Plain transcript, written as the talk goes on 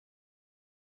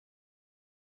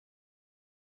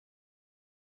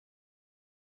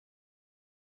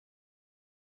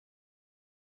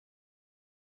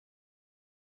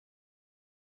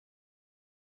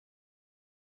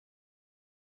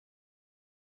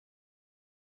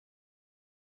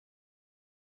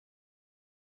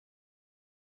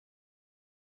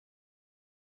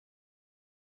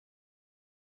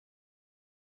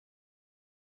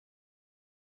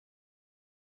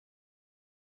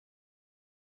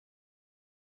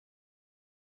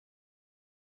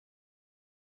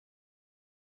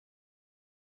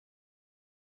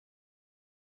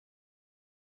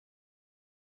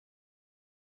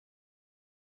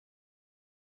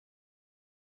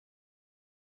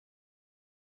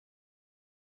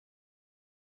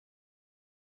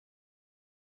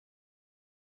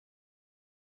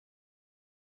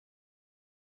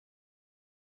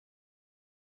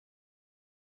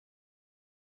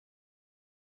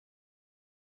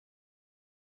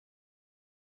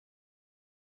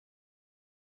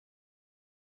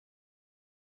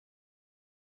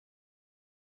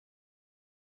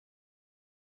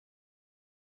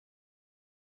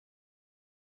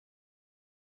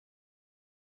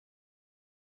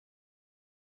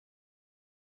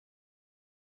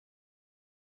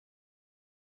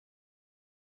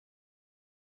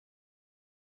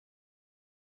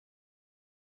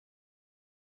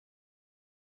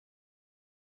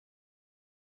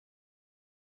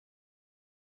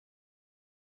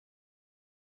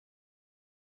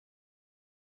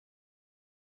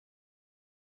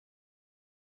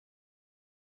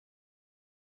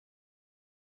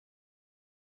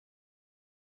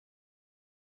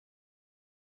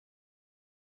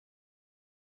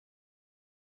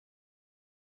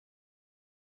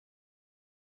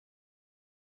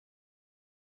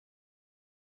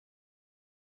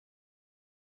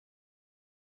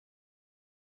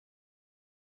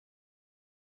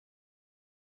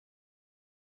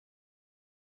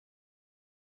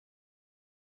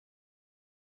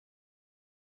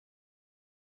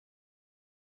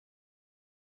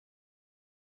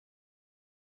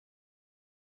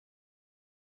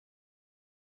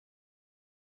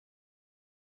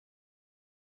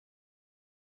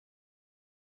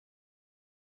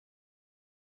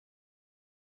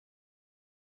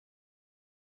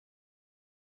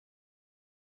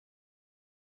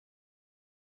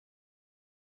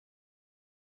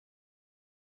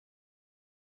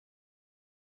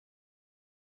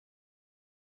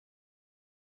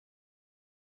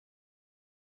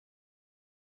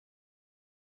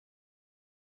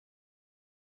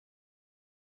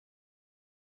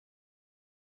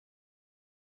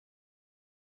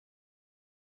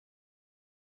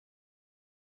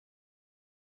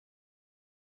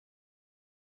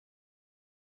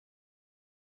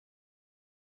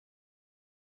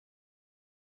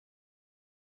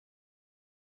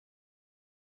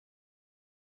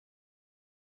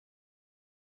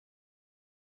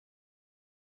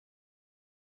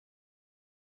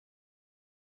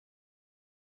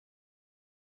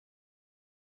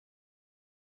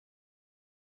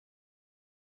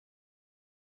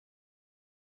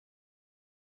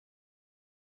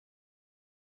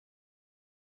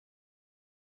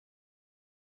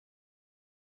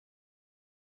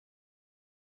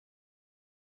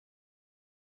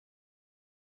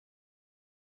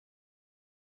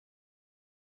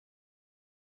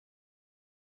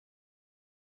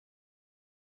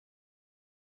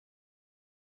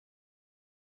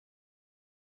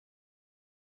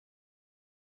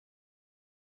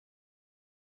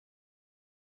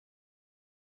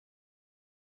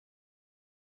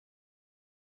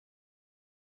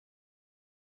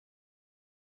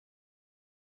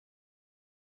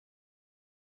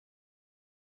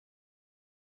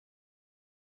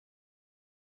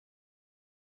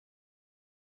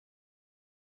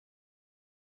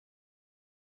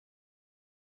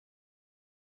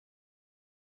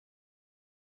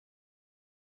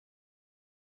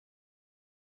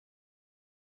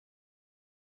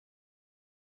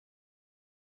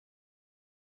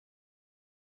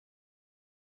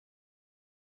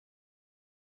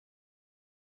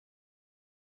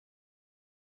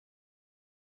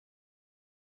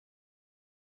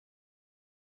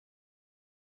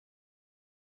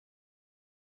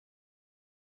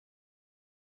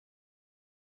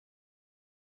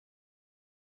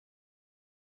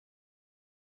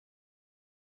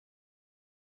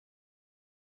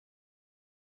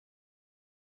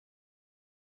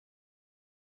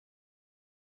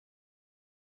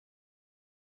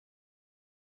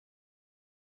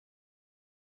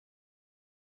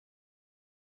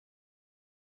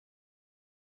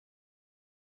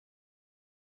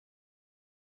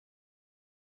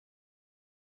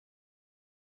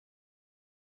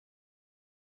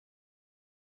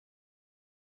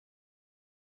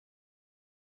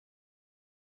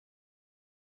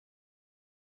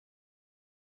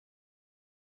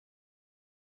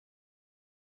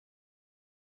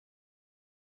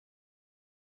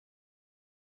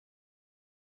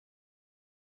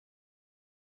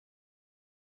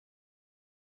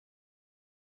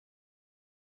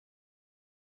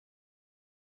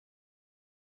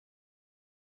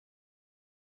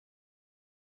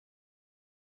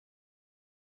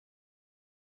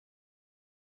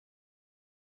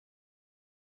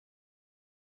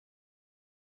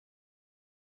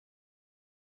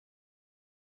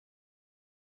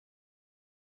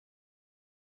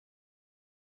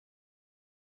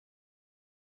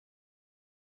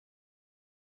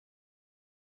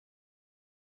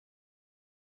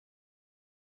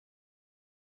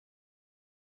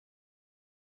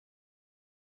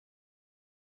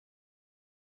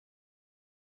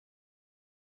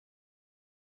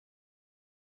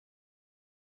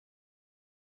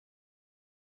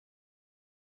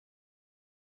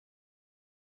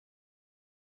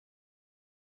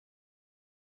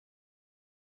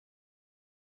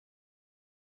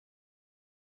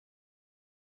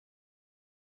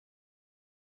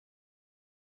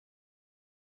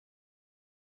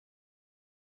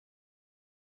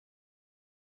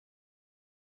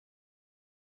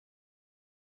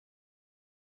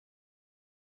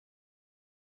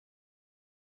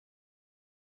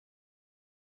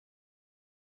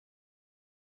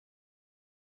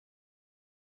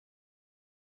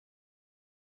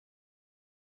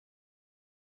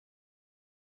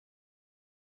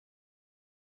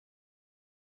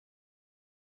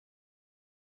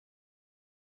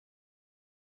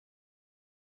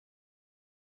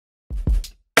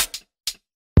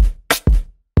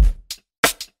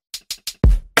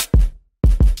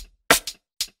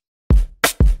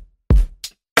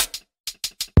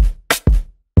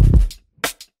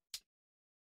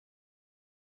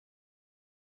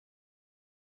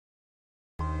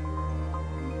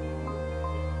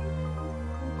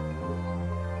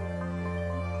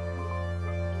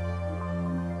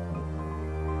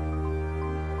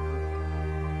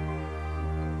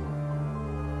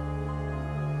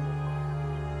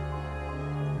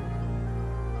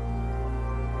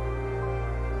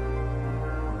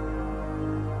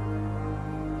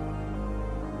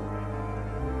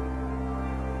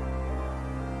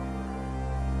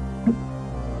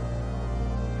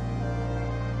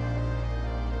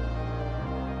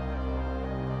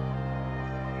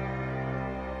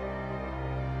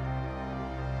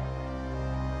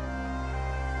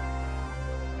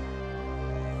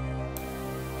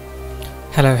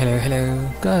Hello, hello, hello.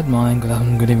 Good morning, good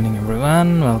afternoon, good evening,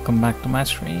 everyone. Welcome back to my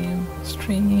streaming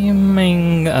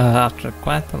after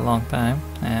quite a long time.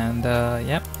 And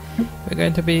yep, we're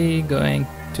going to be going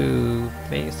to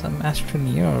play some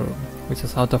Astroneer, which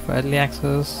is out of early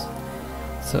access.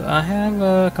 So I have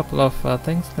a couple of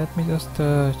things. Let me just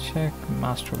check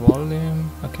master volume.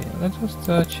 Okay, let's just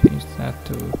change that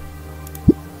to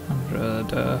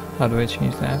 100. How do I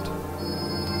change that?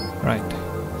 Right.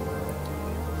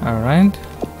 Alright.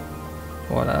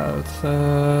 What else?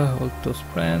 Hold to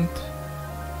sprint.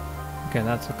 Okay,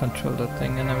 that's a controller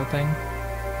thing and everything.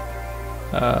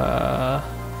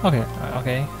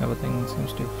 Okay, everything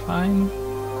seems to be fine.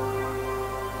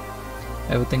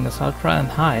 Everything is ultra and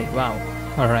high. Wow.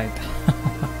 Alright.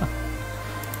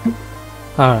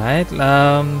 Alright,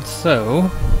 so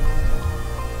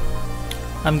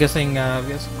I'm guessing we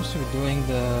are supposed to be doing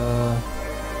the,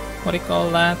 what do you call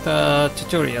that,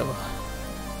 tutorial.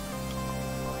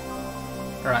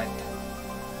 Right.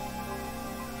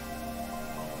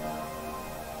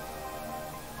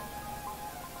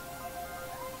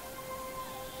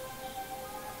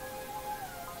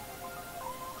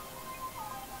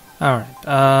 Alright,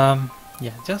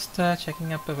 yeah, just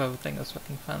checking up if everything is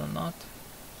working fine or not.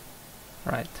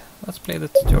 Right, let's play the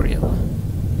tutorial.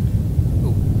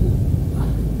 Ooh.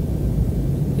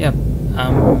 Yep,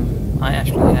 I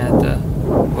actually had,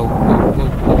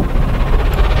 whoa.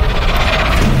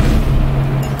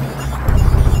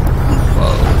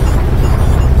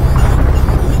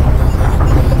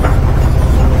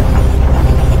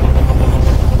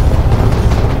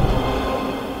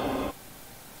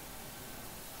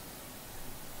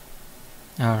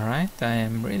 Alright, I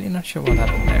am really not sure what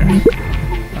happened there.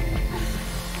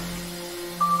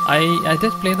 I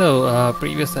did play the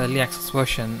previous early access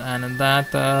version, and in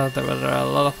that there were a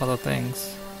lot of other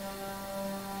things.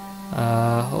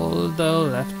 Hold the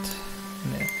left.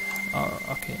 Oh,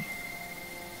 okay.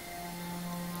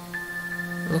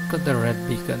 Look at the red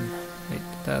beacon. Wait,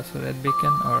 that's a red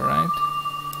beacon. Alright.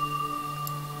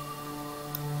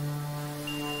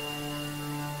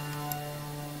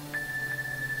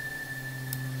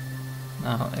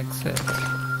 Now exit.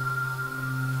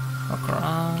 Walk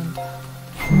around.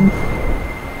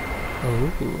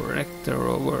 Oh, wreck the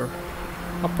rover.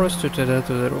 Approach to tether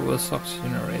to the rover's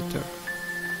oxygen generator.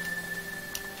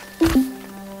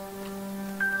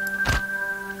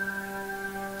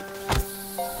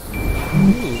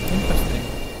 Ooh, interesting.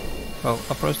 Oh,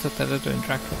 approach the tether to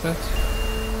interact with it.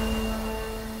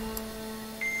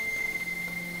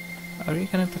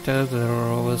 Reconnect the tether to the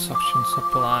rover's oxygen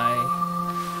supply.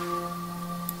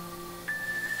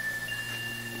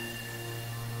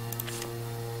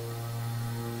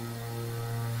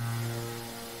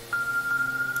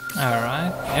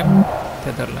 Alright, yep,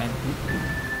 tether line.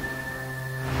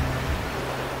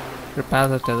 Repair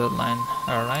the tether line.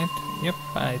 Alright, yep,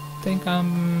 I think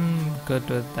I'm good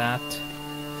with that.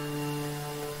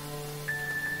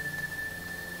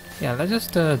 Yeah, let's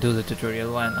just do the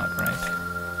tutorial, why not, right?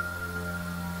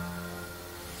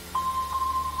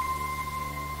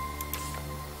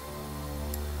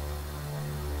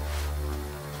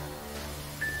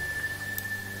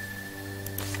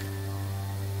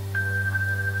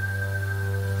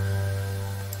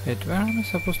 Wait, where am I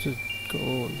supposed to go?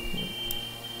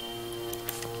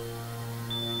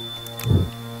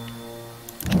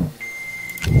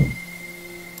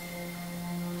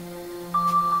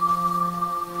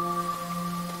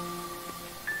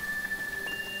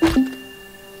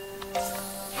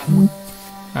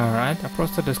 Alright,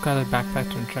 approach the discarded backpack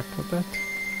to interact with it.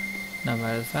 Now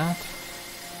where is that?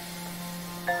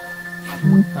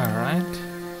 Alright.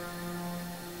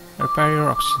 Repair your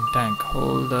oxygen tank.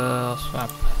 Hold the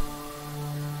swap.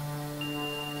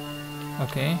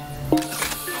 Okay.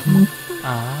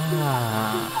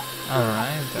 Ah.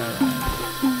 Alright.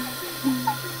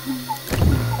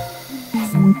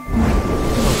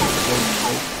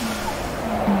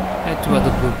 Head toward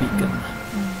the blue beacon.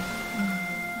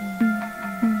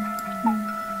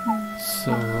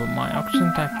 So my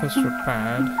oxygen tank is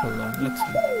repaired. Hold on, let's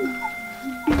see.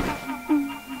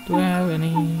 Do I have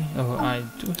any? Oh, I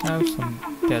do have some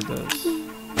tethers.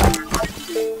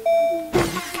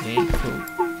 Okay, cool.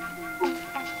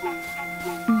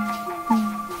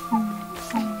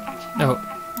 Oh.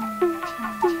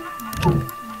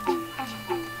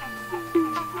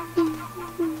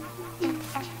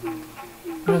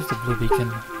 Where's the blue beacon?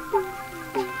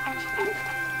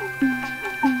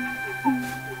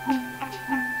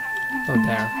 Oh,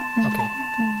 there. Okay.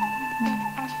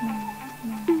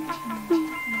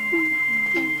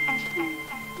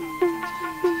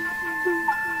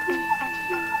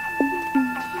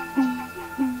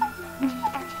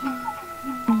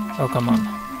 Oh, come on.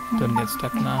 Don't get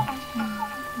stuck now.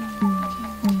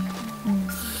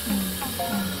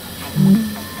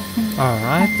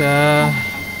 Alright,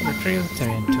 retrieve the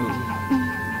terrain tool.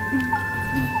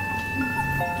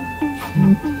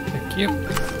 Equip.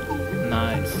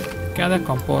 Nice. Gather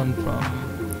component from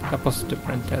capacitive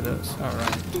print tethers.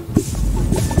 Alright.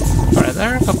 Alright,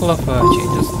 there are a couple of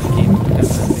changes in the game,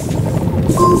 definitely.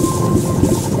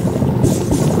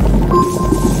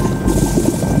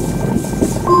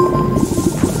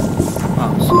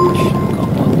 Wow, so much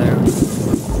compound there.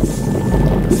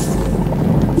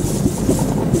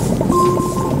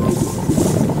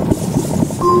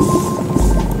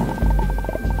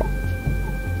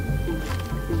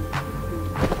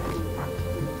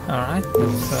 Alright,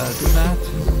 let's do that.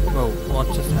 Whoa, what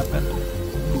just happened?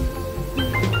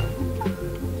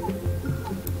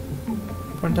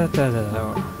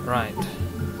 Right.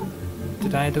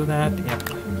 Did I do that? Yep.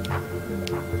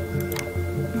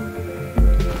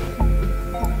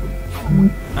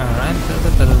 Alright, build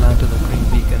the pedal out to the green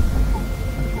beacon.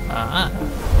 Ah,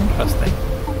 interesting.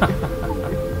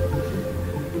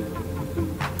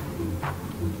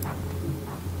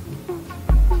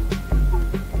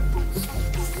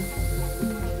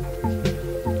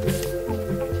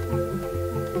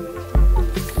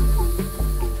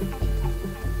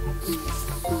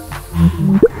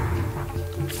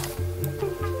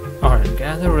 Alright,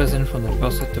 gather resin from the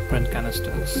deposit to print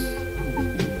canisters.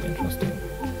 Interesting.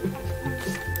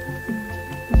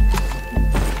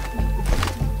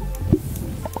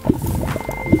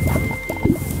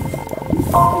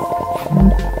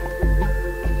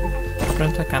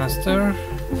 Print a canister.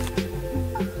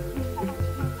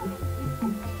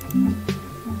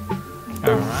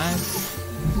 Alright.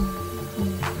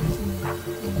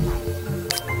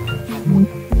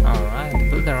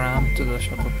 Alright, build a ramp to the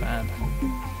shuttle pad.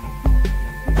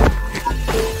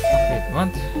 Wait,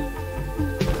 what?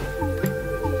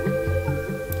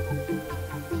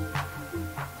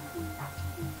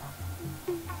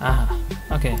 Ah,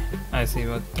 okay, I see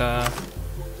what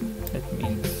it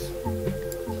means.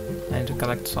 I need to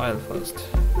collect soil first.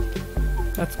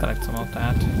 Let's collect some of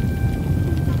that.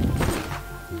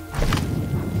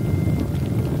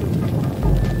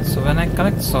 So when I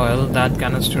collect soil, that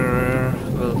canister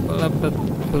will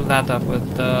fill that up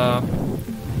with the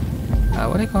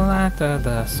what do you call that?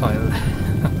 The soil.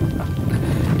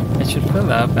 It should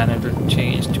fill up and it will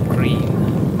change to green.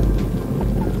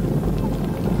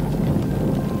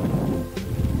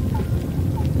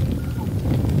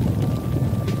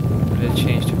 It will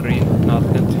change to green, not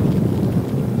it.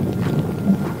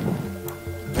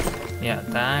 Yeah,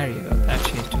 there you go. That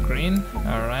changed to green.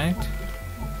 Alright.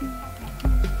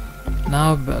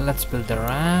 Now let's build the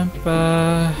ramp.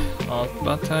 Alt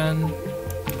button.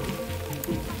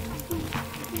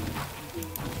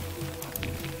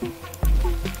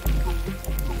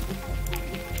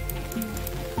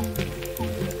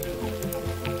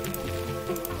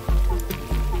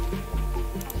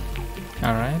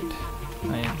 Alright,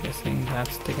 I'm guessing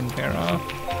that's taken care of.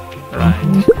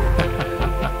 Right.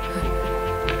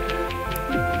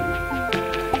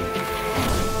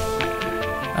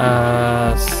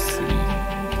 See.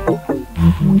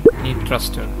 Need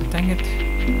thruster. Dang it.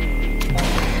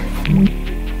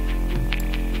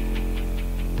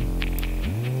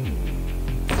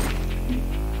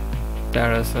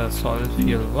 There is a solid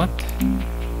fuel. What?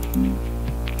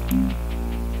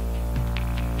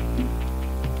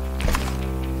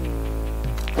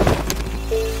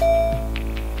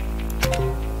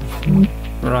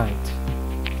 Right.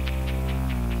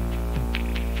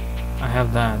 I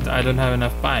have that. I don't have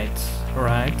enough bytes.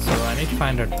 Right, so I need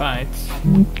 500 bytes.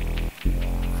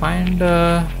 Find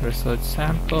a research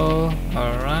sample.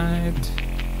 Alright.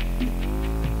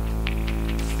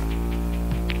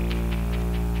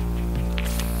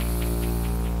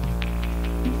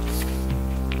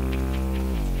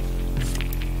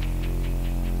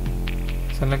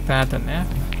 Select that and F.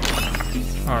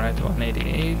 Alright,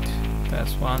 188.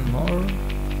 That's one more.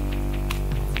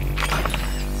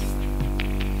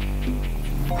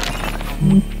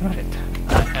 Right,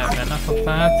 I have enough of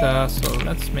that, so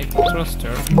let's make the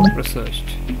thruster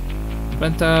researched.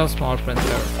 Printer, small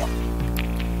printer.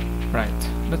 Right,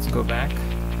 let's go back.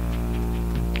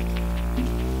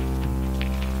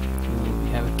 Ooh, we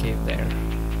have a cave there.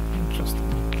 Interesting.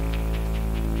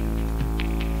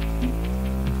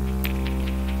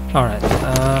 Alright,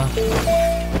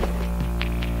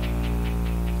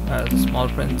 the small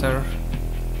printer.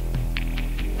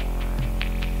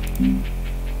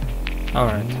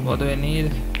 Alright, what do I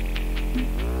need?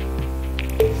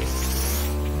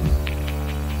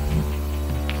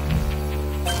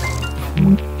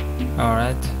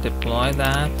 Alright, deploy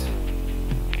that.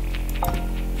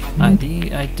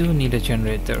 I do need a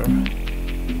generator.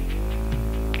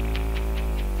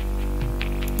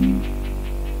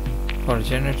 For a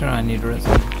generator I need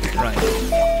resin. Right.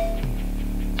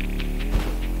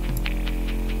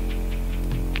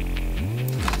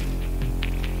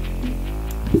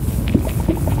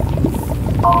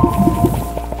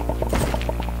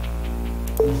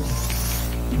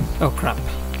 Oh crap.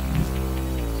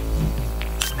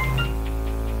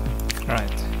 Right.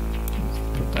 Let's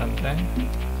put that there.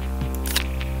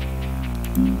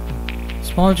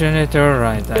 Small generator,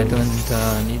 right. I don't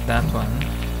need that one.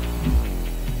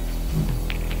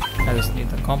 I just need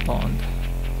the compound.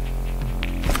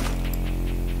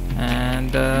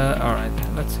 And alright,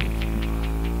 let's see.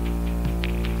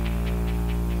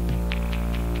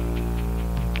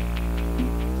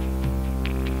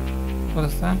 What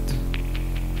is that?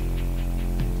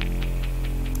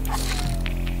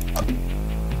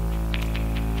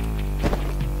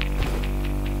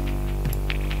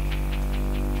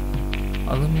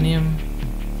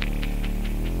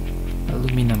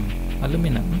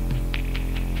 Aluminum.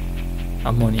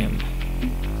 Ammonium.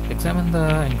 Examine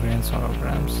the ingredients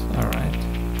holograms. Alright.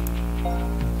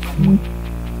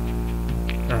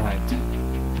 Alright.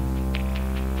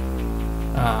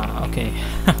 Okay.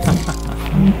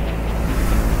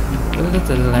 Build a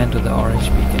little line to the orange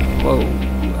beacon. Whoa.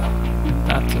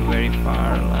 That's a very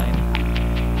far line.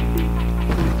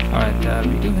 Alright,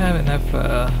 we do have enough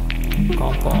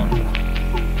compound.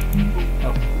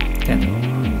 Oh, get it.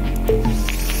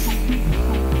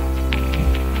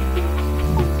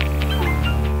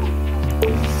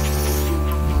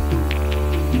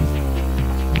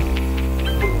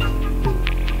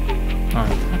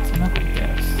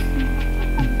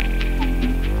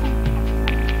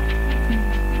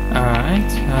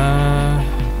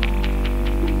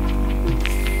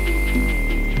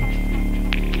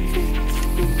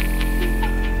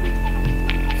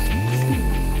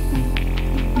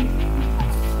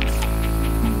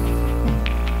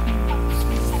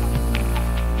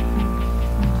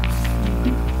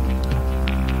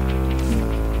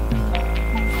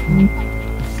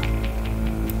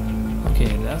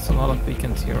 Okay, that's a lot of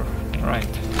beacons here. Right.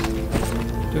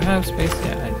 Do you have space?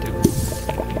 Yeah, I do.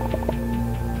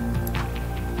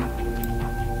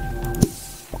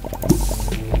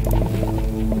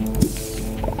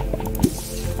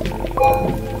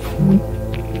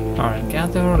 Alright,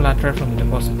 gather lateral from the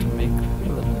deposit to make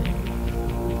aluminum.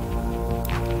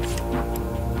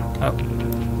 Oh.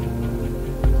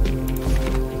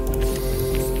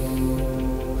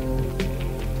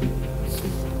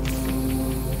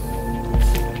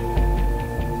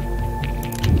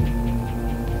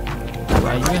 I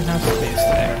even have space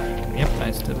there. Yep,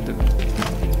 I still do.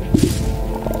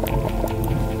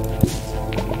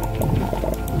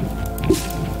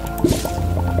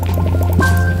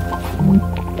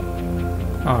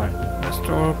 Alright,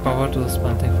 restore power to the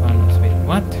smelting furnace. Wait,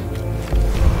 what?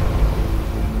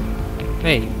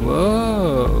 Hey,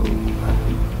 whoa!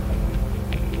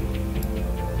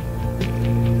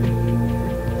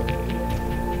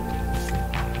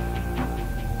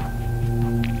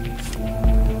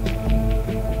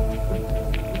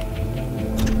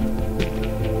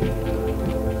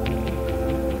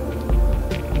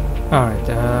 Alright,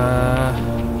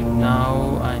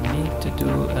 now I need to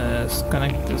do is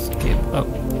connect this cable. Oh,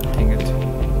 dang it.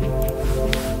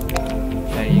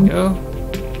 There you go.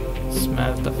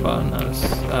 Smelt the furnace.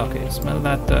 Okay, smell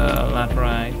that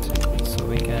laterite so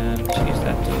we can change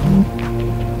that to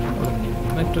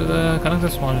connect the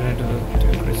small generator to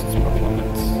increase its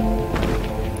performance.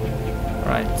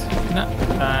 Right, no,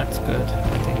 that's good.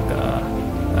 I think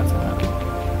that's enough.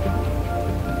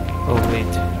 Oh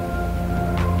wait.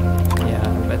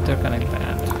 Better connect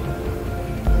that.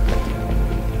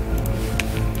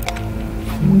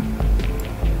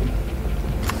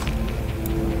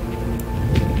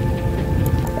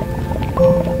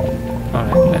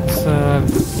 Alright, let's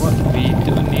we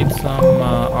do need some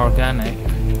organic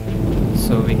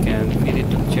so we can feed it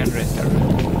to the generator.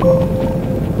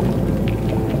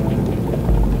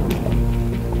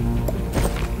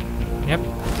 Yep, we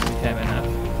have enough.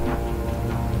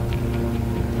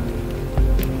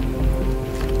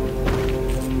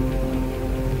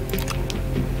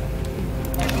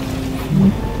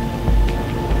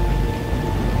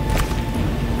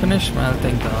 Finish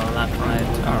melting the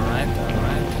laterite. Alright.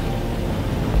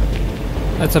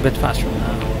 That's a bit faster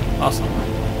now. Awesome.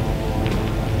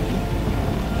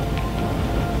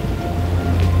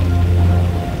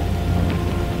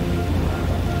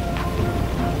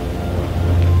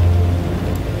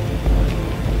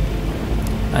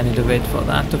 I need to wait for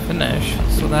that to finish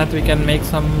so that we can make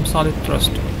some solid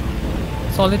thrust.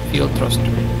 solid fuel thruster.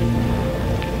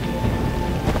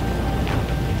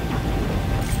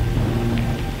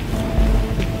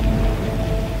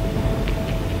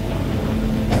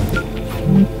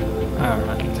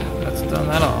 Alright, let's turn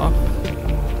that off.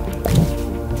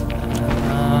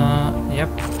 And, yep.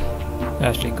 It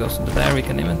actually goes into there, we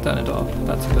can even turn it off.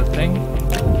 That's a good thing.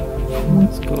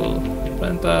 It's cool.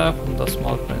 Printer from the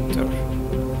small printer.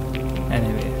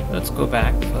 Anyway, let's go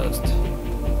back first.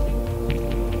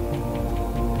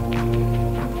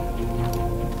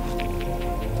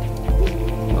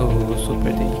 Oh, so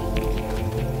pretty.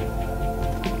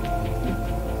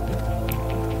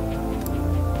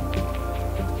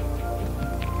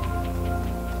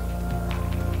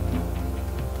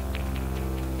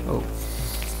 Oh.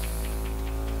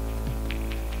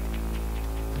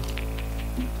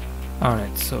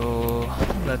 Alright, so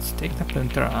let's take the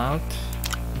printer out.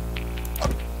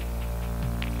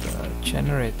 The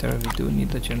generator, we do need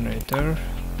the generator.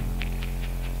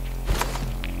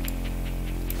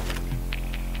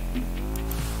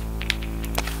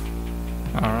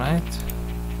 Alright,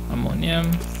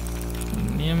 ammonium,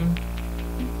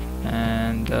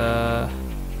 and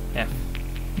F.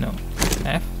 No,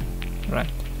 F, right.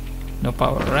 No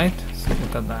power, right? So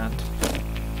look at that.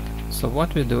 So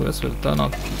what we do is we'll turn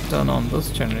on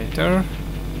this generator,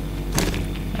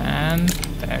 and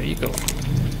there you go.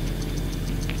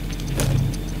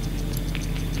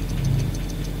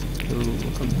 Ooh,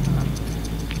 look at that.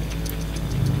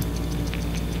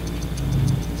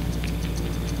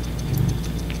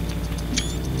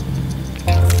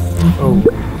 Oh.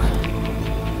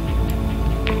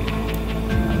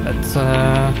 Let's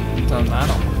turn that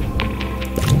on.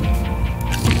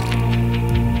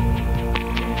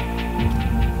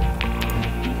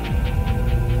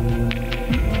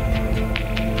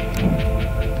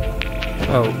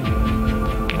 Oh,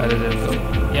 how did it go?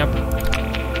 Yep.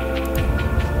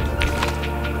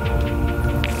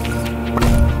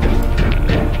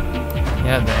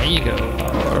 Yeah, there you go.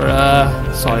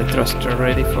 Our solid thruster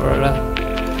ready for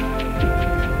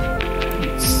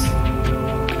use.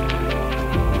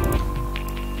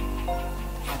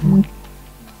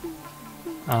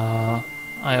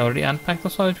 I already unpacked the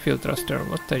solid fuel thruster.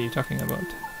 What are you talking about?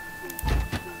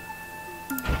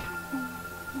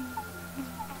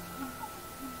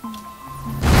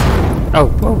 Oh,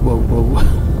 whoa, whoa, whoa.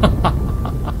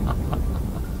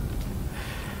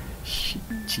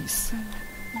 Jeez.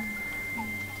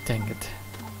 Dang it.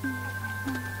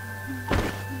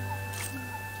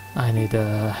 I need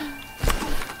a...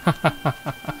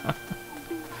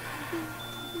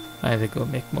 I have to go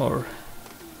make more.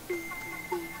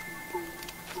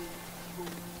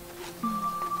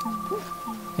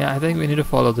 Yeah, I think we need to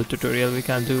follow the tutorial. We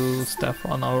can't do stuff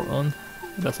on our own.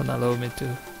 It doesn't allow me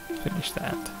to finish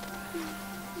that.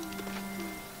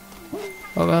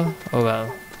 Oh well, oh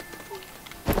well.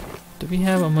 Do we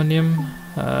have ammonium?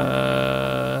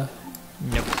 Nope.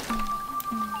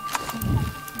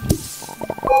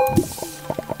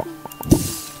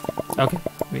 Okay,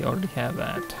 we already have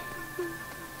that.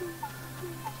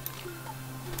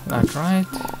 That's right.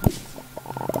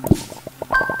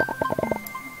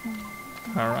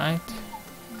 Alright.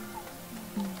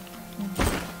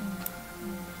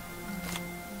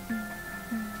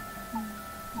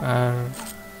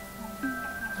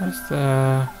 Where's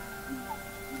the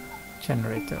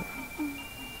generator?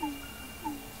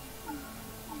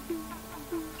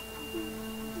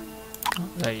 Oh,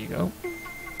 there you go.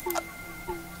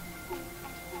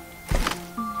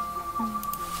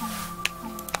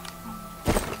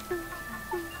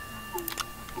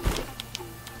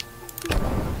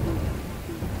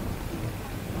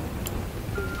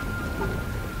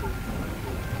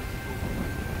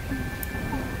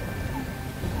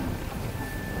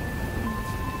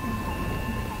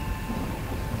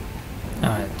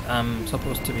 I'm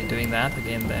supposed to be doing that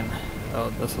again then. Oh,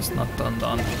 this is not turned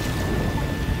on.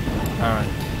 Alright.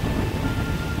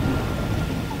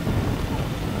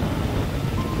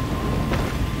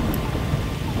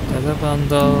 Tether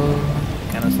bundle,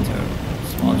 canister,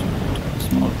 small generator,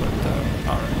 small printer.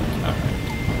 Alright, alright.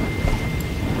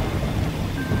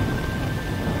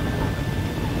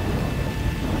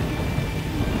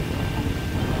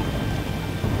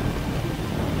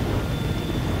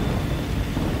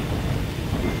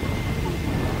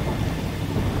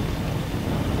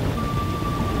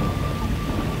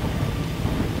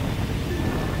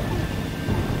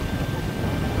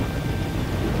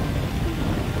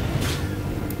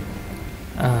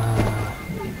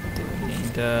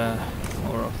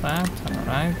 More of that,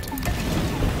 alright.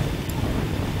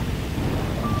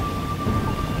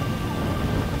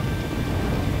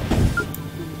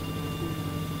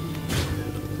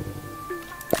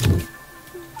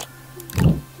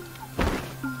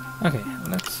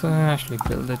 actually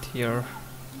build it here.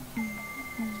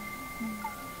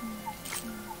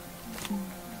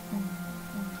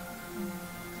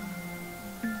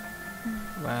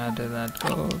 Where did that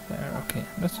go? There. Okay,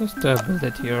 let's just build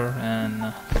it here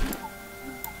and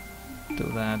do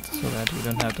that so that we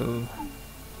don't have to.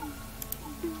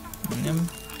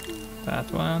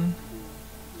 That one.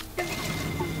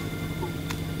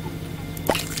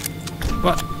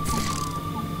 What?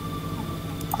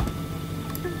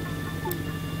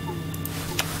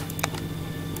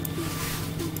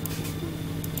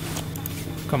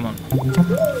 Come on.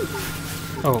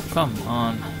 Oh, come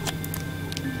on.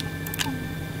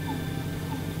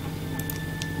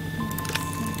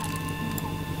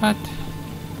 What?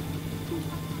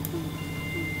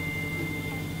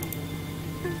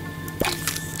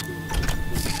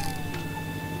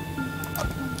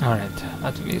 Alright,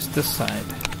 at least this side.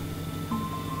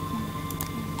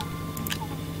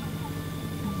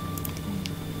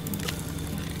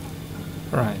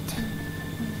 Right.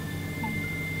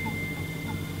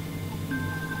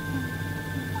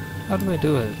 How do I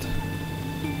do it?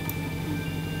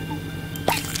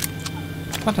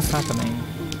 What is happening?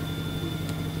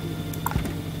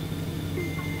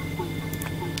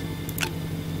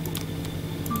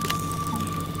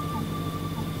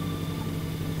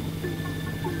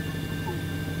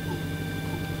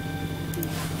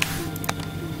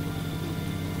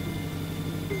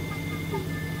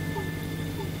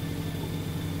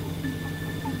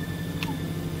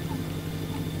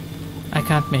 I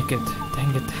can't make it.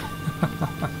 Dang it.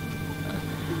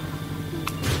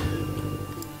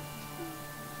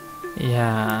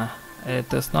 Yeah,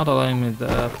 it is not allowing me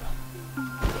the...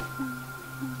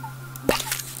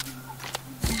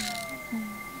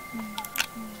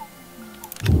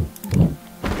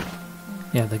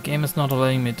 Yeah, the game is not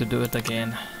allowing me to do it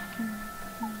again.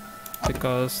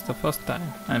 Because the first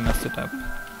time I messed it up.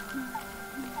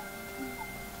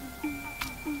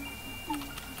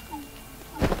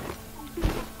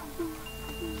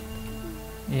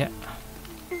 Yeah.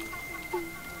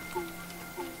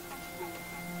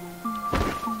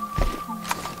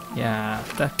 Yeah,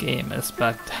 that game is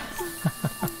bugged.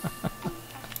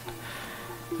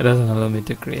 It doesn't allow me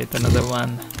to create another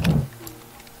one.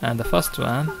 And the first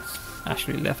one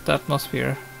actually left the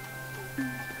atmosphere.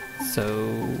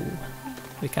 So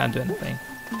we can't do anything.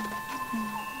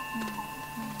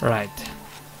 Right.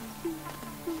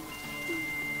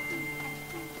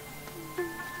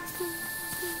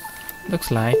 Looks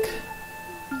like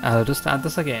I'll have to start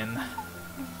this again.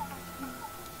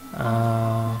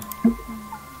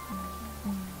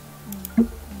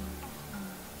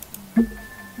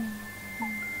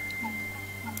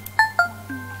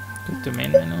 Go to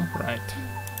main menu, right.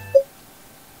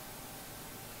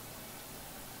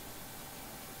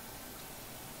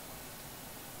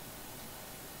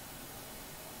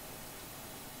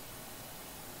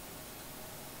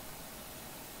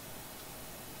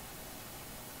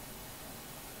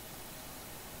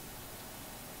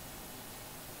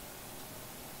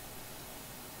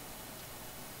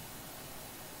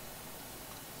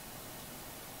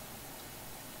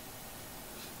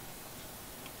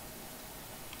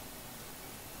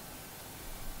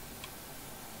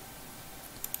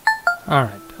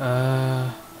 Alright,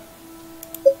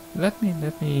 let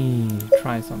me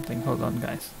try something. Hold on,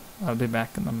 guys. I'll be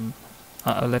back in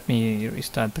let me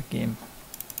restart the game.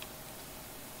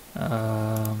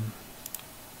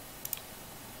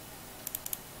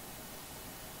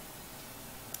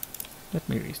 Let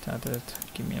me restart it.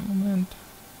 Give me a moment.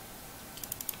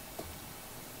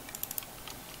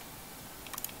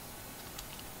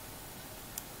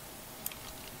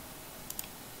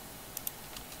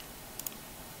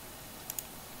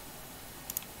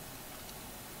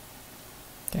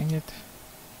 Dang it.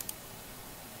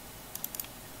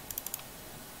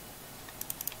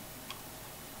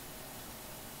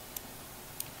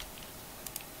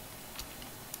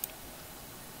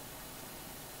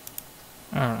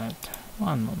 Alright,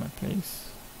 one moment please.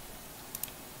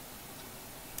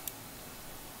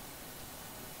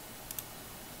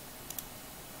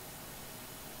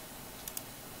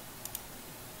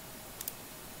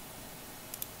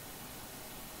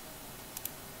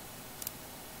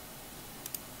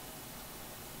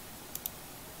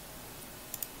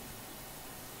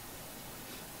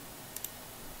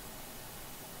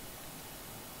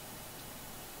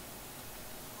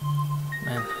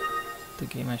 Man, the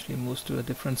game actually moves to a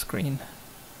different screen.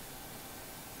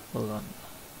 Hold on.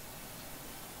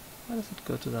 Why does it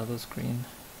go to the other screen?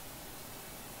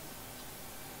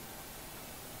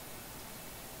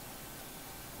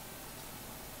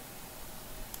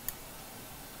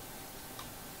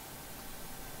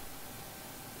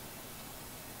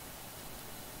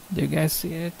 Do you guys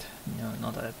see it? No,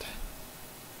 not that.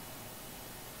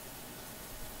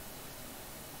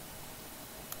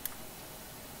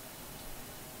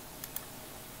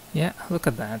 Yeah, look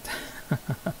at that.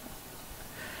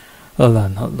 Hold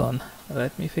on.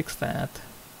 Let me fix that.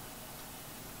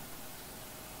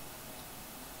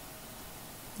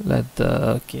 Let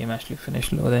the game actually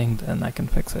finish loading, then I can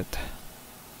fix it.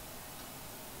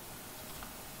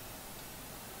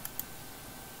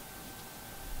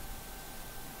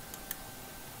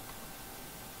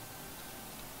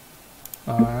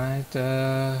 Alright,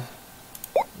 windowed.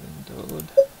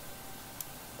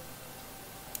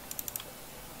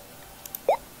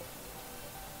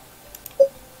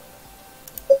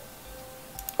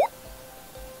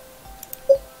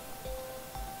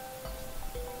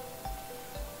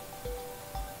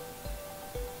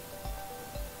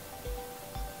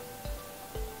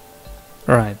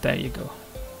 Right, there you go.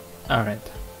 Alright,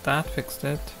 that fixed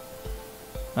it.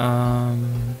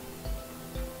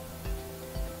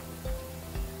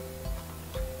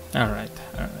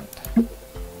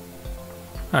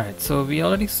 Alright, so we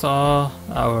already saw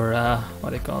our, what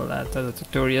do you call that, the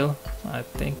tutorial. I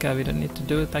think we don't need to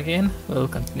do it again. We'll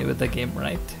continue with the game,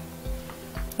 right?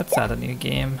 Let's start a new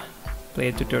game.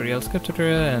 Play tutorial, skip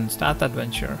tutorial, and start the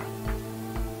adventure.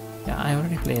 Yeah, I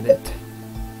already played it.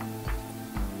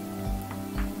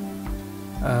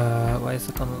 Why is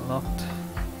it unlocked?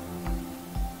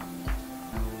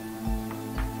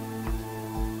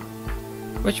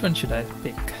 Which one should I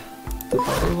pick? The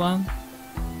bubble one?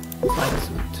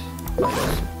 Flysuit.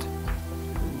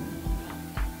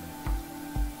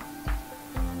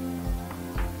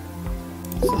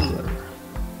 Silver.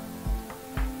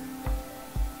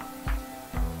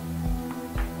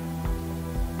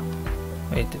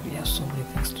 Wait, we have so many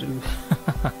things to do.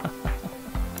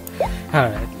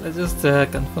 Alright, let's just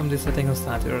confirm the settings and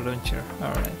start your adventure.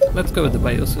 Alright, let's go with the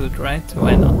biosuit, right?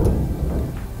 Why not?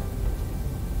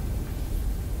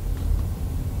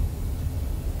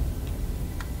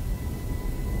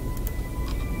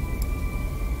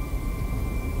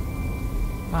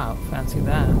 Wow, fancy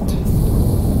that.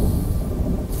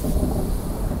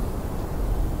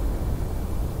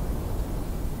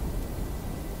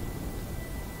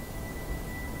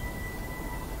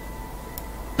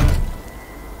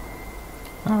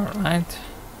 Alright.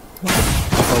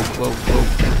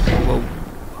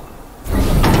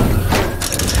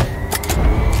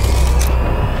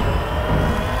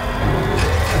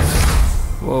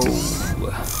 Whoa.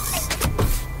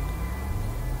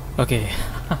 Okay.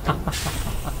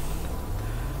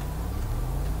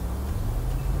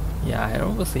 Yeah, I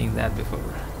remember seeing that before.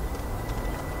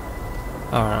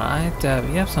 Alright,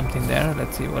 we have something there.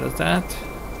 Let's see, what is that?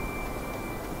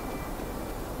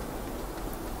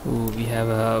 Ooh, we have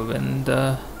a wind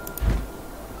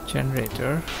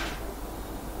generator.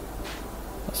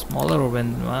 A smaller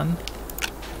wind one.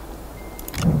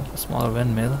 A smaller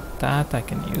windmill. That I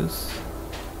can use.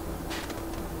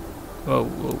 Whoa.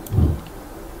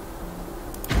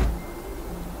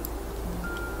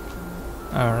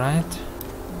 Alright.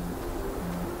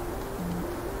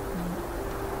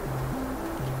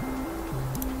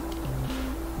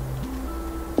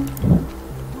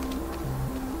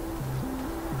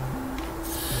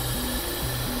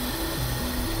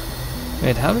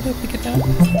 Wait, how did I pick it up?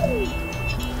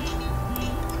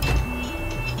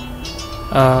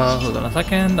 Hold on a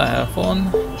second, I have a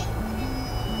phone.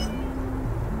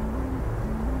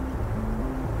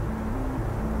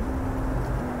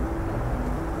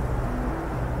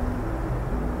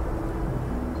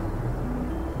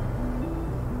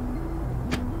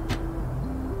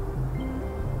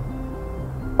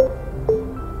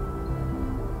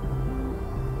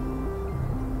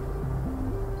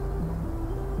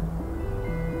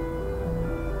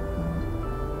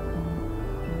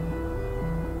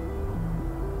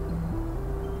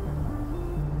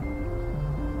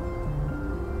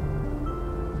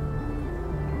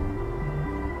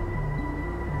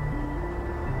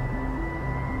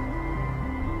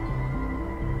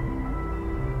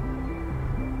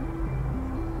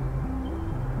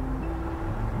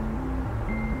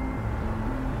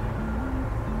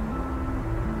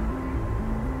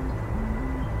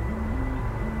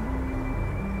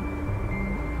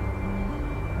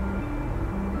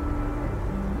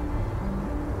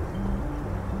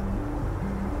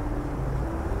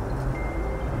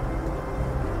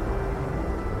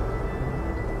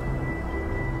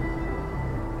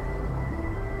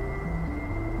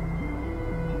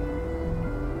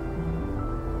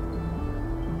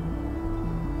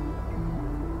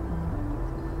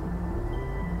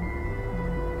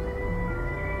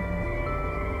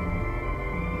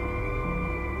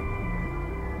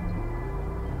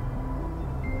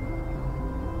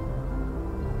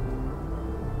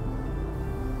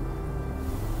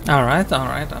 Alright,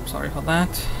 I'm sorry for that.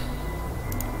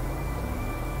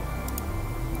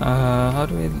 How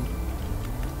do we...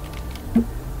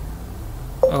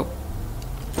 Oh.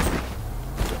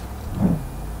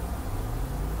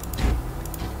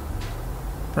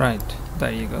 Right,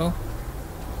 there you go.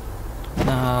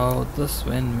 Now this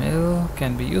windmill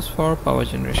can be used for power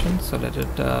generation, so let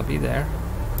it be there.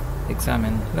 Let's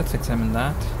examine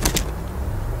that.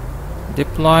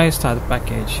 Deploy starter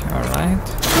package, alright.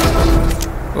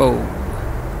 Whoa.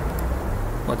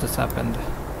 What just happened?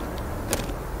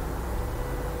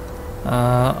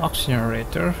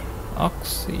 Oxygenerator.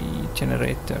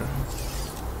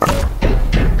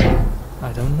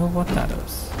 I don't know what that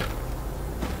is.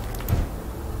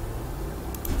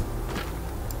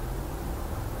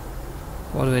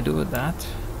 What do I do with that?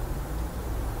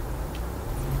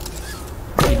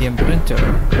 Medium printer.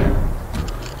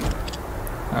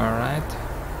 Alright.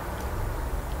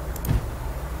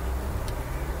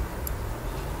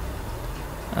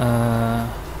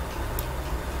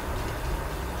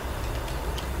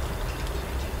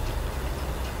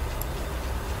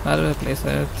 How do I place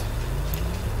it?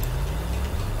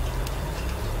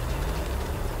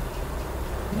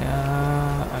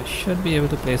 Yeah, I should be able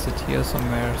to place it here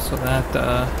somewhere so that,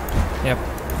 yep.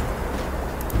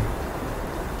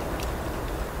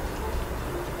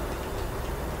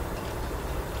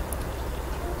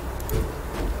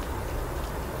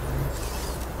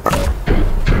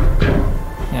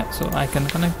 Yeah, so I can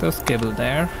connect this cable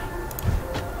there,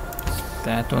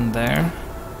 that one there.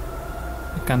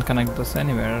 I can't connect this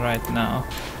anywhere right now.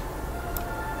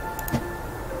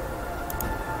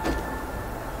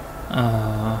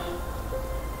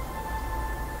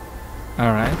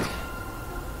 Alright.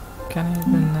 Can I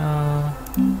even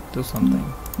do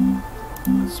something?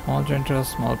 Small generator,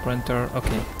 small printer.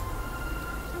 Okay.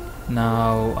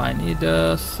 Now I need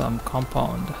some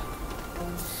compound.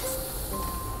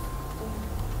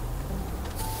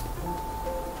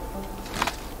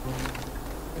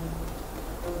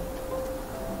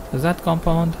 Is that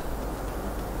compound?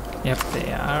 Yep,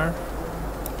 they are.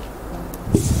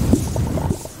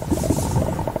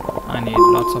 I need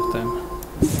lots of them.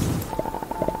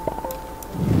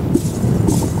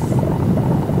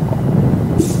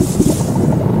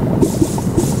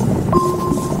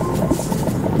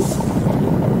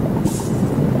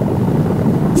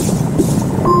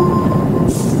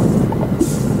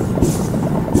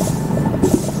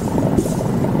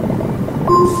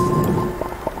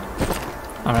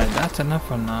 Alright, that's enough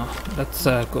for now. Let's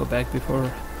go back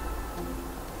before...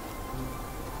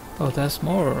 Oh, there's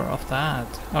more of that.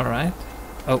 Alright.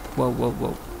 Oh, whoa, whoa,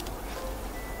 whoa.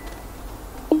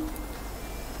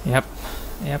 Yep.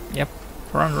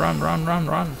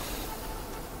 Run.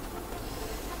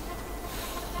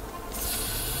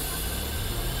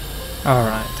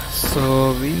 Alright,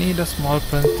 so we need a small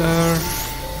printer.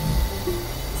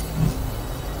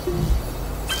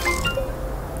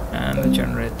 And a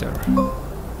generator.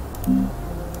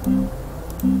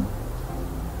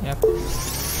 Yep.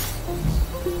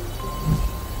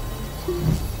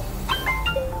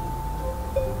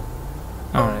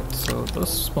 Alright, so this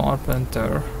small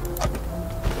printer,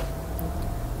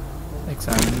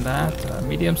 examine that.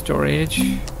 Medium storage,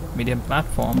 medium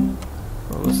platform,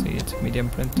 proceed, medium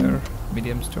printer,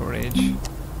 medium storage.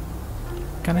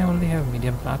 Can I only have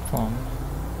medium platform?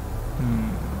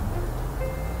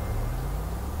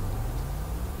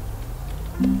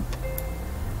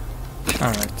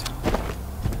 Alright.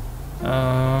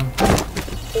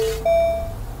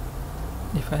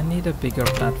 If I need a bigger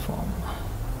platform,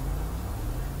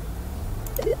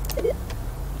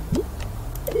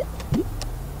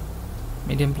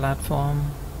 medium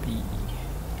platform, B.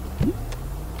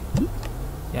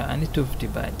 Yeah, I need 250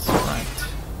 bytes.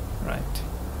 Right.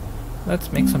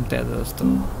 Let's make some tethers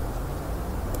too.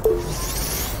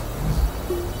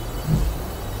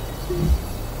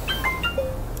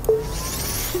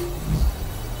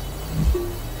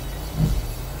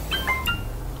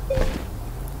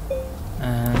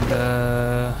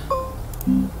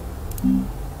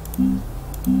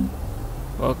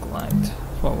 Work light.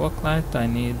 For work light I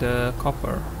need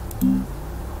copper.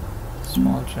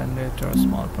 Small generator,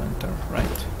 small printer,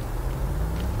 right.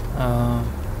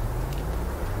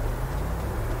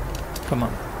 Come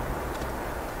on.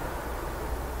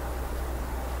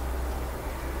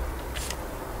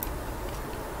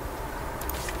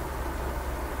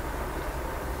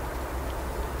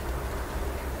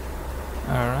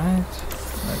 Alright,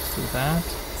 let's do that.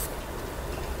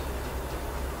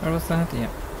 Where was that? Yeah.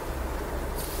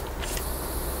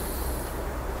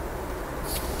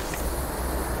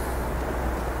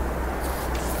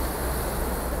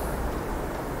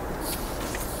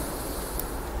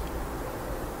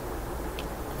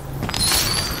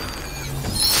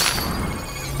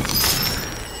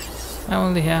 I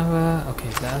only have okay,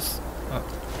 that's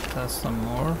some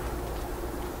more.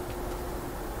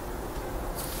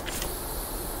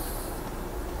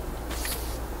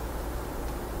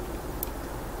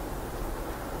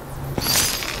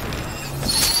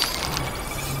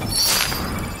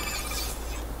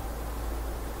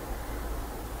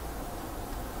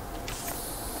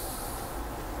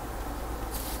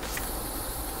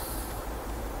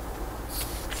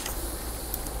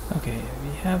 Okay, we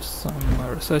have some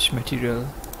research material.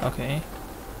 Okay.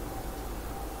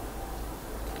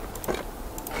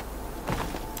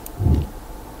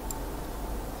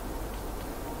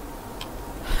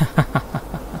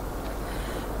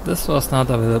 This was not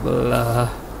available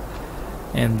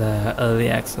in the early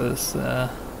access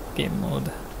game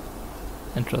mode.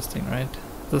 Interesting, right?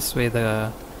 This way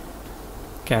the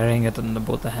carrying it in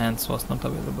both the hands was not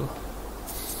available.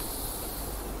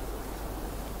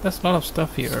 There's a lot of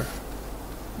stuff here,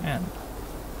 man.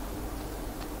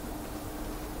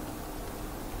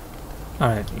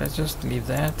 Alright, let's just leave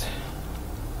that.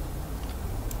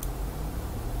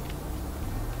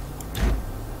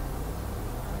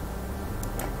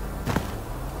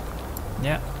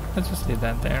 Yeah, let's just leave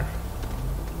that there.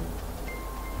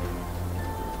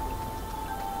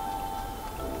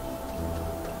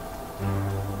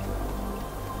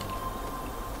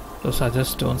 Those are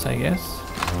just stones, I guess.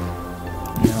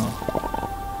 No.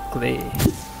 Clay.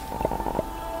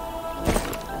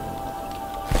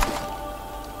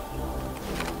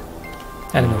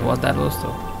 I don't know what that was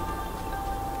though.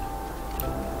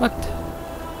 What?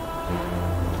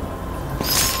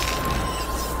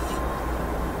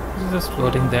 It's just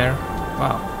floating there.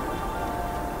 Wow.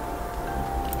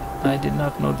 I did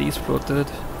not know these floated.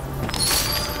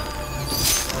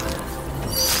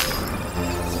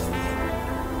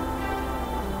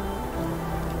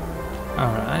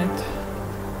 Alright.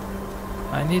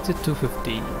 I needed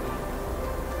 250.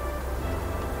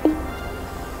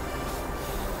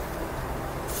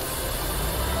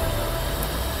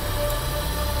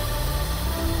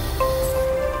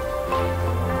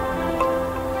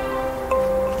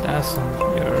 That's some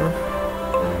here.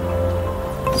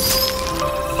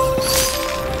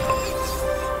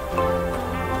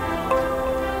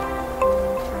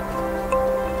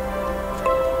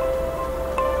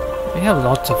 We have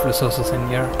lots of resources in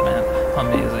here, man.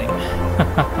 Amazing.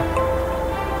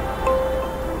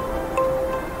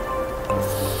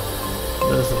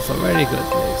 This is a very good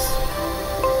place.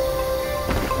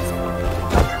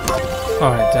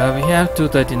 Alright, we have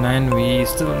 239, we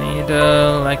still need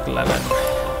like 11.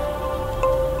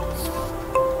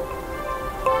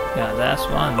 Yeah, that's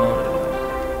one more.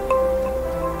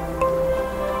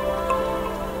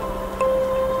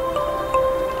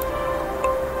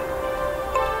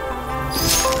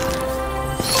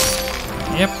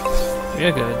 Yep,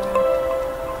 we're good.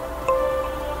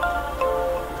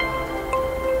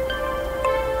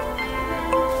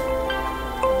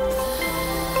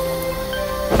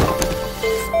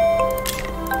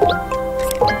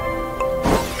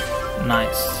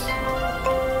 Nice.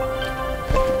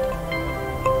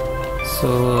 So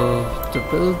to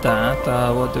build that,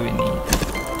 what do we need?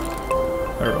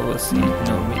 A rover seed,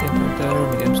 no, medium filter,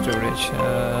 medium storage,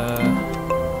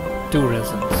 2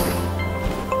 resins.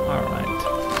 Alright.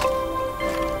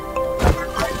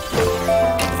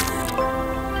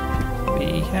 We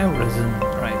have resin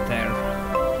right there.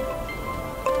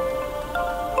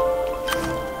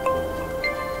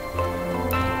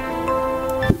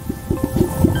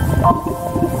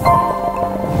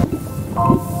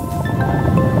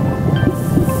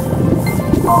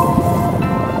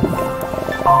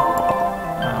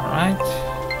 Alright.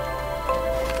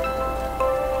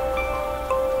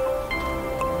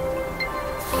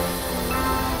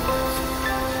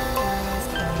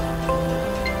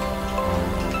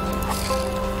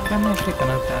 Can actually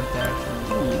connect that there.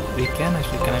 Ooh, we can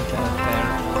actually connect that there.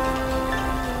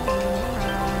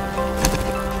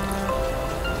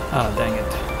 Oh, dang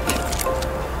it.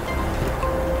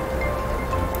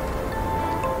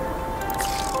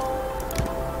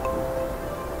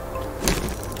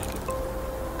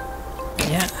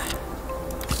 Yeah,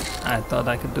 I thought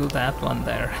I could do that one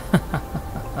there.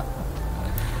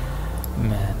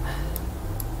 Man.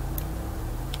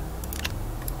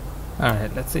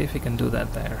 Alright, let's see if we can do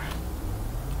that there.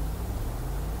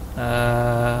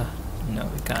 No,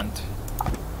 we can't.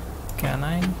 Can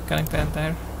I connect that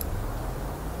there?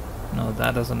 No,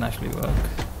 that doesn't actually work.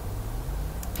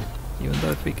 Even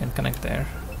though if we can connect there,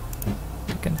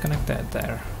 we can connect that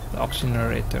there. The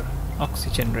oxygenerator.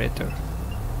 Oxygenerator.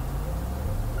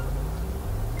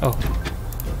 Oh.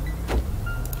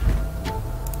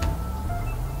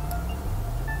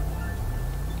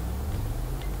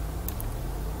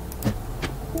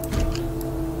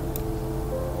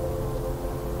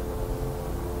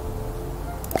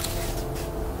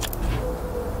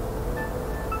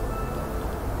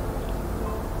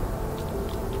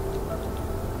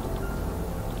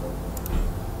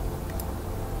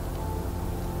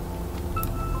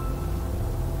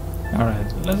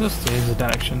 Alright, let's just change the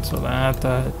direction so that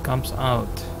it comes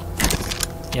out.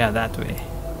 Yeah, that way.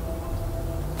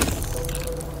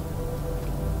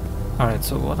 Alright,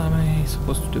 so what am I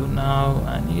supposed to do now?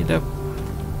 I need a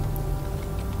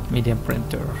medium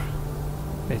printer.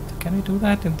 Wait, can we do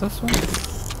that in this one?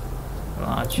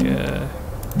 Large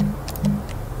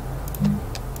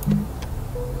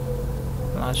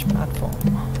platform.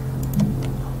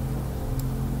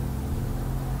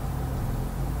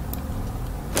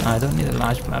 I don't need a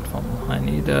large platform, I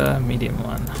need a medium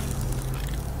one.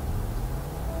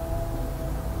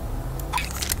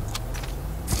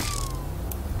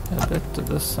 A bit to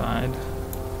this side.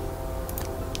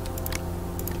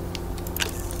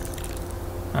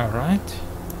 Alright.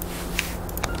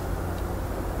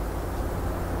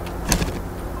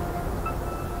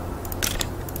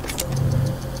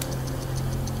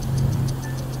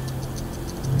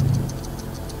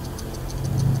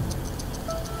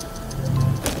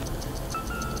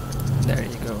 There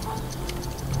you go.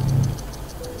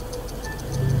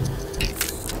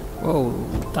 Whoa,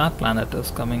 that planet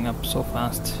is coming up so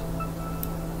fast.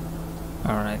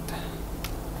 Alright.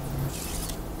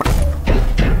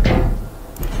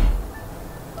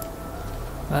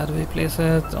 Where do we place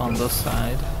it? On this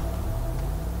side.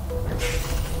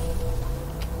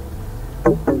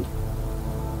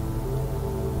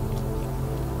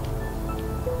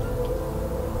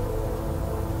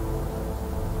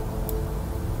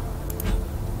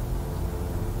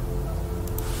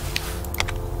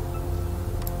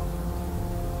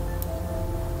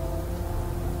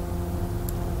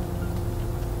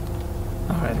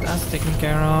 Alright, that's taken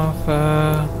care of.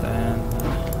 Then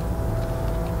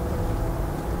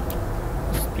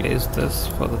just place this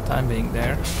for the time being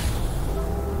there.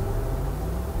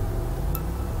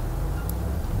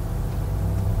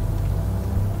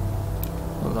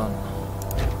 Hold on.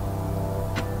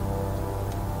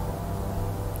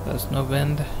 There's no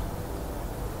wind.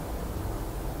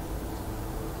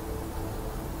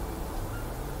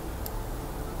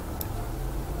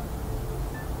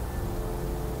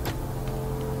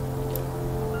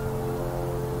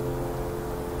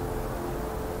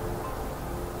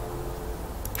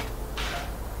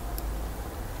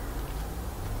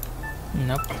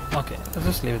 Nope. Okay, let's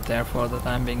just leave it there for the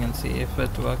time being and see if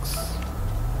it works.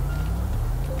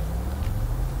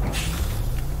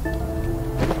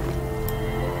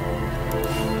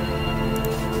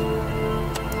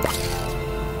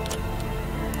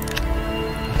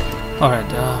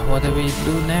 Alright, what do we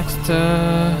do next?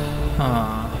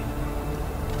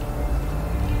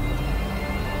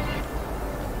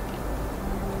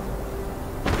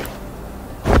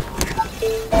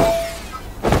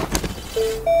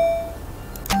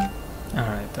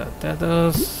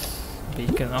 Tethers,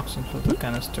 beacon, oxygen filter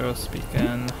canisters,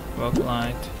 beacon, work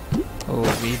light. Oh,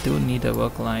 we do need a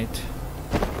work light.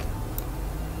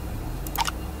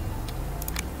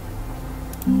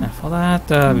 And for that,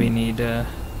 we need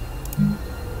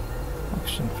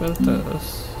oxygen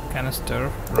filters,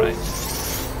 canister, right.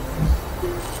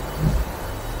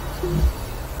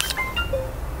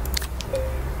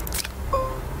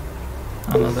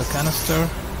 Another canister.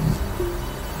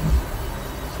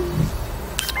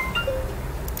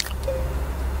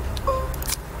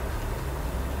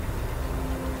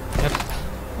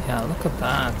 Yeah, look at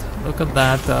that. Look at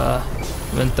that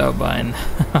wind turbine.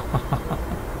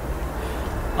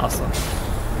 Awesome.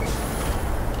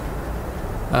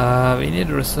 We need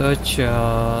research.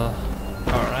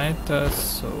 Alright,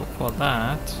 so for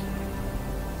that.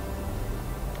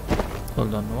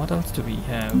 Hold on, what else do we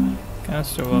have?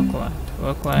 Canister work light.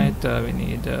 Work light, we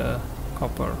need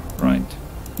copper, right.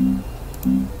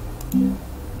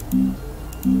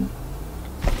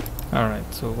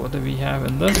 Alright, so what do we have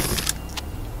in this?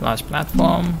 Large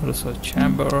platform, research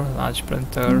chamber, large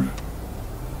printer,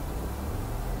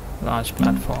 large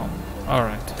platform.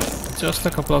 Alright, just a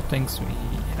couple of things we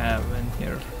have in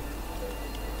here.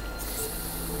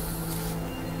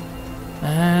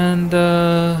 And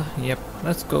yep,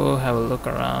 let's go have a look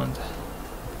around.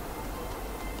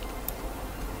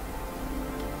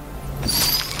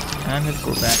 And let's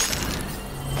go back.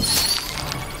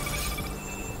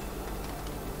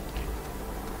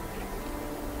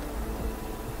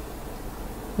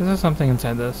 Is there something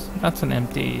inside this? That's an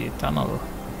empty tunnel.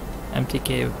 Empty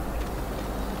cave.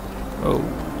 Oh.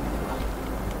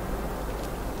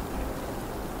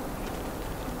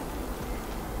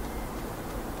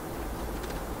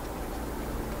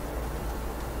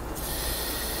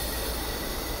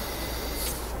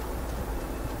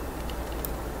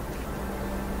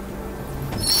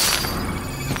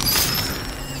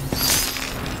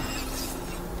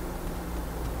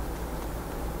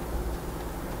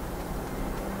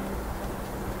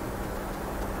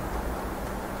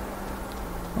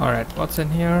 Alright, what's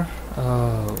in here?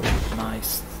 Oh,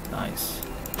 nice, nice.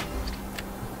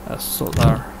 A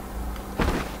solar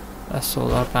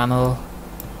panel.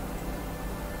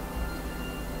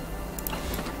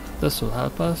 This will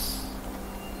help us.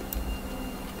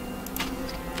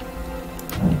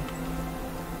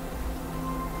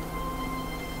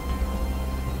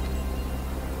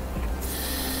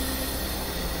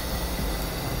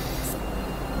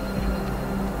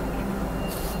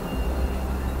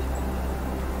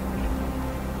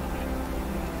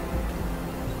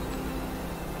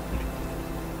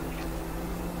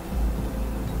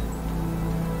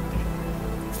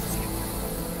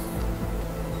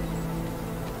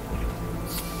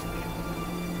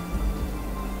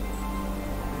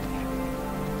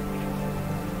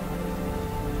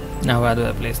 Now where do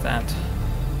I place that?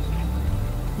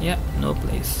 Yeah, no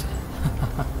place.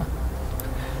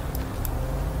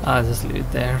 I'll just leave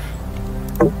it there.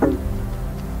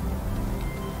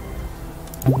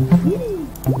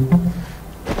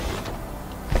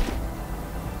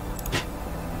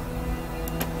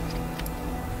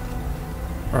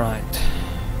 Right.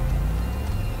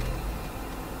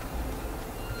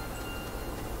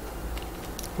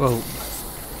 Whoa.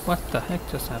 What the heck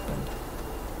just happened?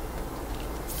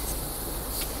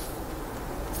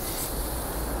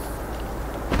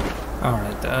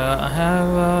 Alright, I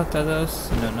have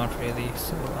tethers. No, not really.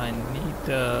 So I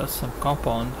need some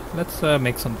compound. Let's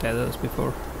make some tethers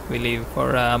before we leave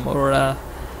for more,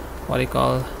 what do you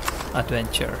call,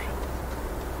 adventure.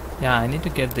 Yeah, I need to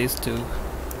get these two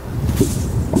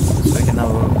so I can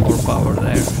have more power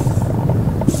there.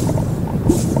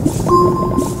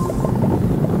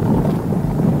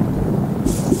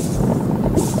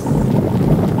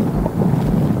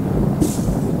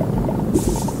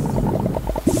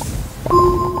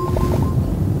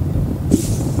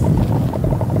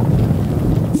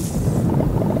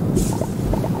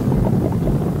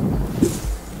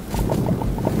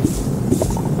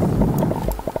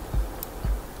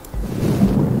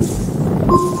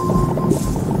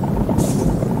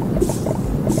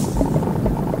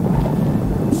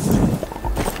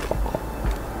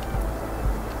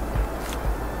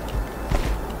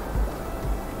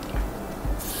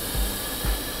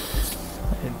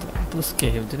 This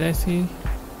cave, did I see?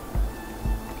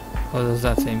 Oh, there's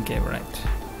that same cave, right?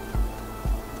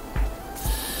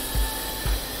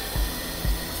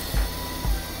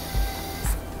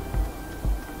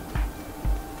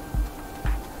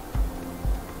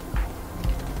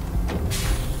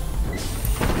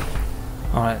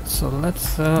 Alright, so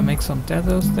let's make some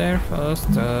tethers there first.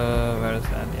 Where is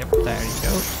that? Yep, there you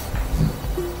go.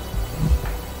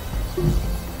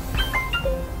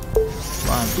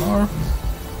 One more.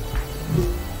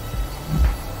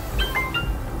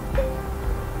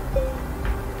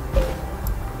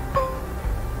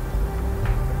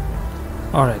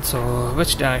 Alright, so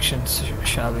which directions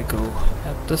shall we go?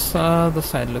 Yep, this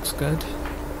side looks good.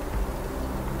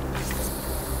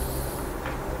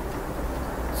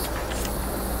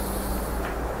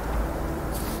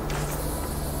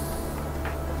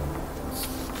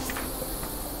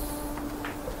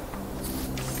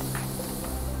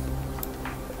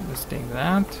 Let's take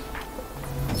that.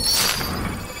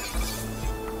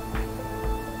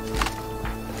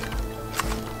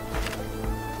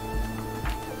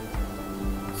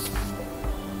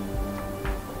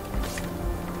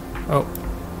 Oh.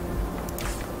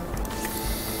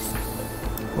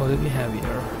 What do we have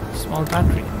here? Small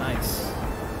battery, nice.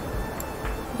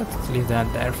 Let's leave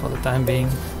that there for the time being.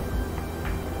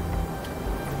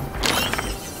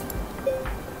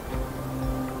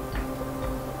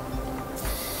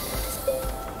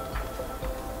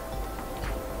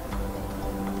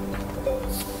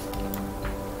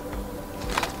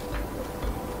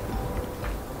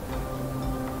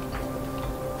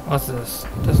 What's this?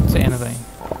 Doesn't say anything.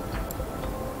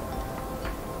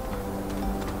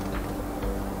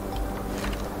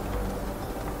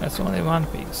 That's only one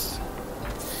piece.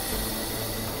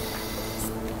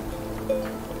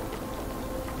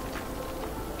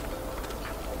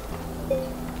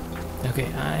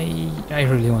 Okay, I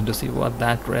really want to see what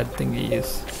that red thingy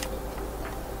is.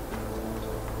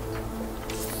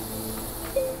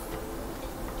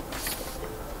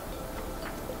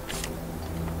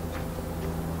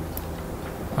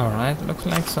 Alright, looks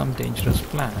like some dangerous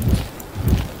plant.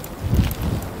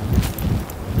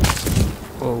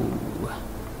 Oh.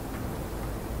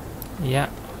 Yeah.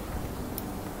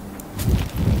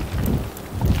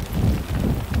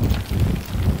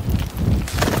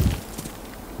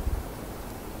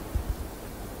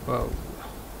 Whoa.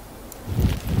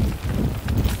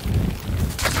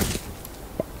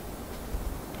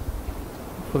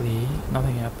 Hopefully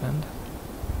nothing happened.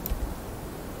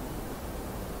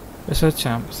 Research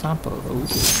sample. Ooh,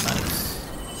 nice.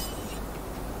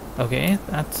 Okay,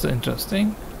 that's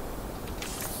interesting.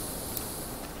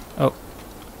 Oh.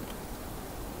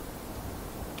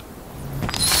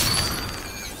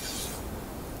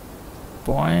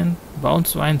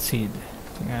 Bounce wine seed.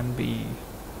 Can be.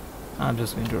 I'm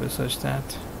just going to research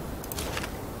that.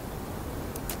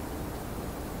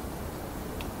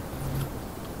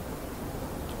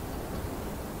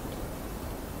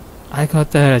 I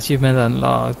got the achievement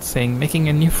unlocked saying making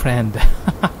a new friend.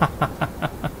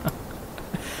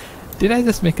 Did I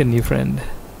just make a new friend?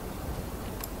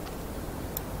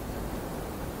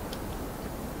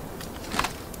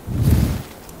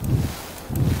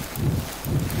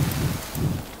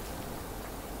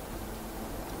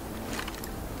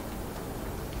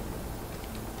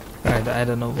 Right, I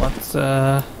don't know what's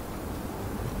going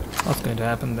to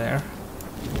happen there,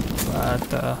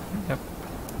 but yep.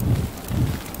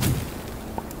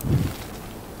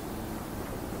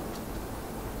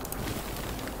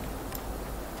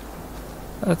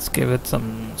 Let's give it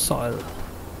some soil,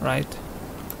 right?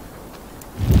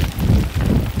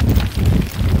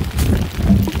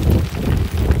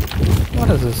 What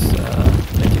is this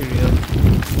material?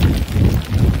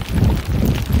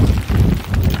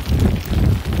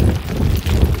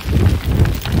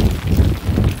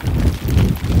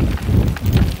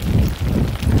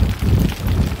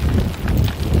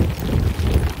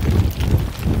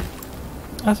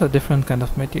 That's a different kind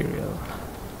of material.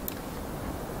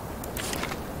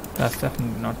 That's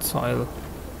definitely not soil.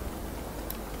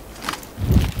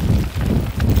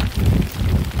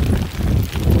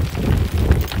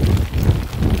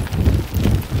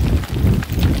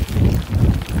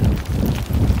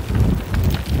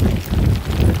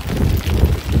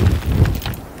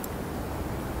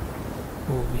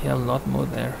 Oh, we have a lot more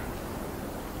there.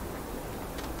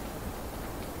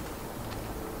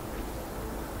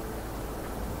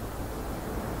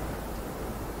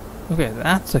 Okay,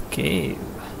 that's a cave.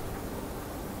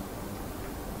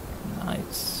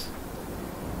 Nice.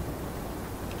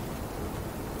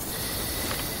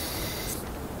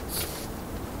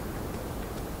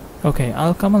 Okay,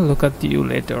 I'll come and look at you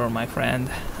later, my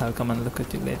friend. I'll come and look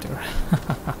at you later.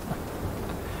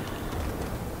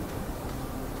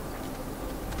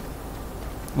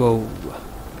 Whoa.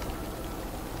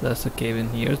 There's a cave in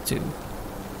here too.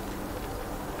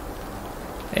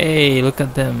 Hey, look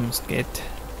at them, Skit.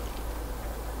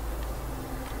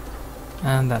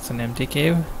 And that's an empty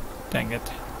cave. Dang it.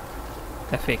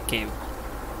 A fake cave.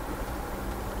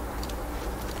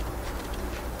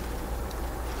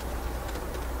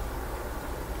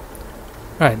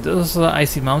 Right, this is the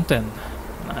icy mountain.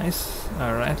 Nice.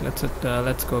 Alright,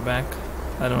 let's go back.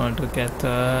 I don't want to get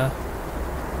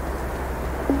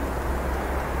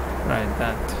right,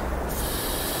 that.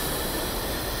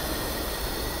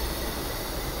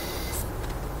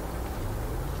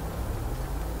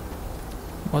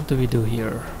 What do we do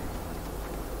here?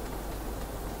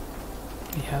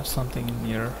 We have something in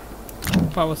here.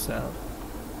 Power cell.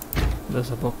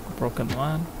 There's a broken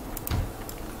one.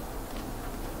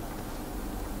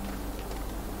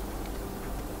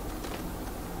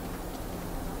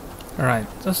 Alright,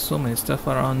 there's so many stuff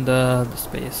around the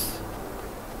space.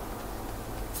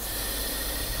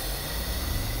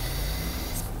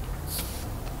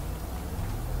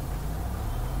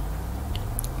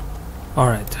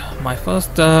 Alright, my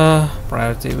first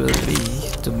priority will be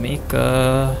to make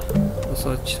a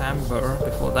research chamber.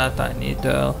 Before that I need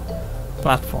a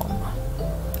platform.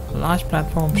 A large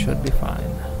platform should be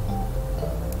fine.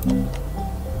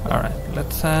 Alright,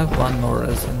 let's have one more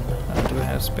resin. I do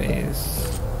have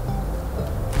space.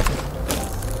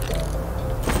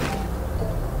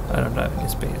 I don't have any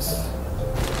space.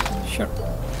 Sure.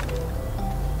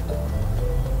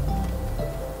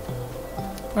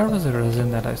 Where was the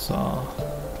resin that I saw?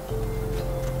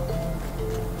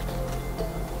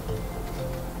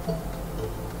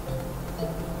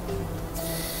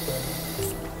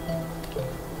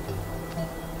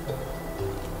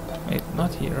 Wait,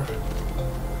 not here.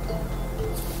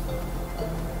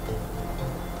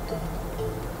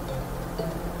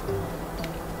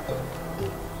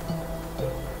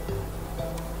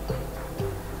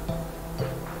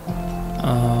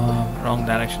 Wrong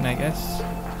direction, I guess.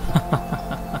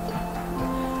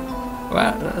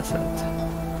 Where is it?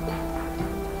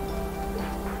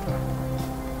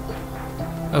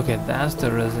 Okay, that's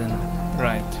the resin,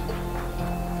 right.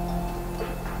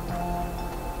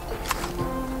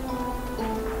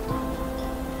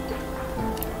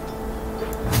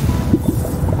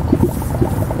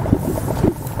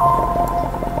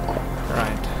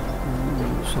 Right.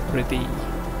 Ooh, so pretty.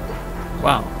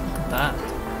 Wow, look at that.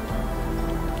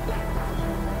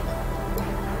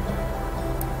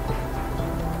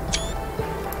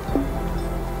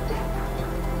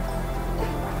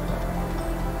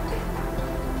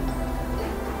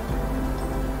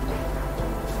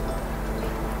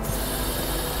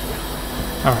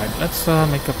 Alright, let's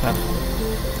make a platform.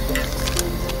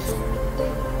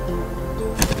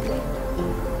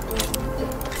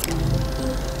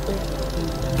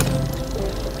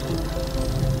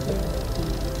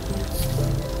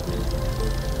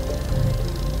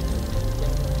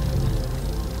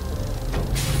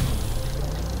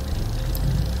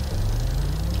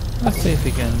 Let's see if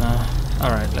we can,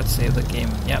 alright, let's save the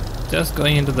game. Yep, just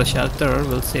going into the shelter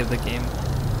will save the game.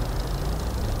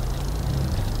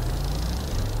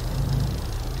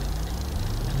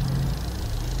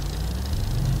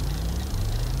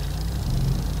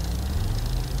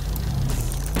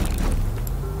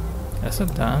 Is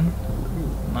it done?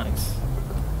 Ooh, nice.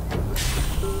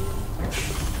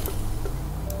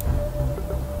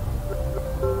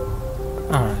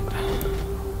 Alright,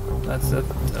 that's it.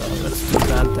 Let's do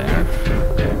that there.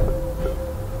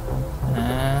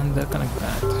 And connect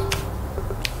that.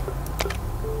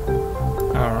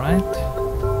 Alright.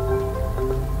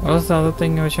 What was the other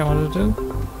thing which I wanted to do?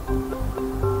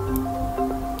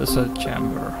 The search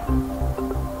chamber.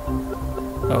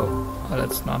 Oh,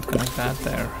 let's not connect that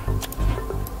there.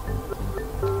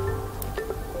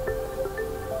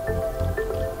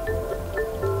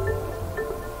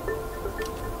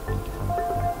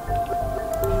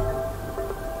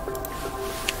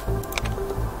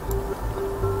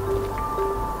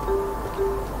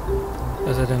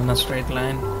 Is it in a straight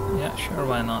line? Yeah, sure,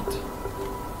 why not?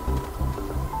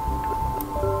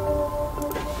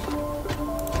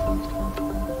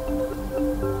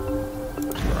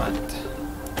 Right.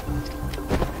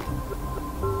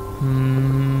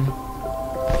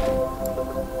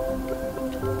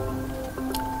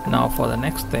 Now for the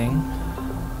next thing.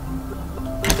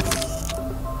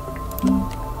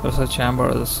 There's a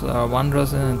chamber, there's one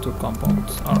resin and two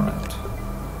compounds. Alright.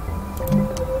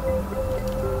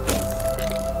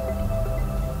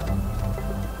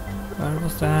 Where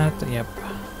was that? Yep.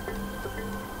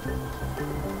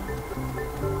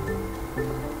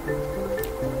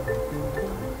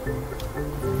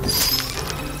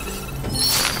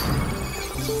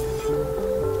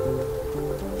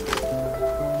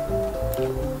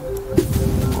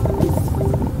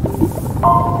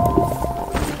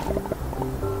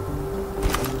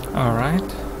 All right.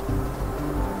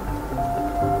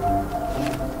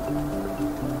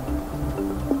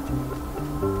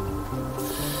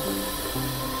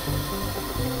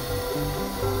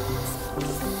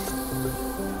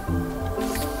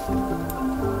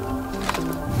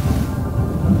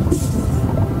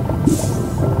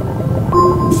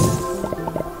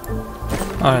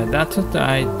 Alright, that's it.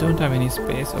 I don't have any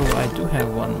space. Oh, I do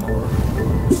have one more.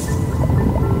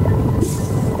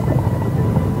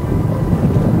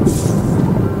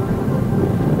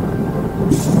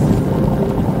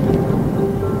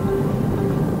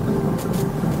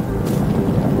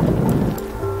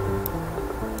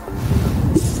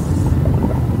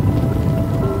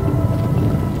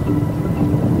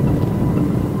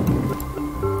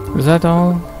 Is that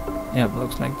all? Yeah,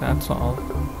 looks like that's all.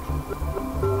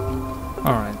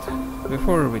 Alright,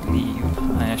 before we leave,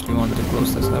 I actually wanted to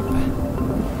close this up.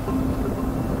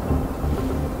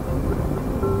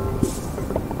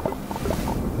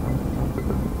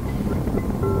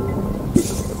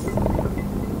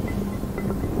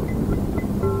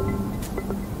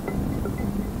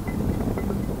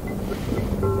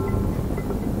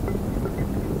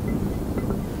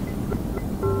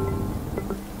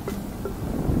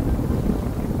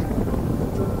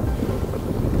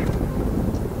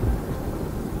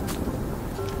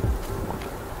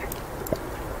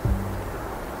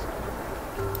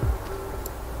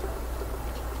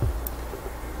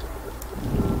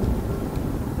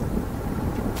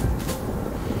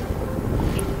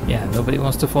 Yeah, nobody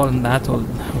wants to fall in that hole,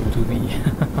 do we?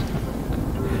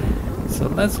 So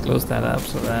let's close that up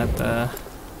so that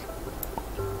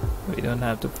we don't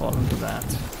have to fall into that.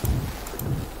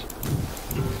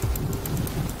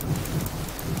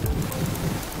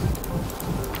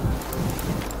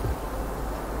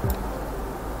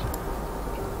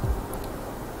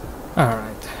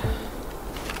 Alright.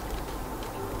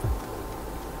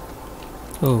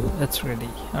 Oh, that's ready.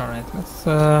 Alright, let's do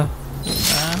that.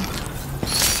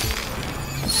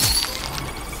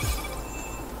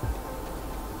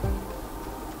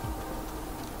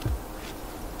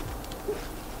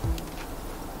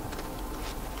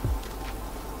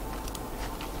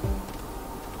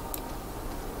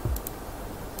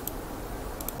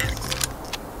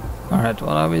 Alright,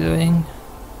 what are we doing?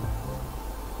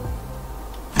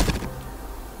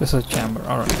 This is a chamber,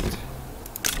 alright.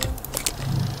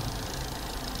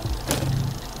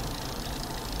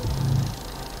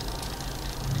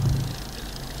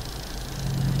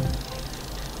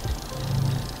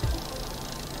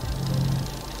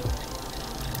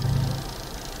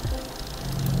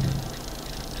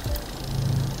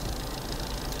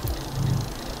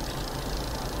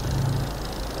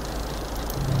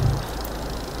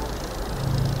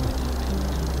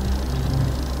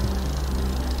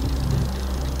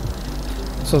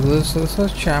 So this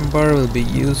research chamber will be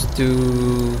used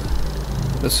to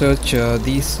research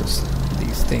these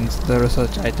things, the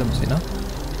research items, you know,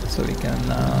 so we can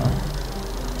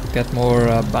get more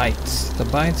bytes. The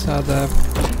bytes are the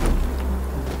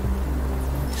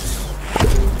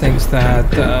things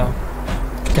that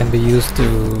can be used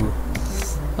to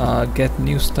get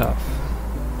new stuff.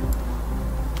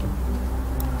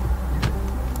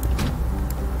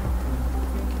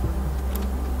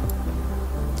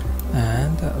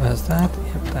 And where's that?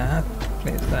 Yep, that.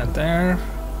 Place that there.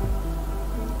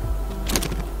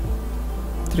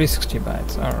 360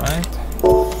 bytes, alright.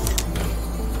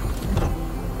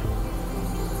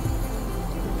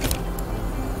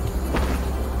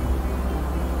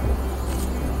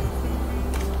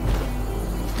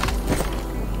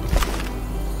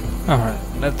 Alright,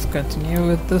 let's continue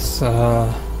with this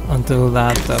until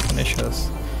that finishes.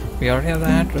 We already have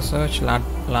that research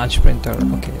large printer.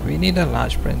 Okay, we need a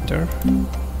large printer.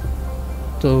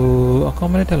 To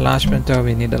accommodate a large printer,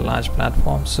 we need a large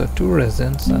platform, so 2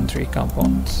 resins and 3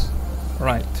 compounds.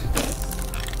 Right.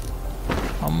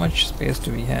 How much space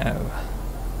do we have?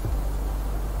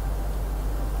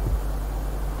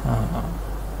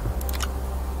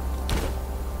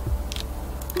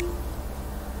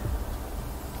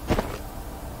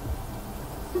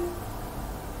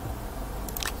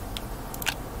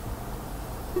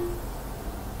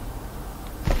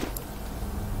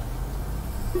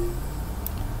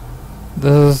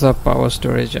 This is a power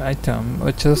storage item,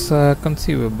 which is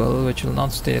consumable, which will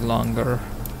not stay longer.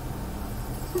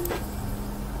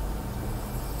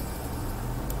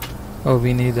 Oh,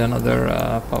 we need another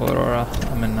power,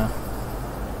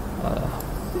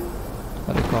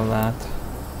 what do you call that?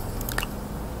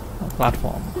 A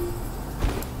platform.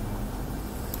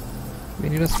 We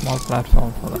need a small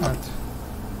platform for that.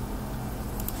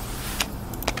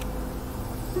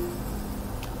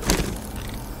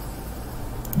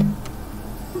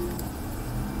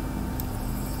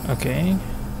 Okay.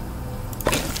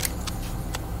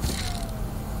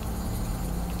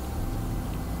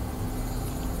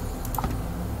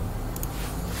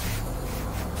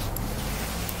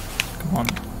 Come on.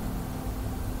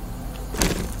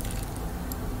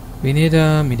 We need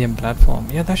a medium platform.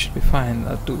 Yeah, that should be fine.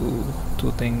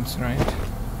 Two things, right?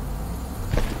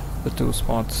 The 2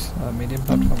 spots. Medium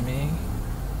platform me.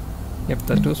 Yep,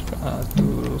 the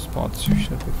 2 spots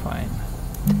should be fine.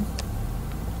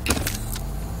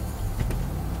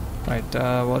 Right,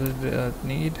 what did it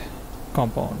need?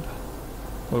 Compound.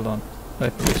 Hold on,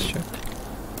 let me just check.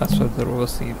 That's for the rover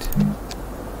seat.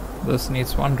 This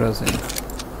needs 1 resin.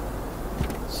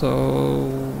 So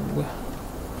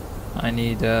I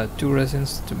need 2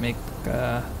 resins to make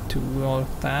 2 of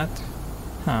that.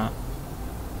 Huh.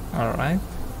 Alright.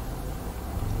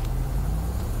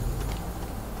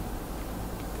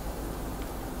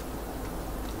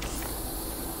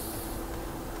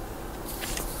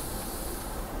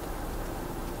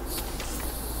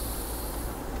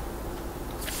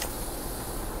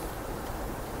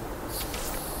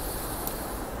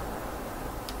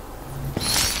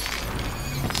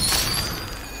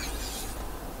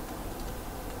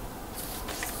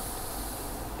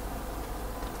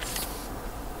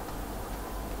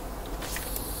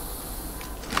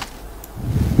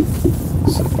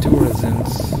 So 2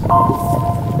 resins.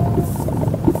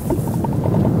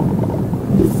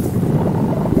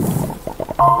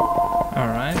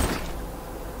 Alright.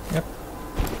 Yep.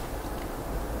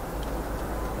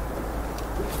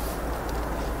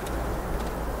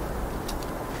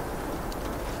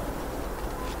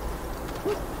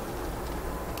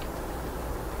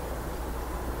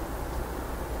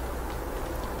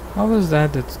 How is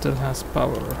that it still has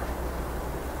power?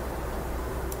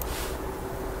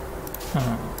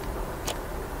 Huh.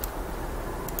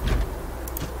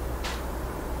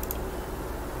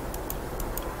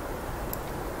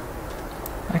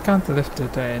 I can't lift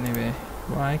it anyway.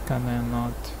 Why can I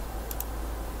not?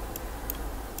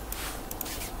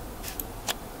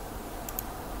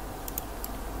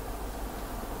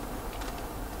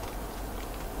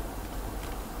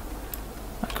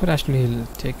 I could actually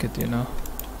take it, you know.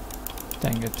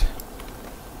 Dang it.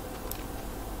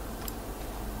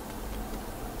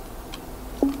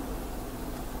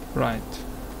 Right.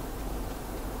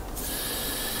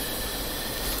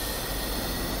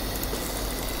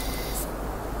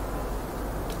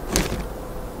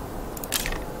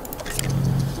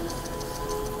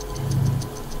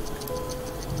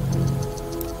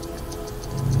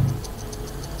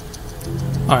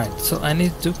 Alright, so I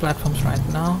need 2 platforms right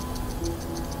now.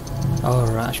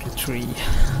 Or actually 3.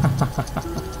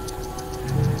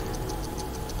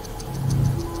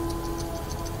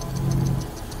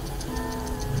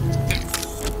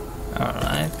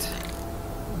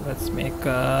 make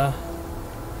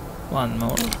one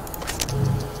more.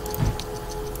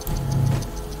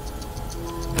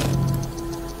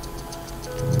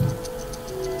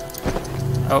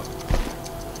 Oh,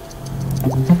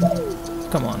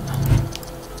 come on.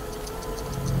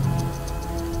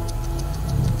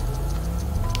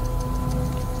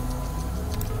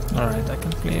 Alright, I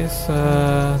can place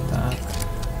that.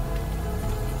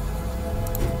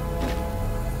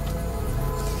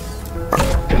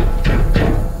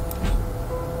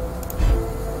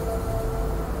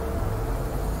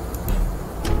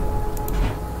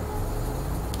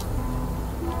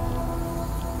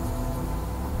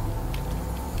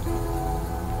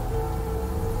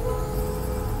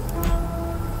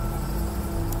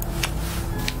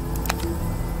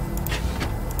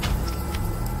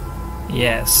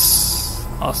 Yes,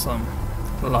 awesome.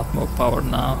 A lot more power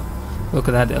now. Look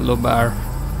at that yellow bar.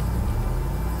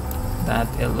 That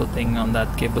yellow thing on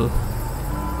that cable.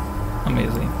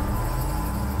 Amazing.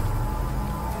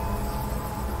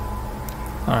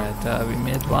 Alright, we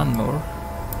made one more.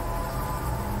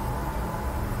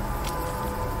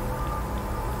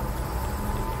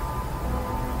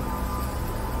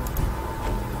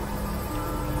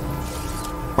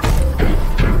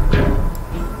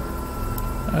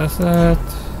 That's it.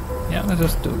 Yeah, let's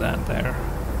just do that there.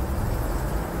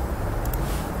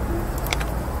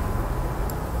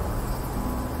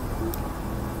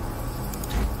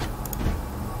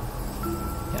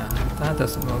 Yeah, that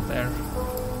doesn't work there.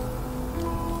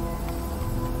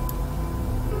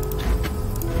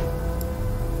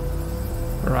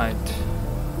 Right.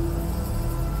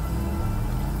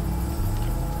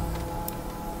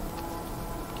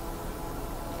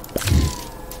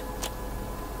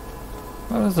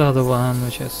 What was the other one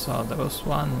which I saw? There was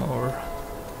one more.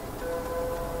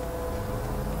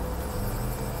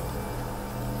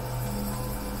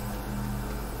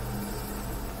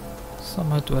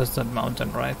 Somewhere towards that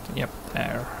mountain, right? Yep,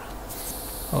 there.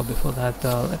 Oh, before that,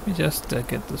 let me just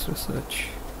get this research.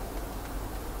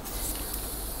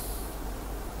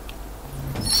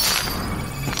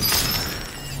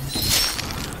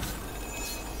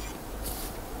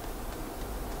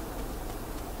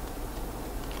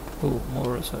 Oh,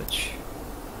 more research.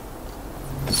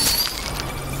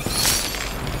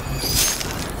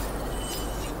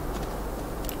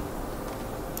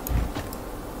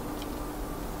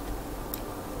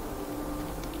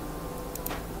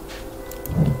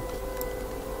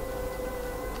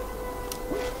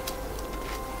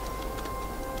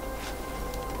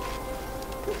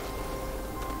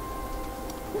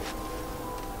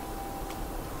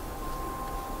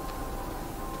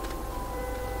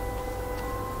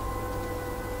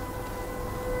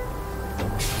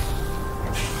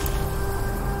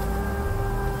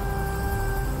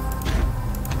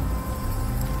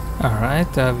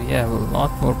 Alright, we have a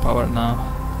lot more power now.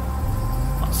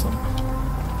 Awesome.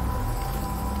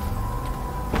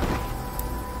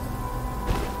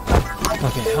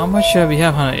 Okay, how much we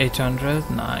have?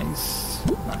 800. Nice.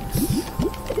 Nice.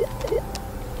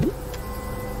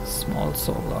 Small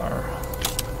solar.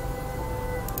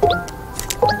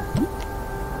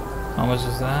 How much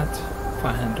is that?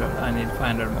 500. I need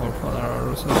 500 more for our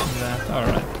research in that.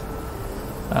 Alright.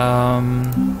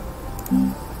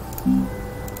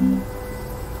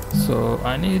 So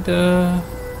I need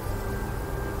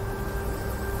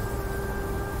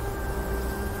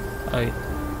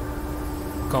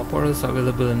copper is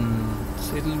available in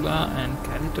Silva and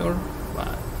Calitor.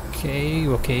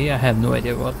 Okay, I have no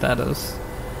idea what that is.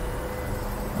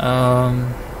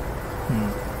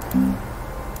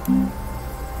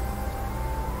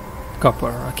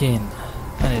 Copper again.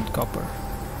 I need copper.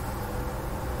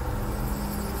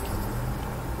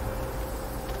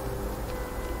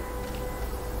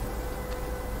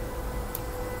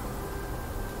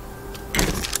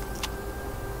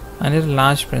 I need a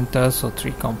large printer, so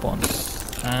 3 compounds,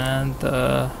 and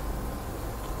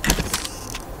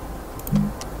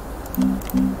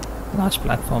large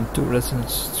platform, 2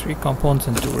 resins, 3 compounds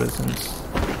and 2 resins.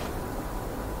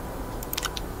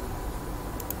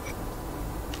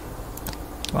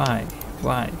 Why?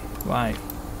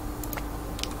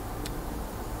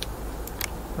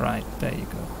 Right, there you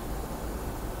go.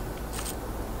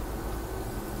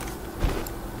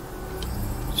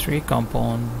 3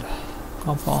 compound,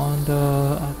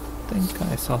 I think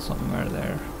I saw somewhere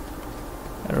there.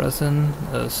 A resin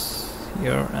is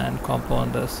here and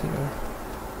compound is here.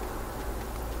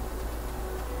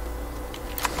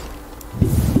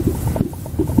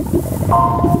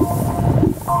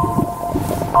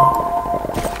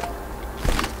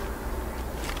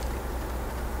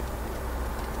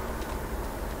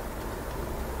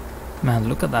 Man,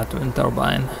 look at that wind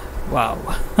turbine. Wow.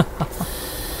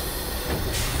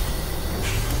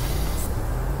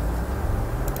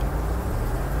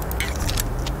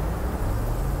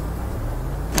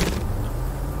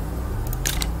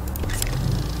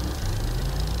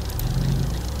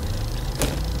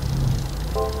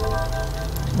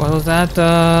 What was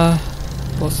that?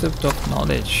 Pursuit of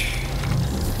knowledge.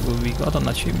 Ooh, we got an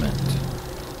achievement.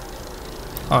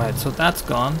 Alright, so that's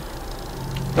gone.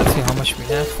 Let's see how much we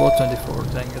have. 424,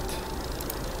 dang it.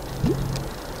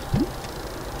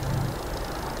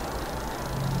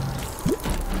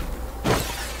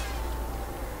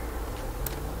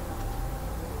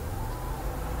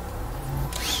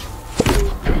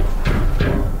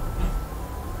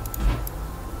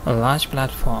 A large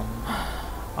platform.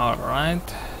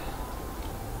 Alright.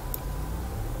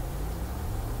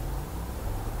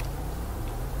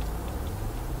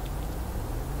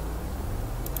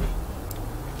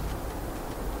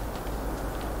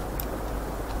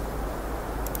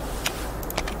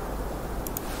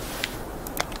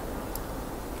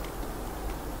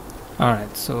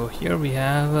 Alright, so here we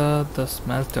have the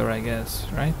smelter, I guess,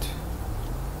 right?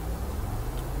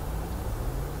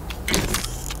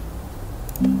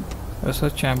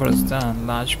 Research chamber is done.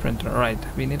 Large printer, right?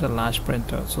 We need a large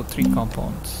printer, so 3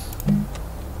 compounds.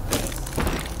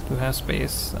 Do you have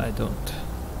space? I don't.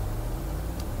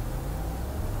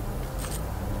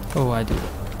 Oh, I do.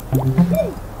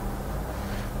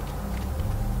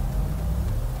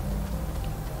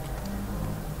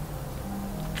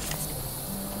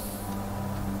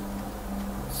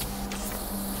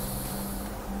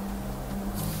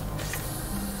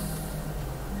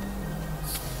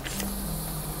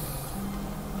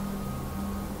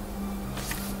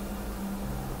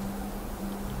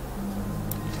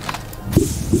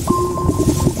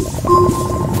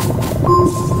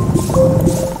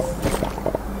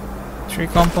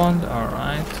 Compound,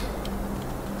 alright.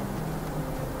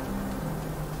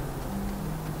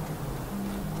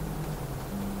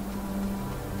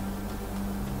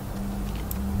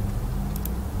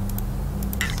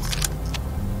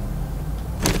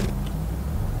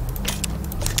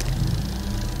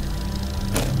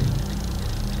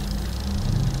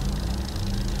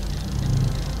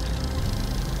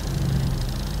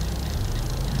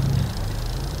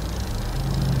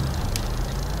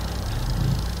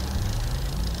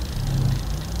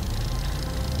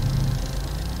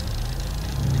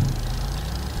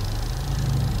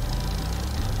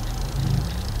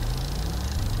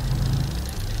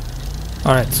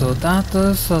 Alright, so that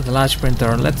is the large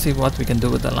printer. Let's see what we can do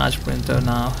with the large printer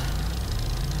now.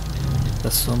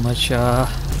 There's so much ooh,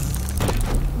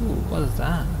 what is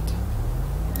that?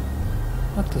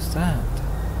 What is that?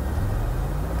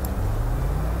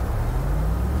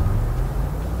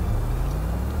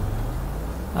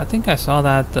 I think I saw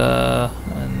that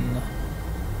in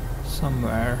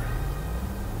somewhere.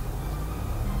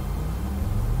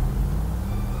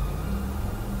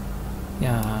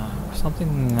 Yeah,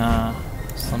 something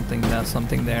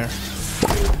something there.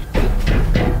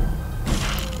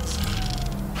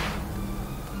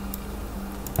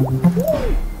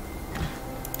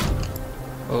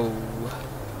 Oh,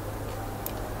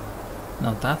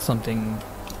 now that's something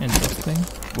interesting.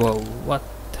 Whoa, what?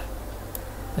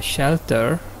 A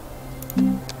shelter?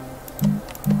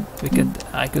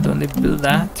 I could only build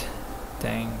that?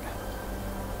 Dang.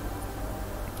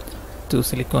 2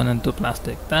 silicone and 2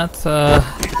 plastic. That's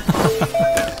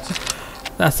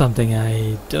that's something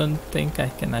I don't think I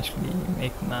can actually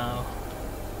make now.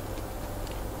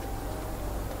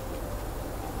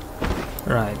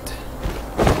 Right.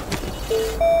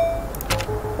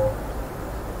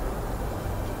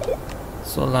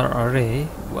 Solar array.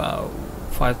 Wow.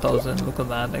 5,000. Look at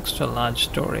that. Extra large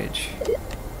storage.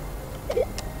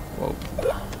 Whoa.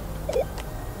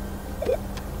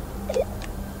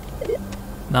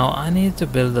 Now I need to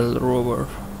build a rover.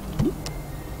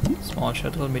 Small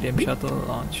shuttle, medium shuttle,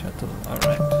 launch shuttle.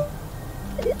 Alright.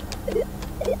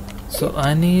 So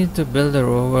I need to build a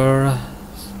rover,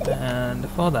 and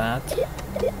for that,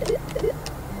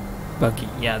 buggy.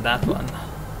 Yeah, that one.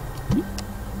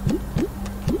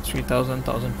 3,000,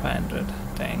 1,500.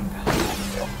 Dang.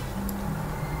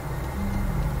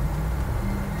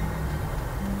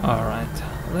 Alright,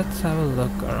 let's have a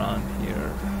look around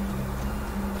here.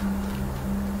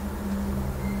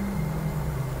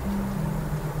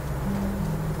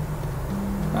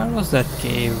 Where was that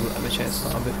cave which I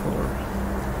saw before?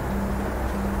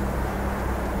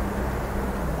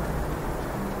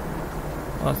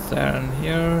 What's there in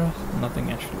here? Nothing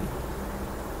actually.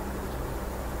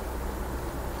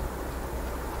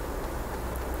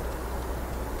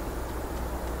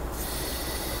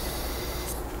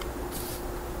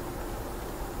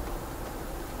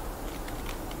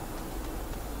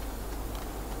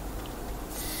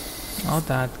 Not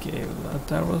that cave.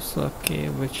 There was a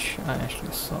cave which I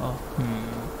actually saw.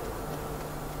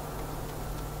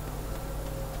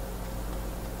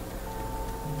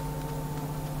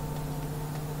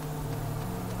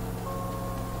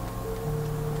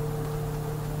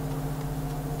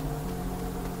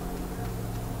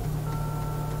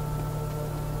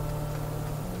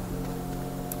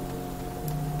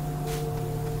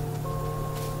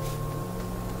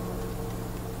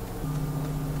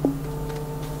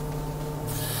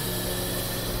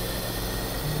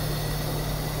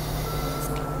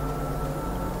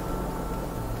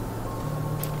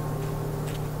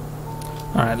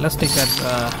 Alright, let's take that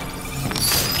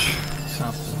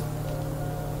sample.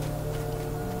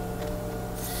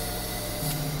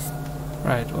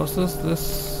 Right, was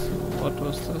this? What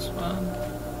was this one?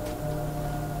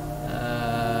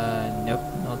 Nope,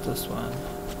 not this one.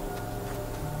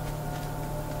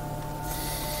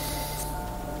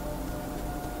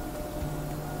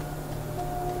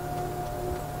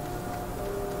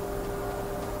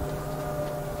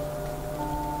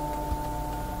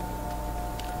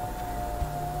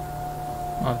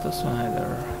 Not this one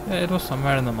either. Yeah, it was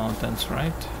somewhere in the mountains,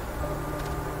 right?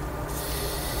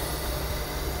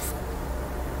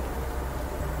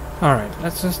 Alright,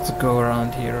 let's just go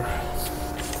around here.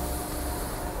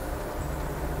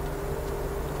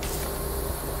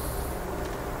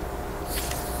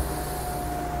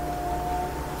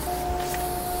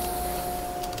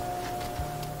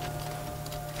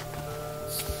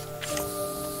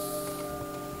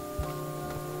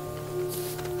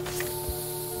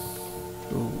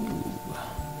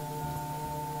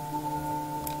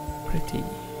 Pretty.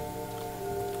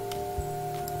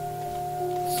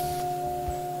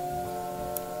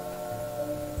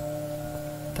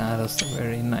 That is a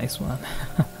very nice one.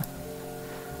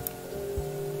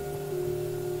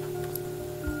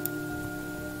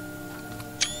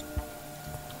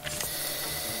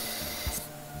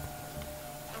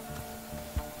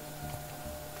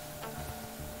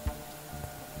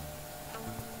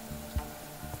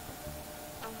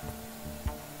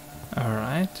 All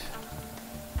right.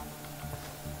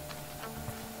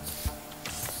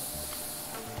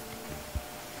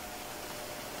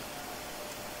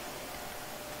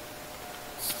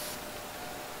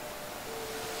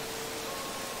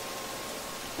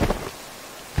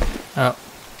 Oh,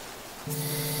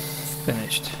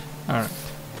 finished. All right,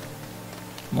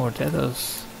 more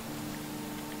tethers.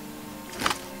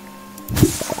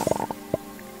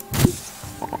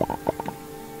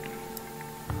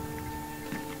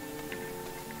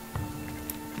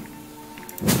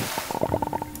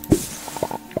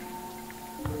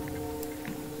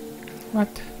 What?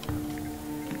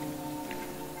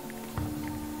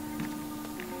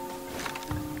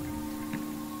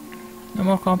 No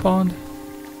more compound?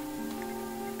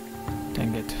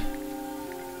 Dang it.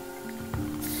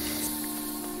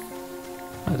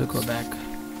 I have to go back.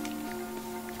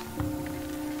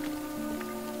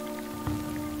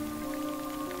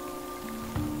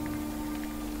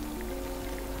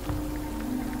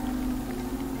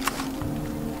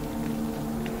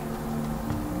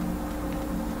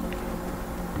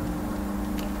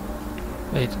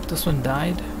 Wait, this one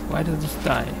died? Why did this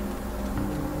die?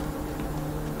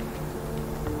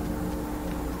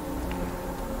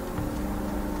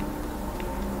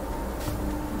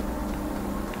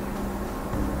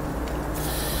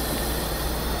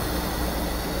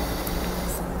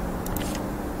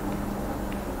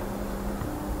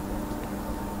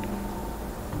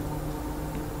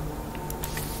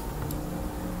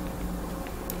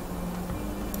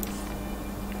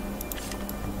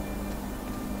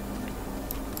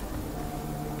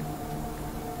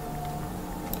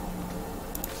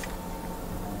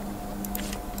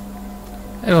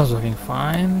 It was looking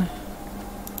fine.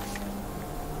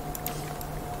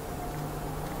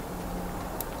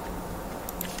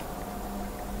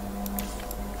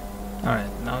 Alright,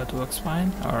 now it works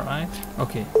fine. Alright.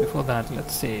 Okay, before that,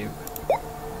 let's save.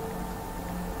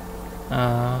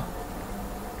 How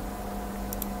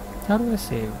do I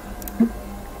save?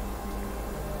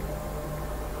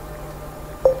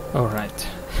 Alright.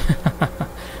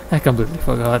 I completely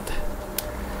forgot.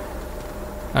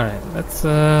 Alright, let's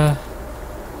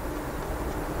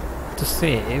to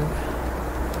save,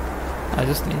 I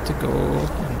just need to go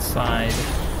inside,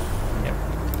 yep,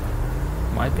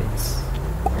 my base.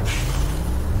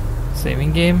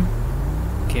 Saving game.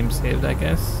 Game saved, I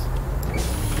guess.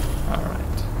 Alright.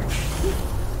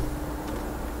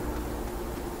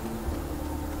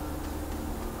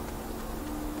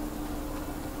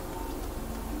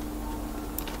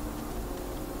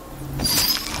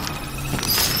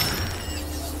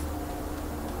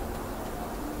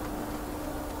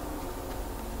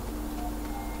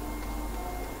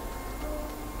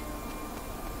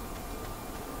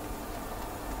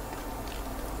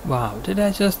 Wow, did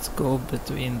I just go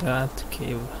between that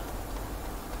cave?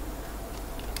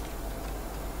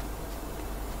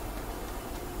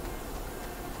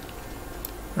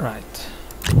 Right.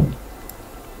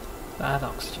 That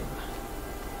oxygen.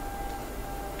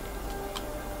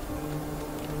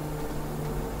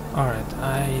 Alright,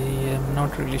 I am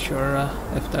not really sure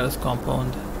if that is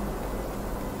compound.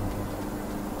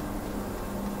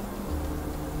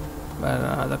 Where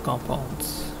are the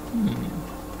compounds?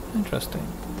 Interesting.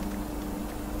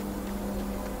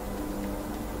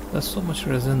 There's so much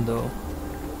resin though.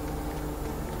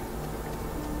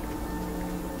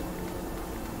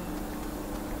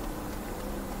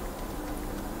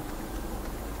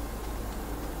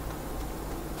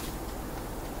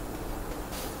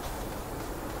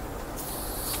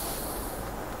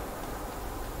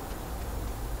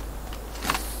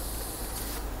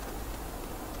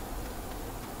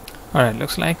 Alright,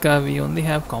 looks like we only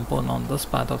have compound on this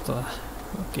part of the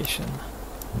location.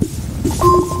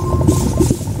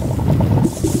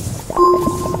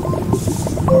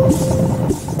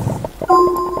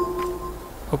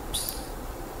 Oops.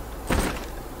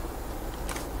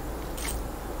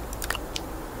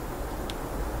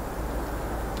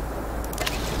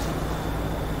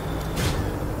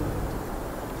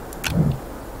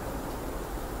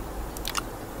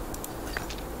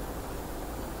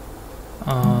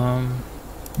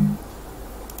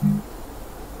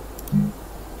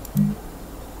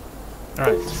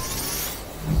 Right.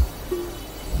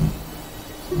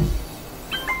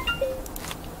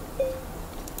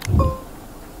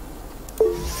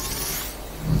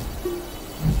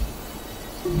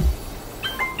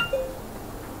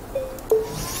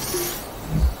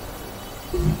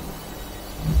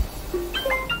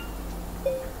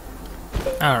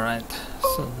 Alright,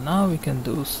 so now we can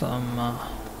do some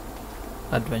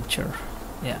adventure.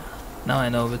 Yeah, now I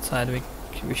know which side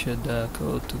we should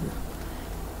go to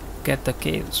get the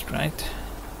caves, right?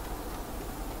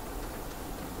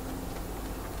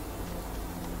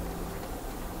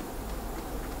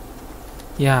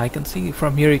 Yeah, I can see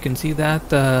from here, you can see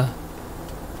that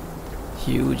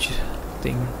huge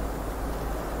thing.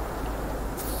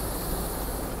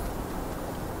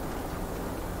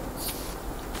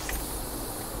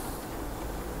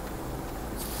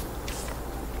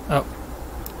 Oh.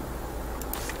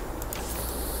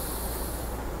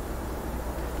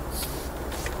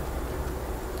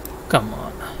 Come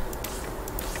on.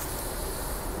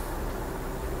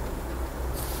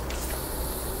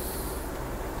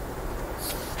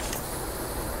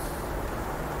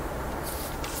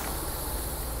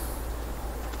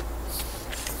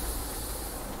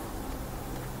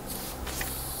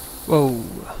 Whoa.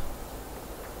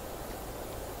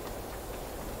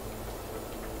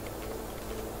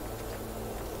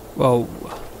 Whoa.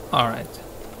 All right.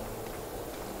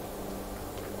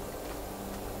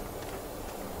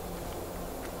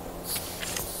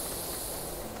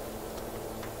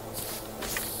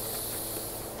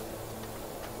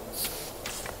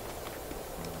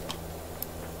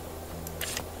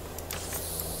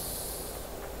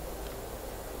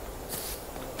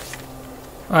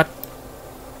 What?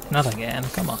 Not again,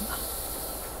 come on.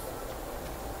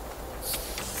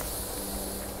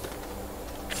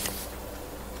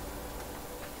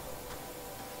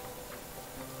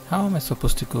 How am I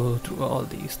supposed to go through all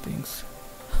these things?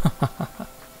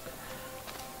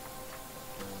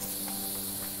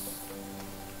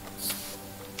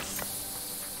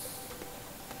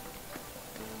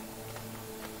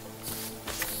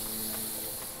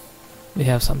 We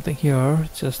have something here,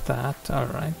 just that,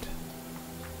 alright.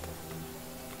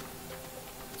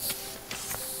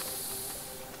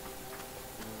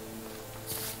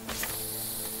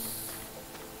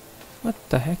 What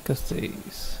the heck is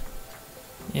this?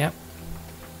 Yep.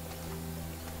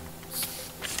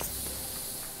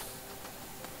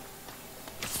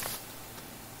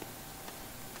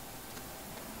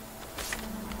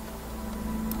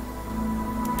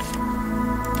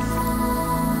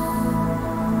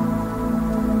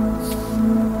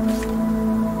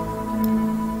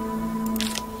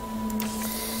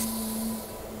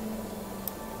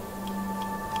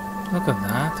 Look at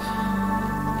that.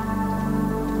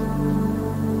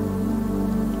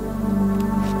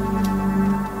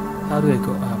 How do I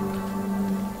go up?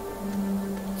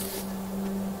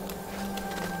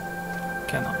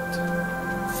 Cannot.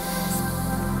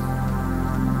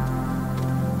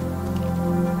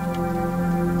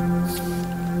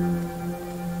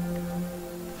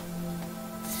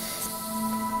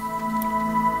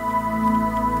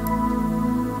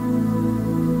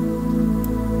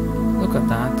 Look at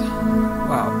that.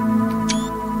 Wow.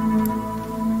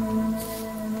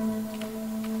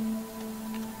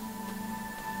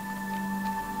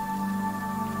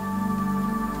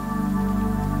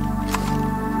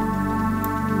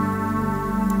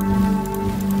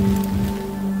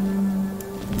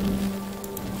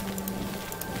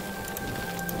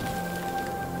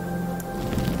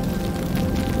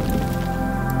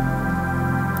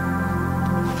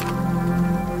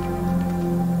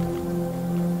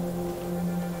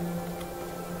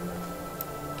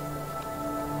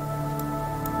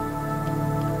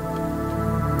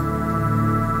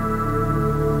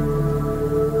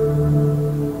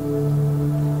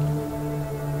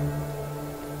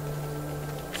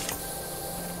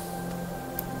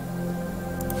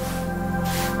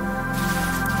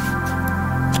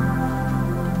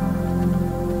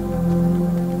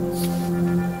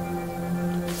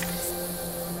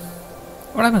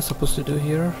 am I supposed to do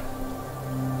here?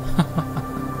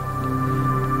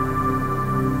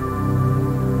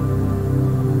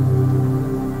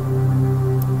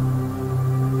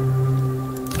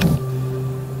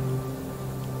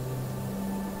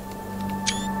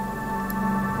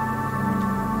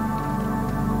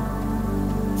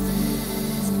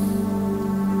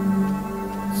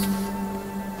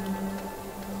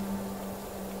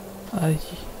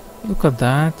 Look at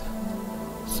that.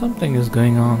 Something is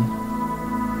going on.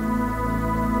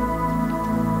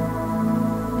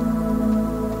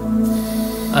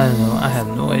 I don't know, I have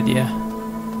no idea.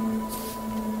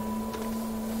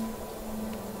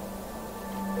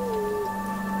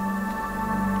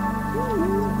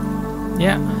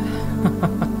 Yeah.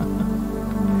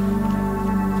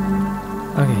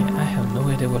 Okay, I have no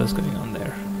idea what is going on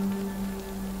there.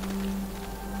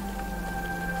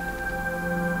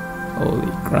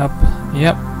 Holy crap.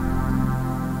 Yep.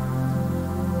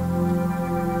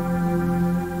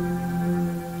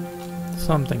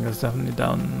 Something is definitely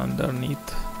down underneath.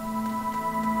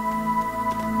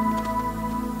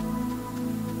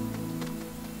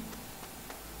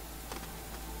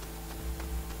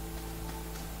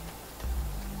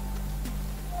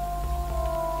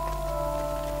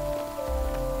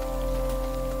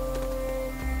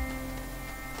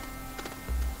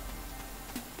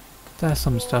 There's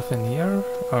some stuff in here,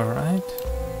 alright.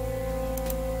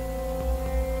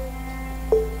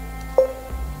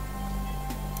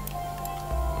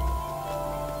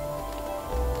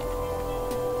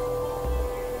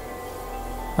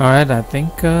 Alright, I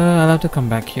think I'll have to come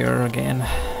back here again.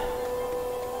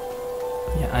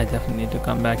 Yeah, I definitely need to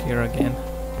come back here again.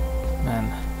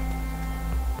 Man.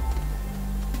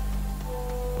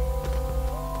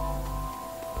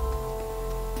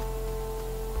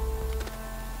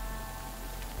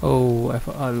 Oh,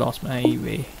 I lost my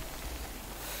way.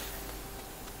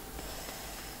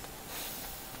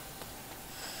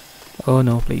 Oh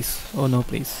no, please. Oh no,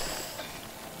 please.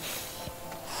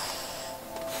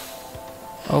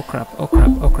 Oh crap, oh crap,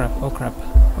 oh crap, oh crap,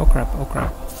 oh crap, oh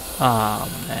crap. Ah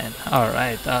man,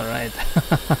 alright, alright.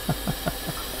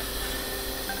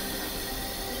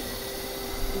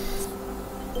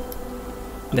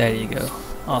 There you go,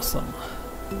 awesome.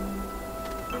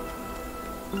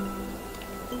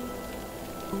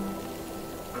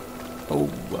 Oh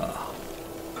wow.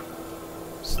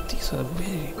 These are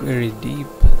very, very deep.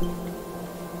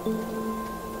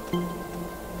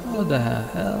 How the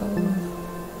hell?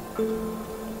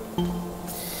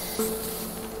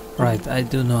 Right, I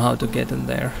do know how to get in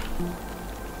there.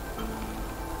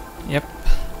 Yep.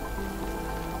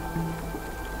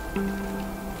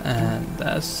 And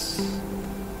that's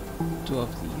two of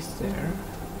these there.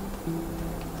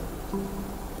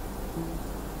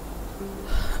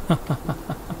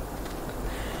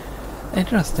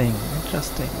 Interesting,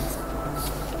 interesting.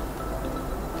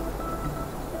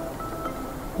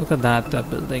 Look at that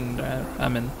building there. I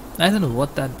mean, I don't know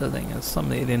what that building is.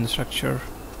 Some alien structure.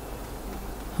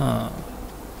 Huh.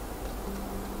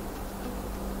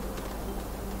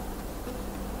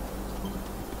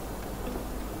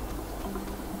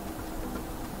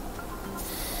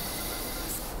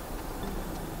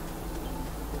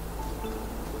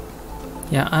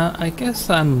 Yeah, I guess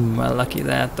I'm lucky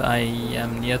that I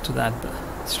am near to that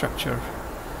structure.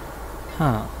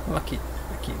 Huh, lucky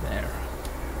there.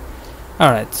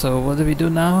 Alright, so what do we do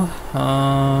now?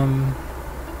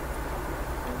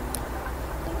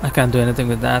 I can't do anything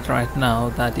with that right now,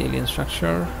 that alien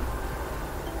structure.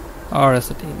 Or is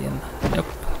it alien? Yep.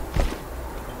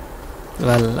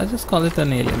 Well, let's just call it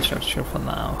an alien structure for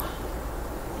now.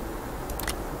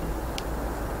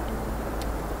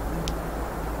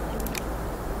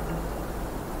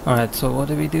 Alright, so what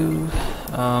do we do?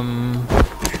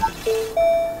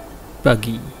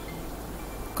 Buggy.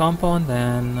 Compound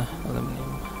and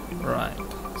aluminum. Right,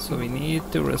 so we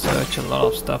need to research a lot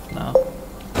of stuff now.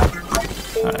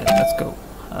 Alright, let's go.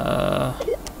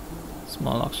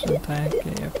 Small oxygen tank,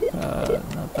 yep,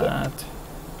 not that.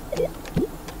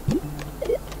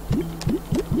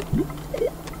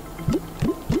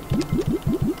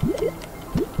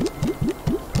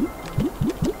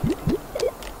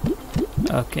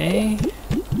 Okay.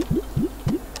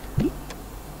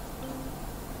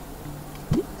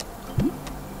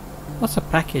 What's a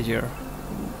package here?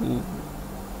 Ooh.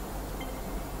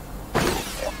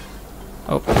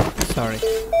 Oh, sorry.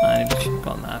 I need to check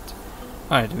on that.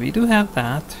 Alright, we do have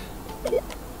that.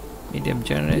 Medium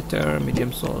generator,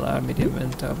 medium solar, medium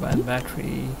wind turbine,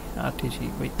 battery,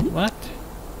 RTG. Wait, what?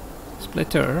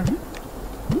 Splitter?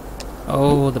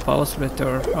 Oh, the power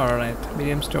splitter. Alright,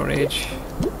 medium storage.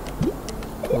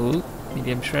 Cool.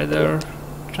 Medium shredder.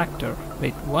 Tractor.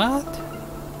 Wait, what?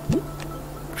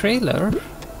 Trailer?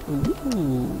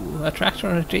 Ooh, a tractor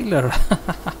and a trailer.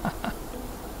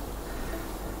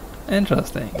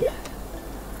 Interesting.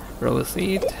 Rover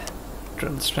seat,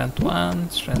 drill strength 1,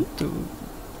 strength 2.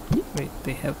 Wait,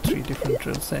 they have 3 different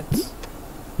drill sets.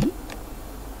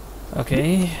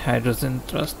 Okay, hydrogen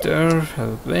thruster,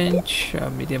 a winch, a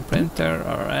medium printer,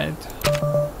 alright.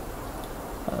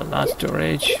 Large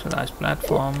storage, large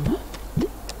platform.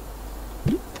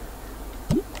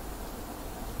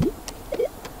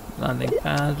 Landing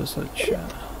pad, research,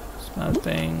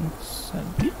 smelting,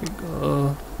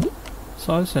 centrifugal,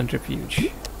 soil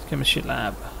centrifuge, chemistry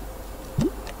lab,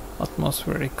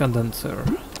 atmospheric condenser,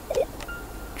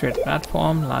 trade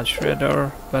platform, large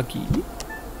shredder, buggy,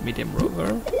 medium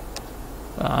rover,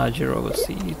 large rover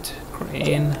seat,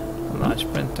 crane, a large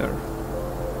printer.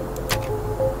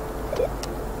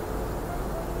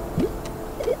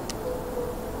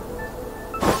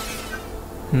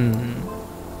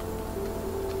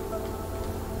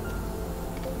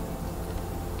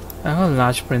 I have a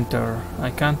large printer.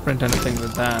 I can't print anything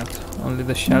with that. Only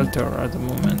the shelter at the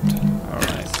moment.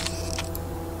 Alright.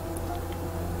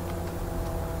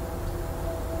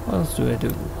 What else do I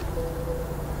do?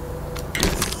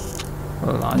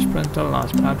 A large printer,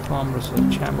 large platform,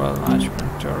 research chamber, large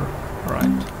printer.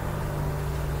 Alright.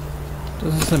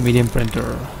 This is a medium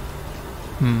printer.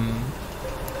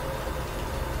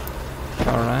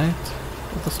 Alright.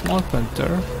 With a small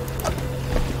printer.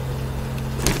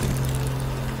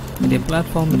 Medium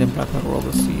platform,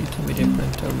 rover seat, medium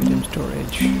printer, medium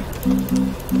storage.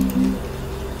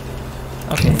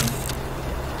 Okay.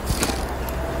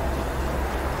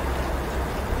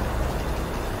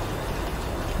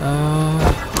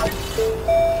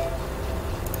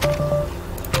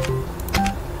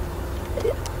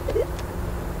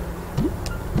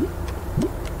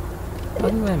 How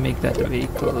do I make that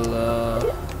vehicle?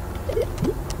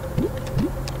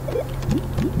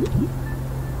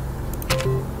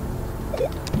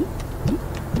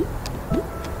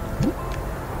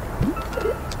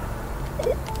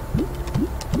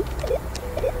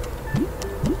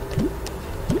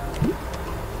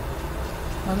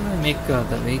 How do I make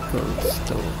the vehicles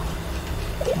though?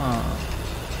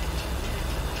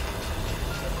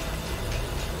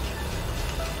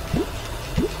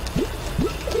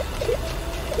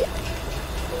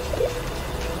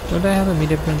 Don't I have a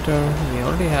media printer? We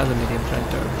already have the medium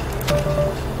printer.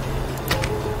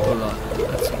 Hold on,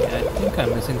 let's see. I think I'm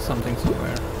missing something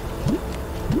somewhere.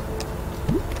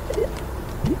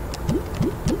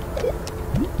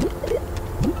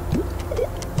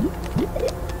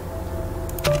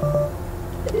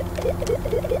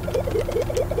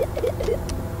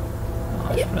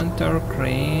 Large printer,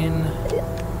 crane,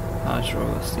 large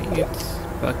rover seats,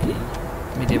 buggy,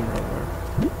 medium rover.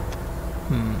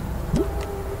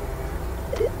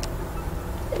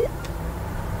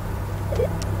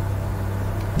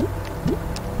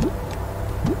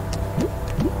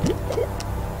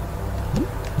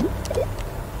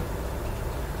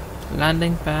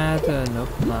 Landing pad, nope,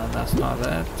 no, that's not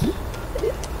it.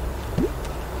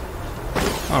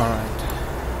 Alright,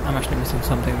 I'm actually missing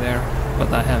something there,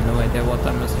 but I have no idea what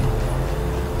I'm missing.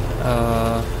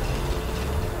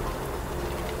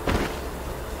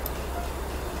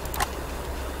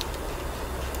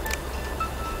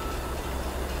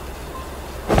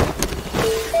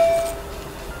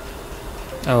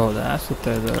 Oh, that's the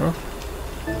tether.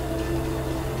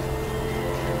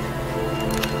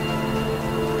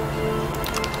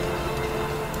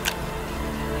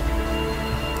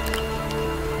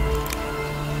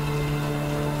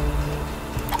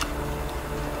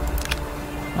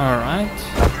 Alright.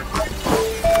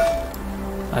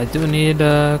 I do need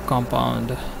a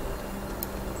compound.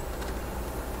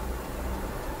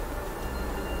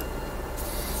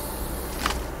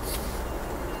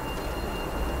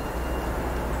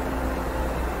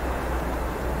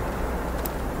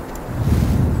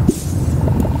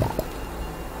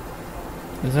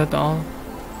 Is that all?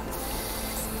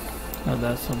 Oh,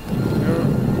 that's something here.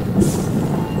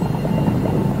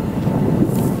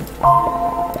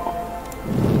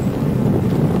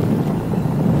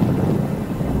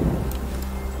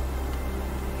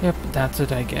 Yep, that's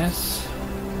it, I guess.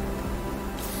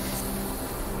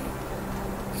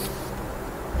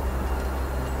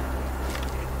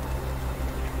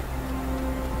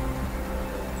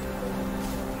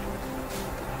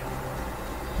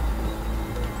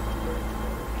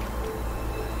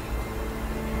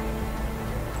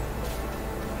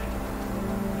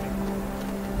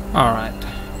 All right.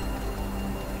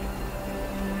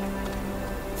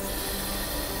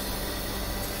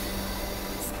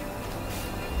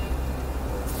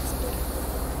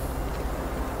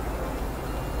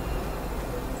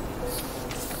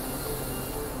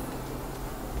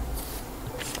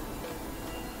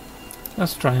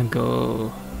 Let's try and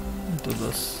go into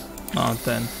this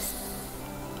mountain.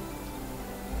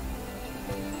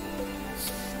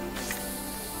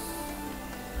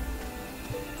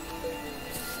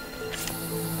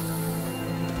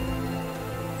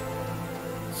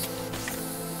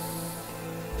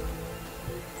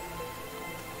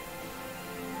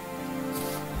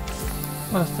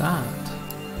 What's that?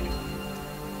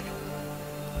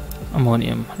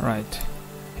 Ammonium, right.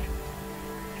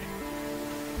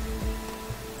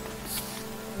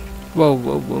 Whoa,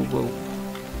 whoa, whoa, whoa.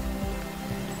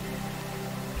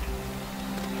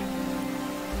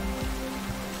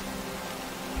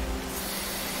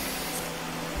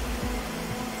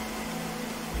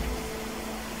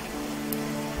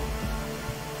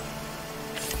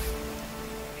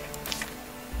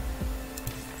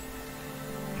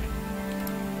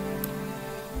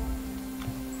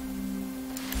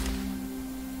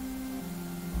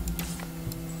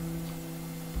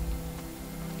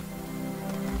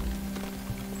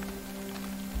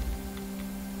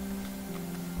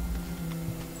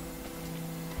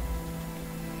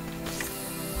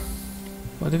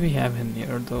 What do we have in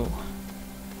here though?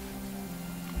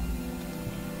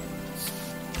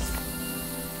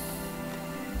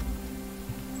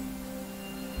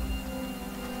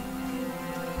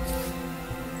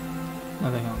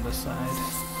 Nothing on this side.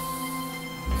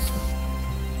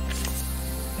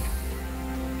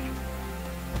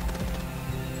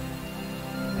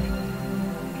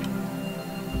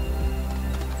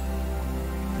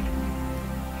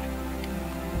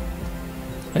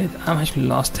 Wait, I'm actually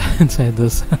lost inside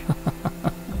this.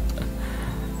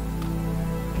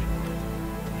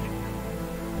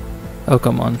 Oh,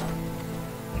 come on.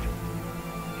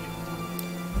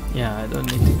 Yeah, I don't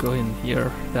need to go in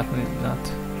here. Definitely not.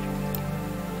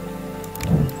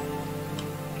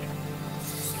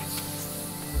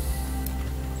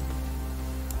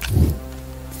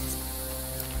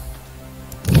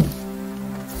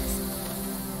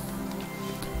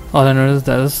 All I noticed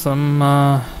there's some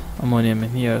ammonium in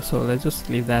here, so let's just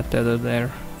leave that tether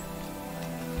there.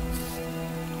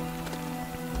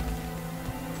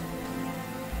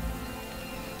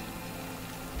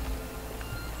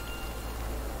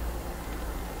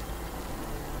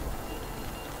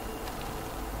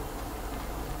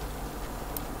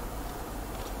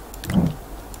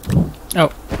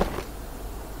 Oh,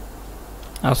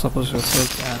 I was supposed to flip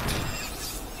that.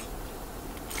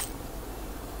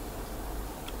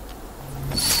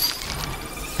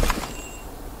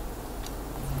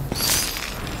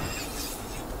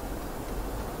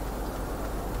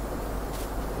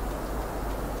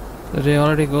 Did they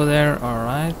already go there?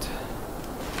 Alright.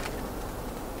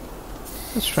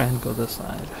 Let's try and go this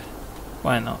side.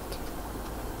 Why not?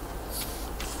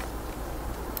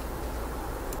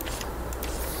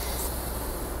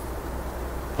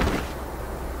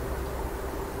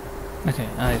 Okay,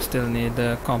 I still need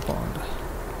the compound.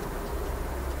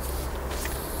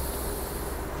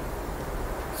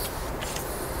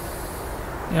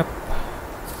 Yep.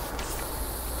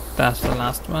 That's the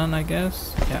last one, I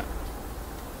guess. Yeah.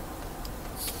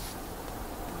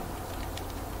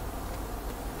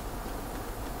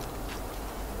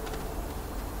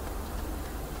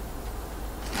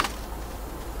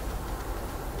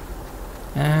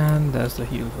 And there's the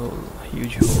huge hole.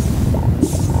 Huge hole.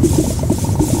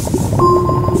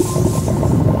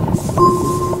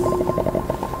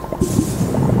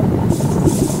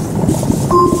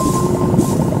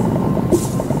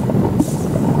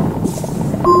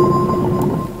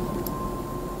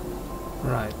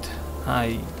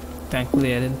 Right.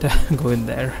 Thankfully I didn't go in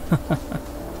there.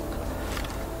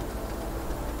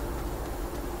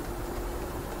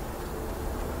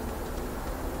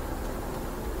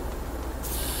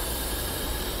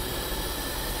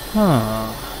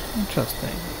 Huh, interesting.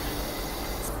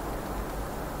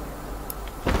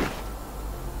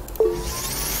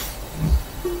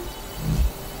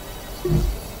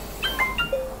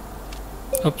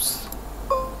 Oops.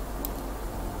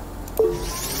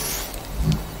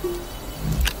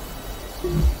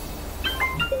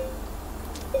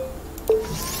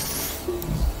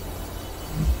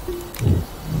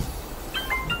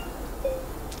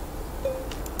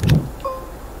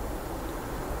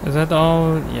 Is that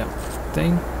all? Yep.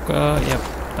 Yep,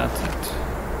 that's it.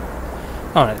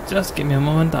 Alright, just give me a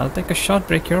moment. I'll take a short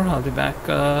break here. I'll be back.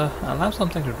 I'll have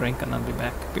something to drink and I'll be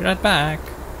back. Be right back.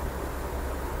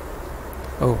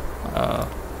 Oh,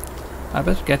 I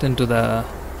better get into the...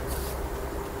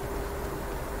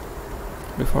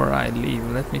 Before I leave,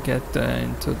 let me get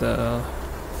into the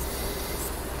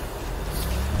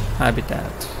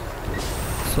habitat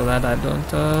so that I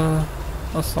don't...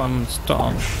 some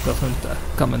storm doesn't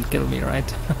come and kill me,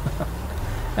 right?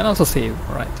 and also save.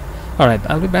 Alright,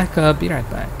 I'll be back. Be right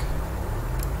back.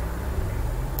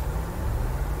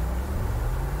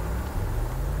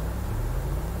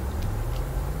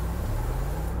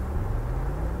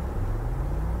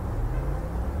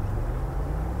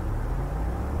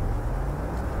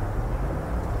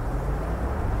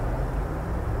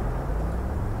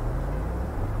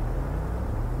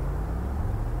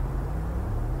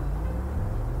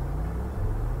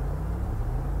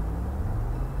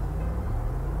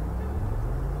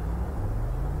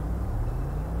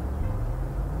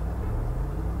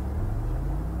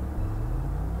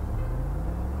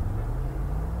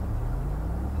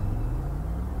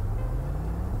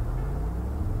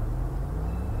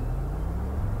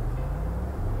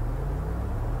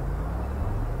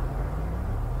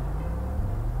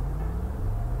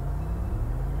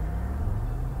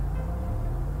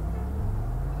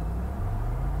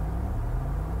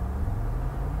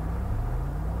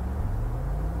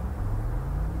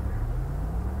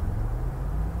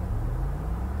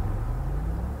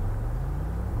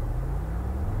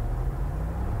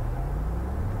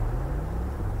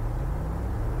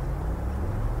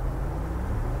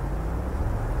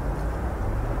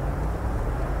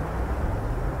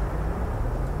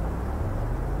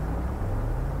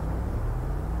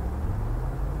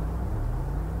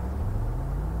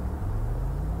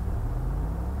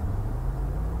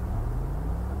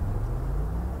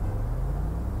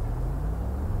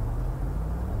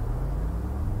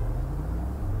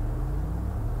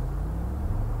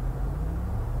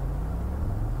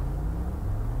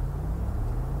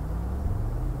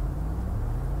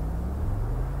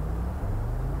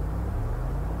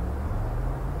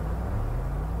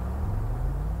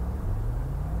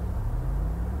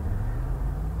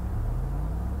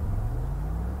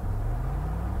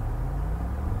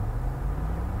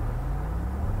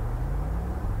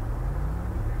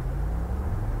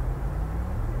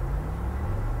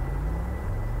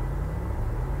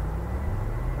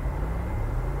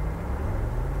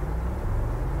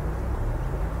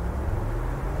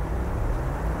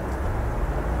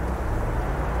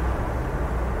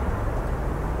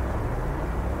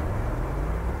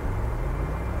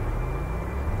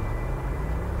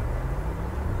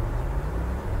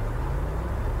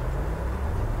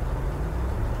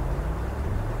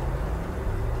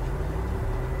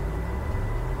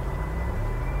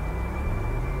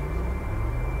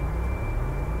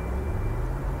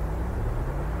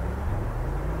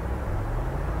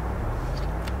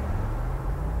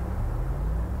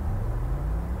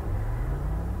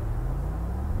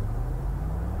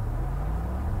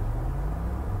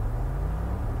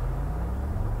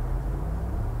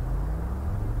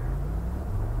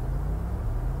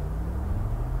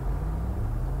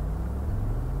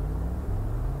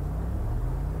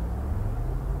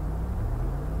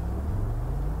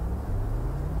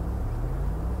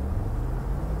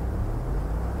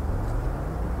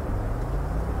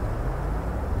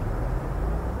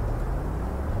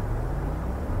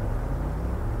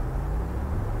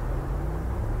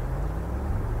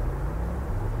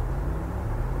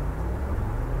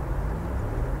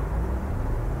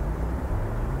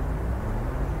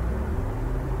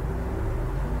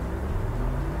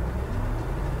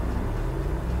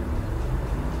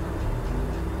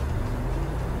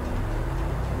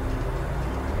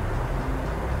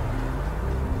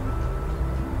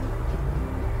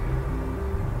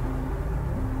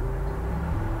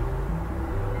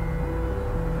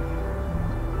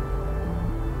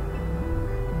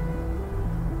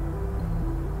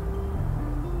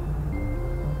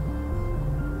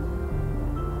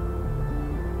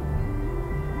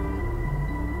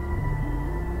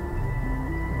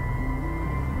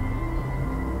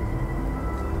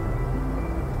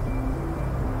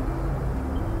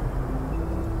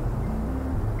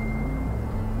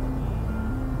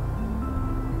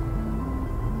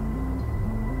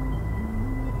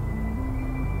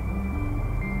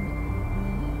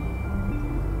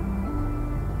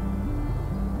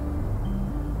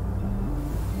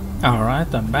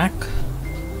 Alright, I'm back.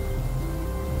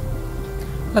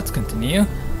 Let's continue.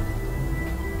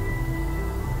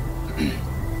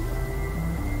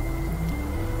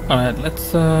 Alright,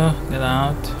 let's get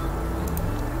out.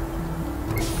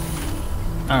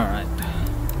 Alright.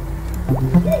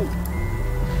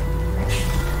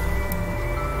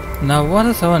 Now what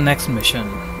is our next mission?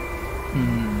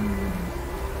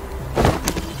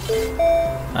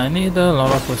 I need a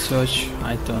lot of research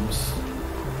items.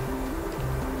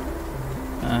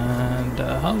 And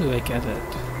how do I get it?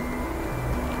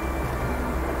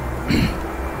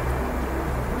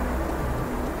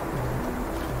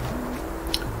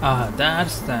 Ah,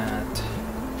 that's that.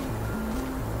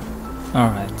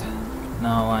 Alright,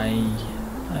 now I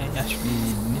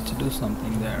actually need to do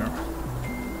something there.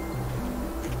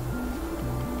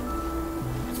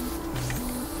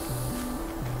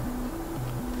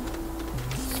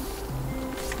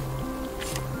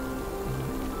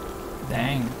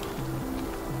 Dang,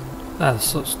 that is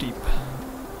so steep.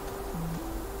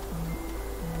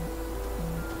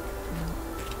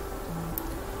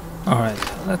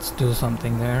 Alright, let's do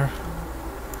something there.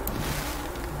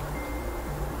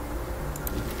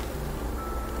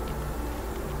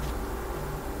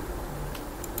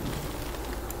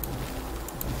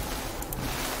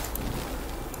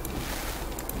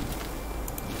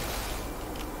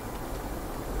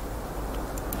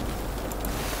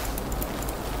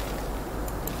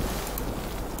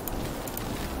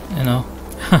 You know,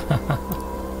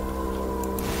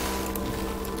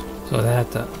 so that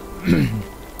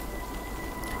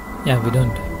yeah, we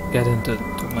don't get into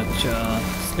too much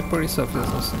slippery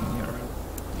surfaces in here.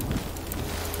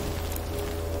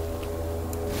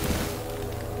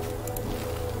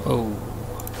 Oh.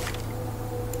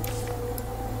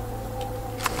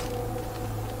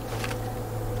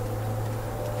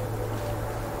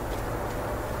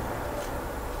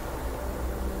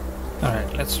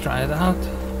 Alright, let's try it out.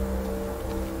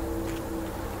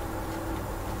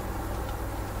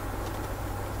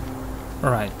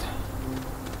 Right.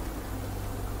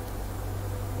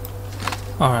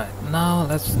 Alright, now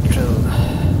let's drill.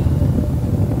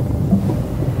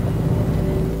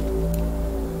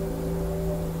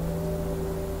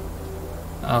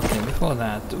 Okay, before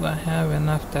that, do I have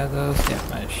enough tethers? Yeah,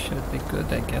 I should be good,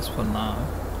 I guess, for now.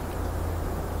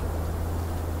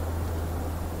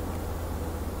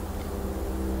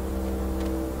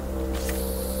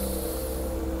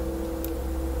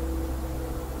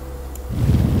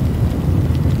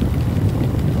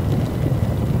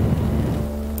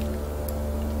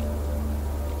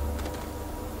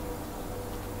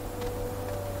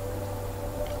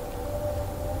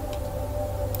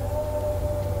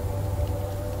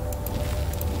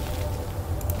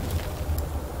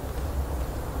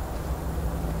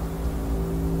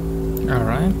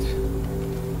 Alright.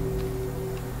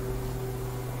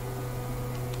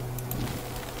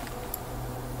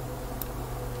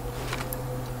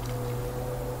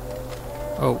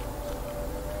 Oh.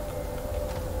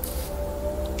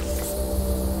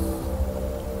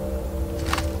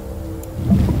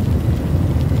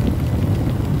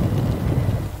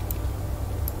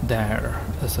 There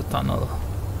is a tunnel.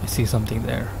 I see something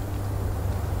there.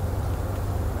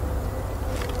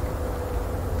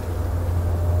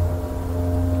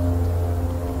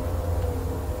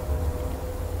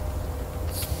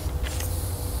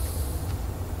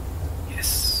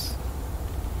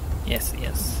 Yes,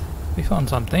 yes. We found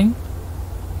something.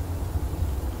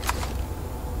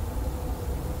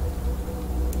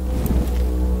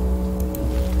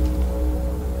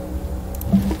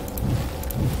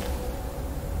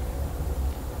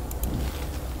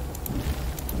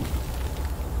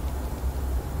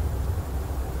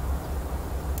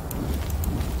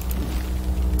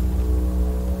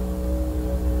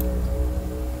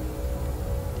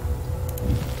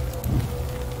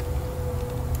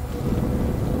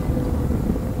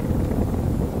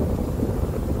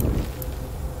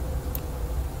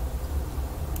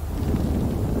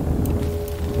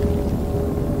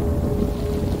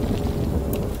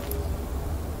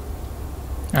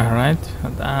 Alright,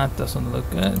 that doesn't look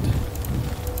good.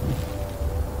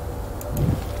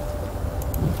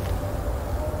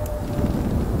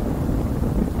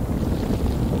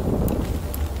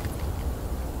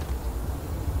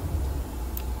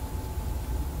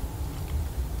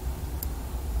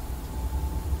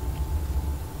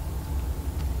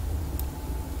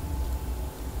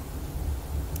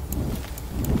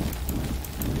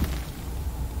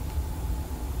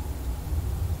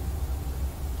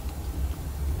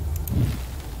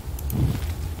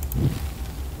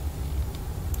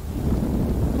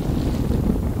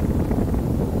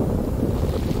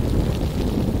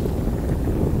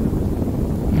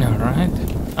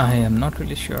 I am not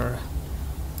really sure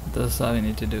this is how we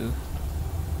need to do.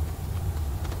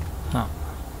 Huh.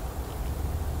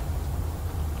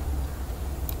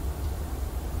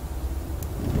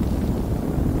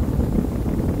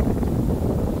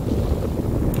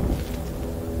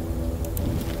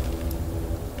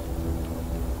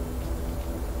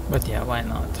 But yeah, why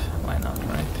not? Why not,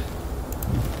 right?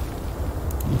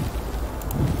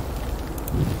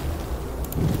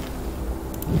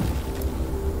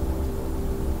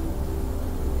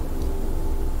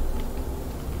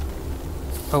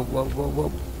 Oh, whoa, whoa,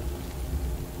 whoa.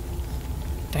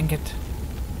 Dang it.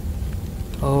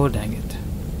 Oh, dang it.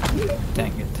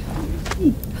 Dang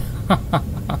it.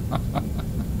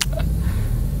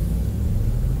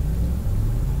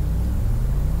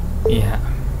 Yeah.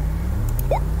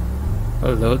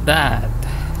 Load that.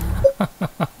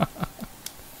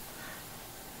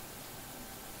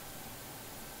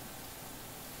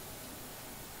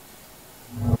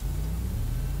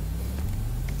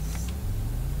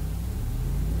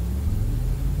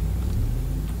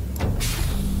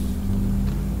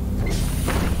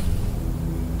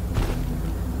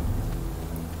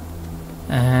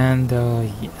 And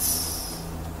yes.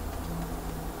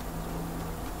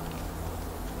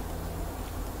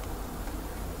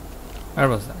 Where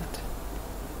was that?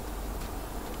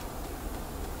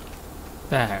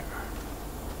 There.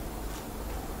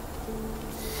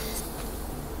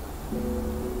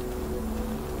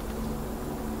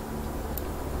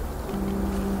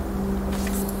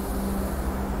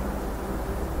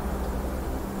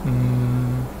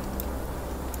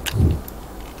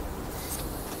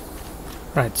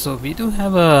 Right, so we do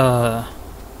have a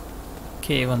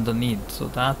cave underneath, so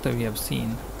that we have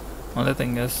seen. Only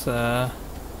thing is, I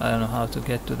don't know how to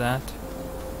get to that.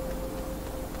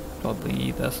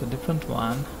 Probably there's a different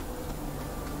one.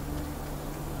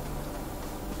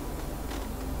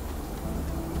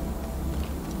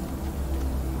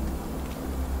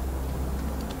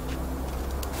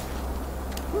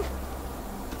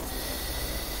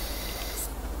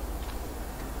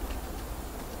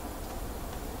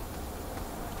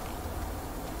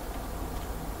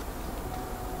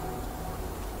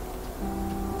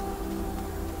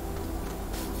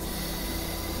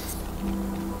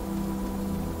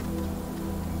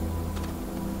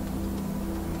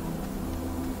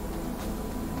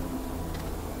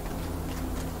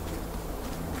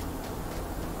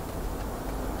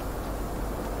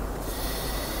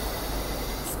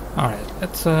 Alright,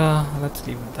 let's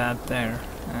leave that there,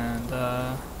 and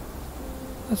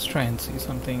let's try and see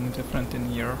something different in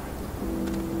here.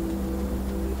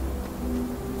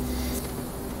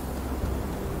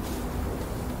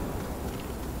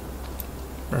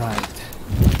 Right.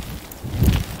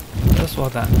 That's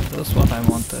what I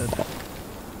wanted.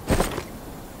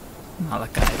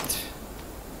 Malachite.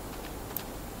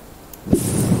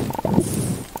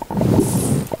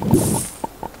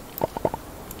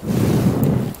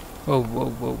 Whoa, whoa,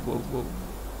 whoa, whoa, whoa.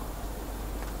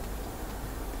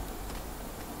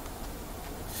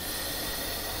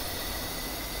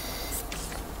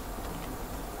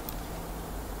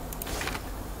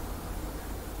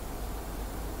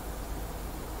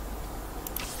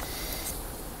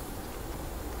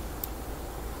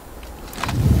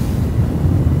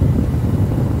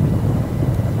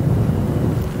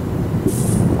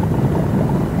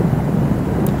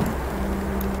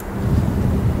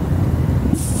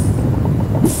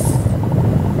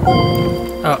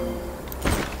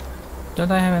 Don't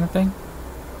I have anything?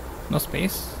 No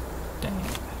space? Dang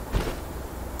it.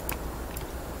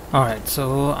 Alright,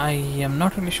 so I am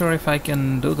not really sure if I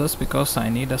can do this because I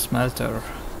need a smelter.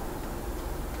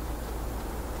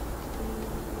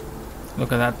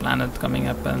 Look at that planet coming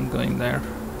up and going there.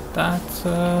 That's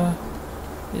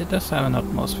it does have an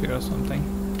atmosphere or something.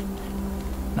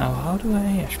 Now how do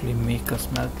I actually make a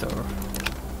smelter?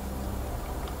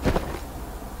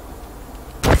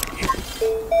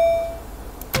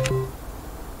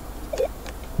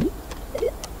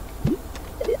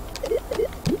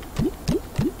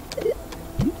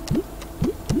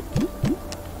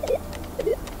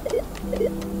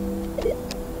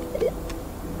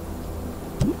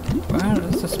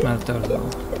 Smelter though.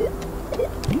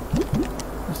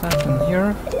 Is that in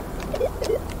here?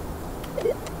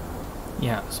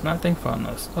 Yeah, smelting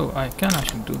furnace. Oh, I can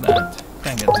actually do that.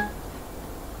 Dang it.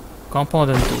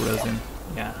 Compound into resin.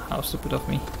 Yeah, how stupid of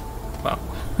me. Wow.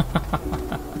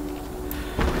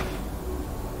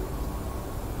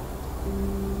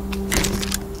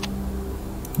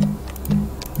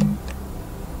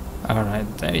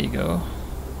 Alright, there you go.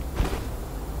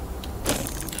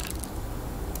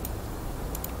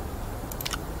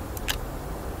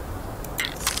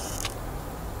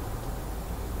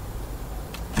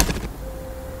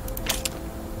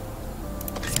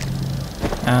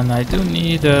 And I do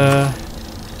need a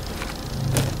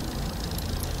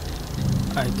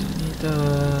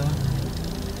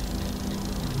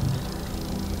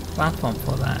platform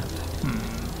for that.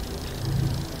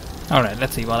 Alright,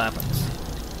 let's see what happens.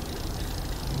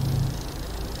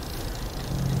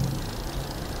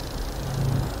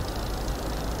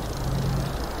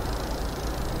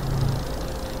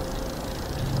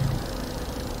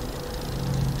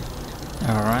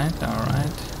 Alright,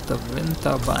 alright. The wind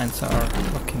turbines are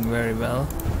working very well.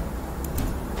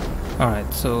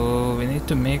 Alright, so we need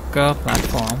to make a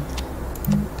platform.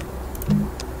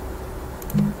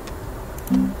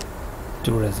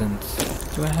 2 resins.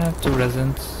 Do I have 2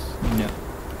 resins? No.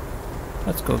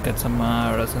 Let's go get some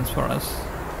resins for us.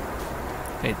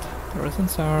 Wait, the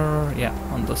resins are, yeah,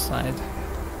 on this side.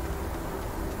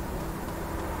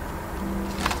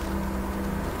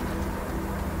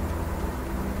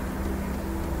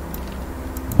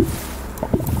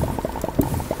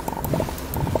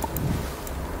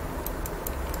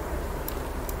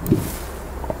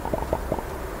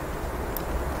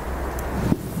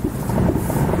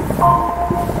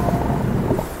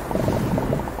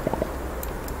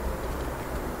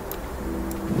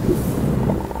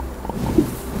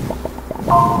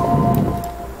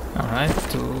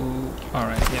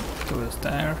 Alright, yep, 2 is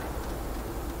there.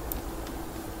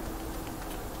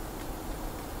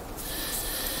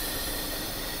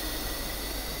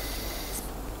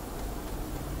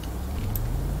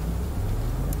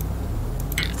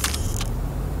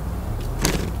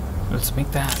 Let's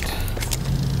make that.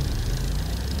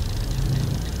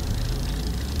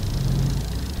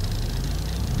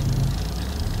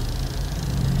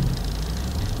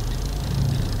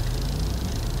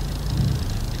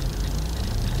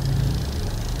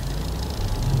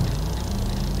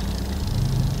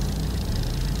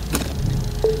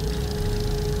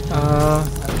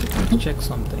 Check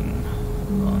something.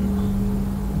 Hold on.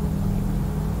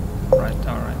 Right,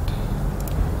 alright.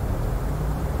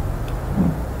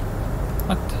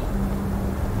 What?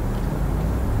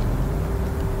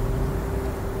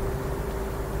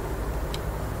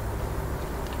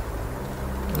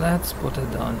 Let's put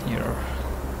it down here.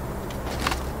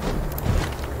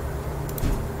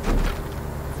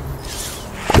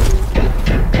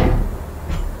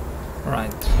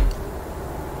 Right.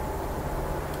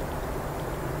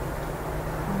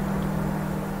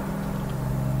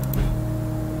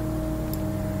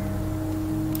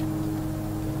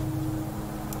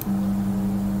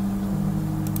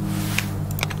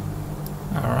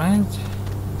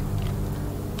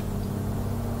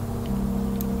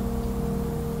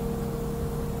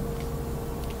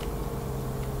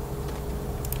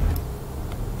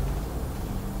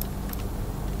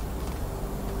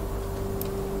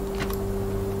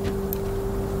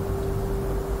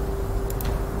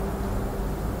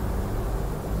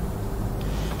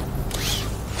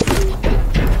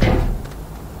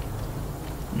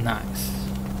 Nice.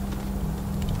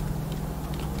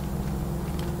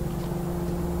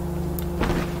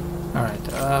 Alright,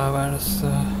 where's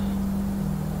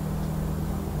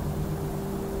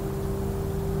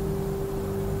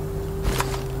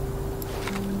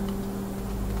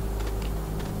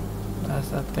that's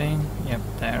that thing? Yep,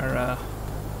 there.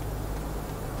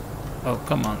 Oh,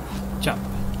 come on, jump.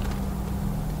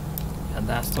 And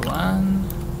that's the one.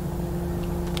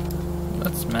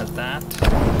 Let's smash that.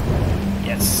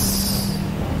 Yes.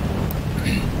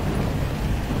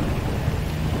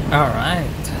 All right.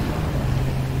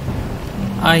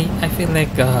 I feel like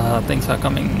things are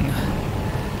happening.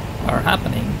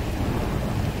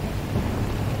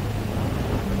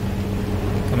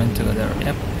 Coming together.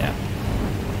 Yep. Yeah.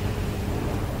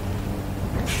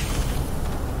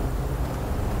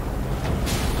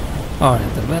 All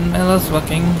right. The windmill is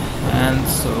working, and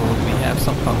so we have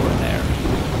some power there.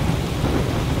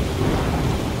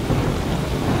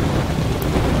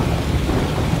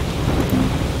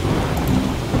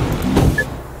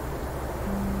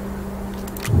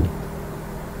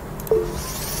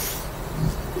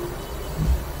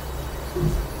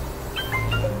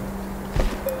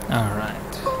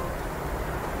 Alright.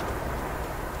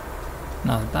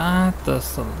 Now that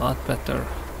does a lot better.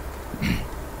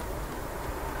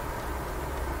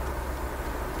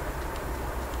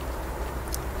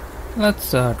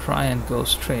 Let's try and go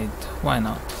straight. Why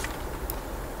not?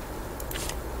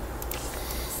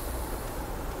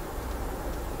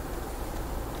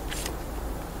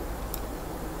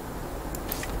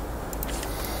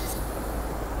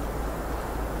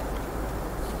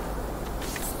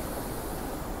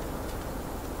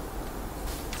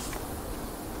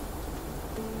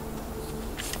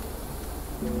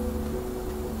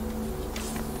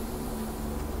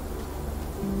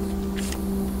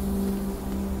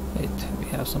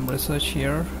 Some research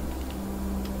here.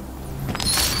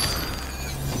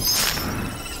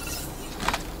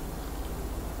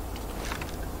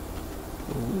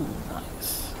 Ooh,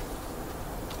 nice.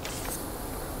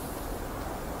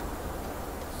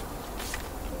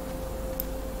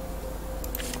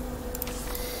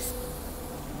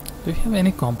 Do we have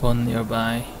any compound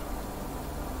nearby?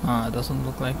 It doesn't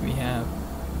look like we have.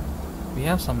 We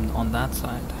have some on that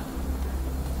side.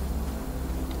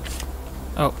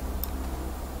 Oh.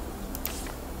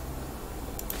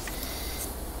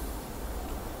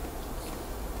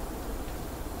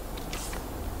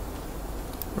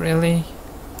 Really?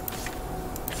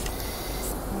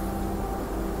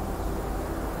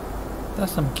 There's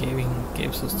some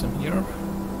cave system here.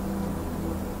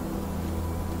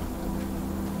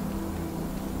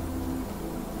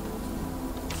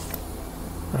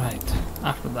 Right,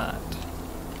 after that.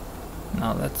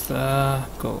 Now let's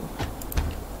go.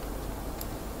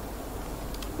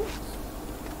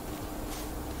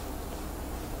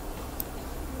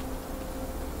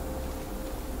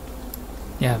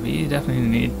 Yeah, we definitely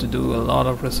need to do a lot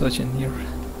of research in here.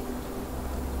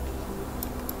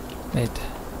 Wait,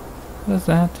 what is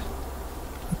that?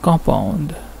 A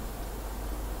compound.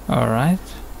 Alright.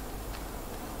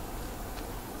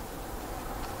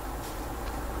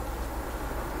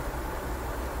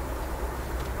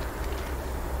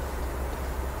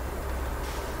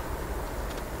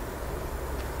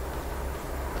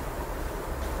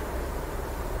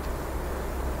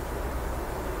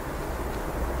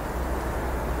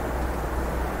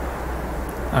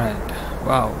 Alright,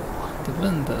 wow, the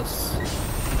wind is...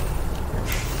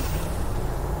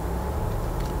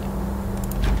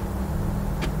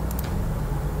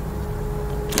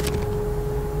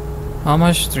 How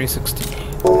much? 360.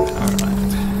 Alright.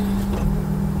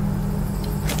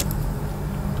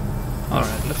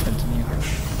 Alright, let's continue.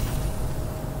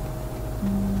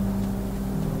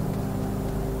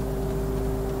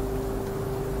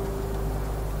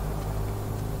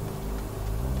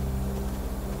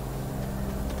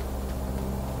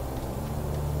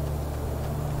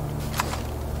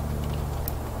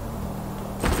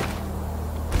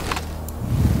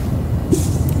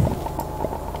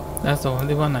 That's the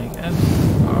only one, I guess,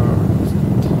 or is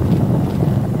it,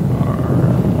 or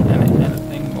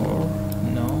anything more?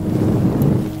 No,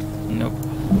 nope.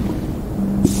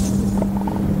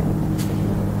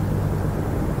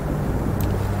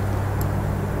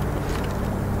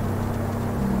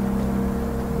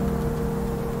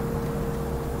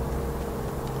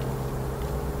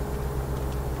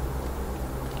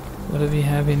 What do we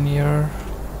have in here?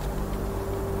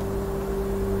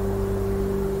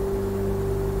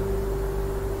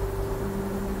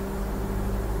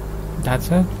 That's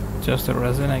it? Just the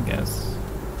resin, I guess.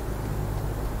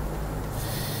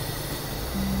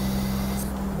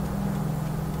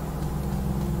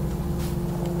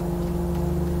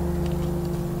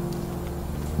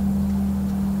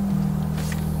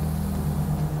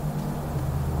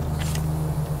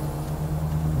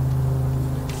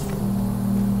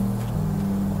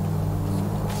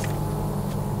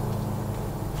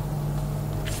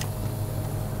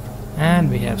 And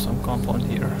we have some compound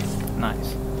here.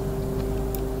 Nice.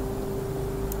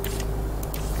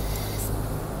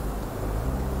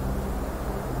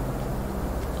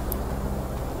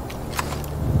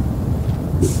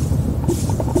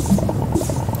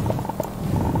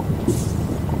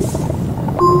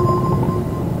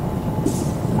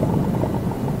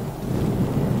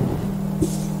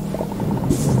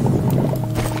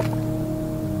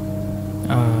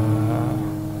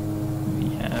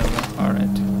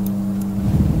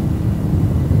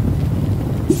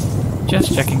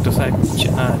 Just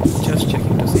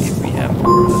checking to see if we have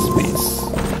more space.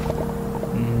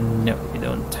 No, we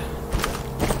don't.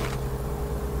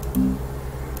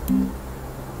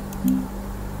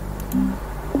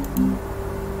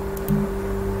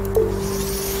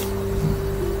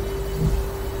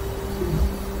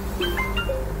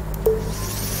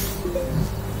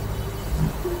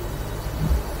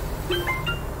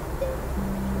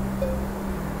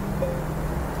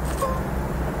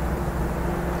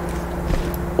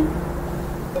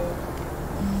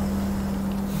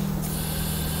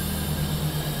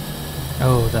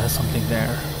 Oh, there's something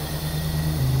there.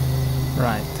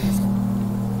 Right.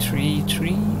 Three.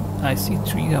 I see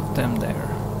 3 of them there.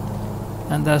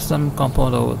 And there's some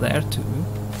compound over there too.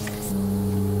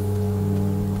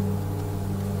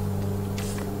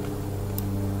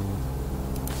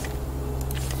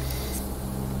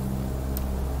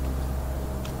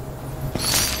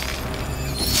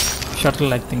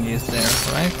 Shuttle-like thing is there,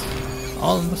 right?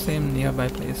 All in the same nearby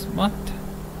place. What?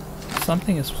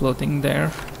 Something is floating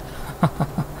there.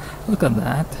 Look at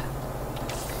that.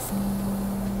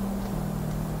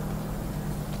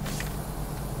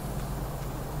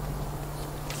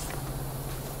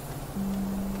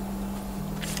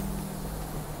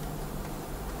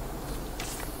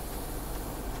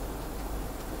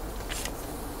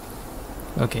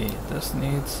 Okay, this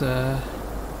needs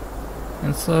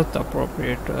insert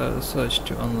appropriate search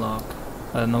to unlock.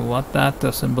 I don't know what that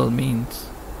symbol means.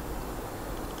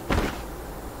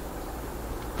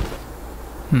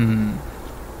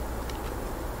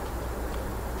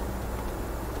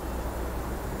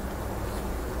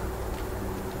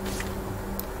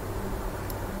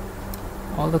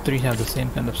 all the three have the same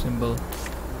kind of symbol.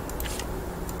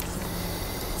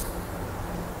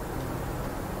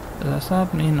 Does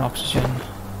that mean oxygen?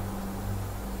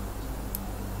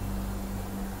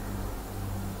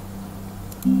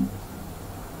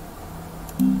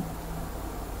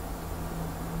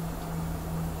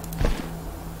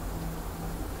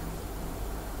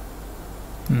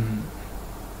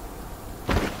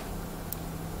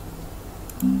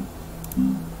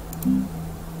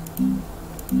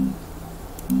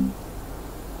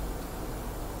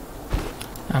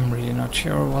 I'm really not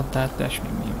sure what that actually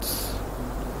means.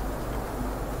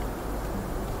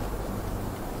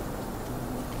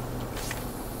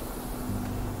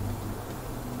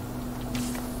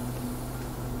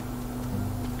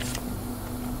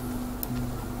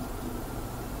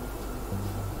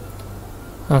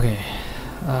 Okay,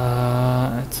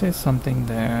 it says something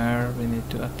there we need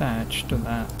to attach to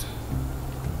that.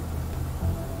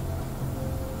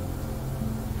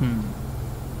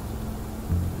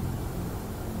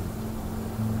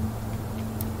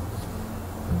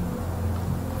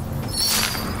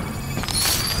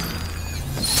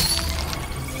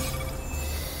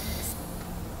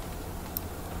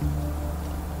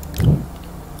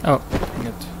 Oh, dang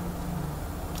it.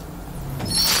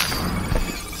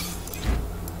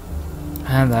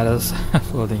 And that is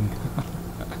floating.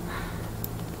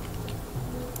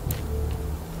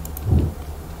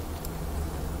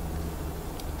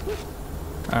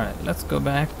 Alright, let's go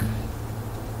back.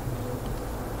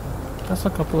 There's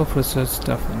a couple of research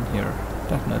stuff in here,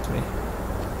 definitely.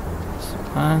 So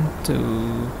 1, 2,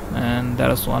 and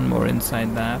there is one more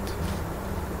inside that.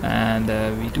 And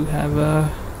we do have a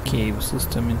cave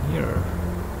system in here.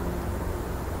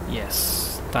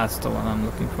 Yes, that's the one I'm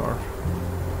looking for.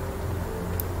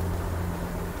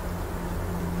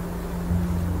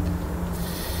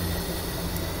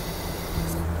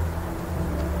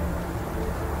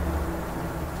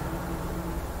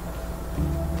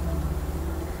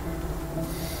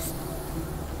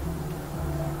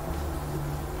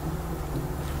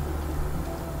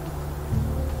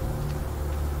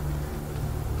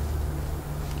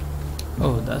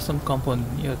 Oh, there's some compound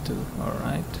here too,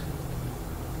 alright.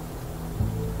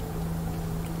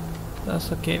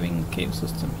 There's a cave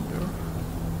system here.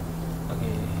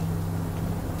 Okay.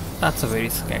 That's a very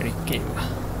scary cave.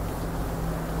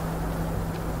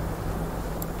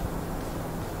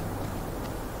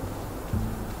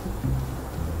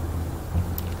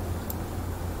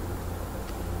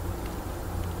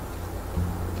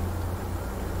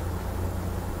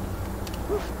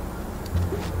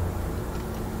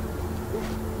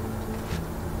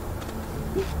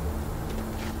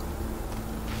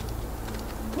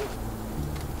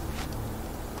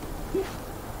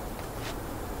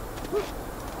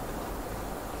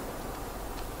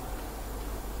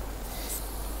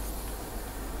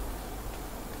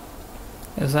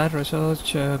 Is that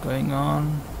research going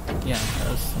on? Yeah,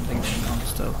 there's something going on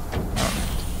still. Alright.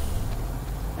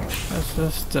 Let's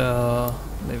just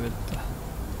leave it.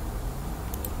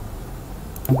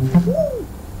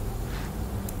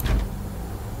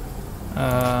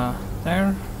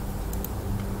 There?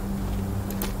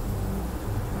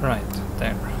 Right,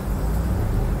 there.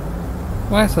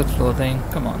 Why is it floating?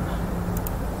 Come on.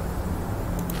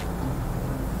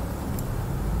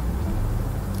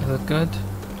 Is it good?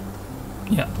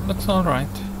 Yeah, looks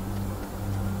alright.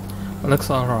 Looks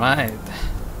alright.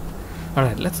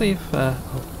 Alright, let's see if oh,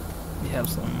 we have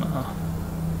some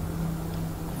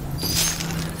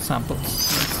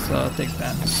samples. Let's take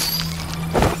that.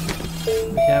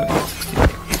 We have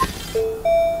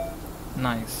 868.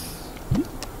 Nice.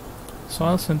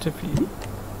 Soil centrifuge.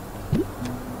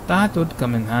 That would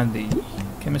come in handy.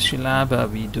 Chemistry lab,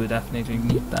 we do definitely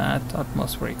need that.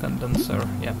 Atmospheric condenser.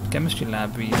 Yeah, chemistry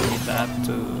lab, we need that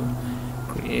to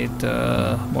create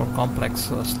more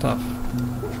complex stuff.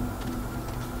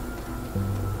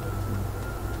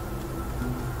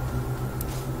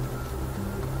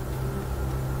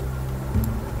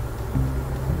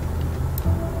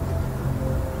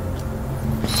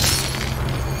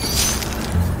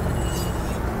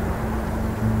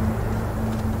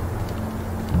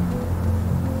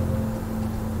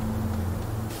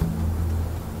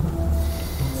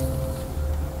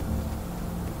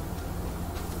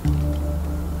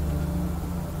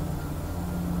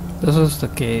 This is the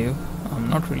cave. I'm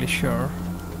not really sure.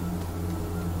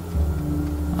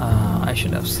 I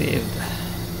should have saved.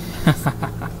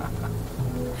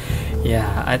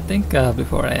 Yeah, I think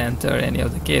before I enter any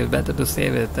of the cave, better to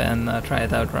save it and try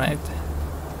it out, right?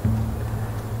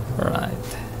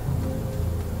 Right.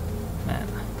 Man.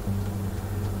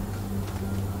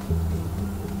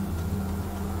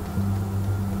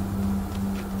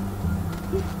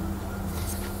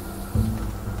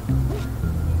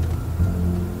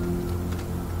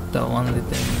 only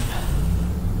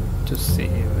thing to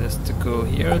save is to go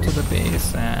here to the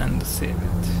base and save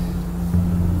it.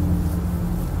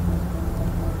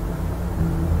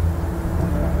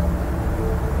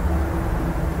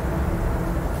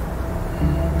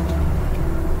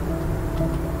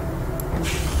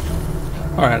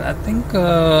 Alright, I think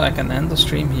I can end the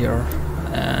stream here,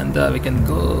 and we can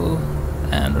go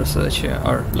and research here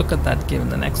or look at that game in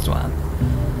the next one.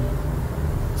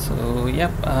 So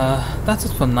yep, that's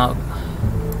it for now.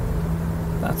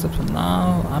 That's it for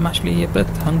now. I'm actually a bit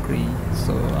hungry,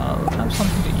 so I'll have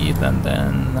something to eat and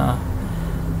then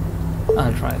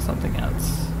I'll try something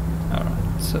else.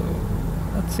 Alright, so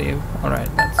let's save.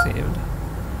 Alright, that's saved.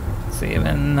 Save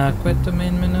and quit the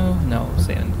main menu? No,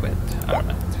 save and quit.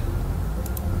 Alright.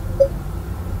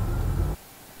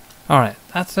 Alright,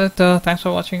 that's it. Thanks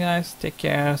for watching, guys. Take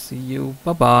care. See you.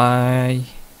 Bye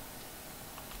bye.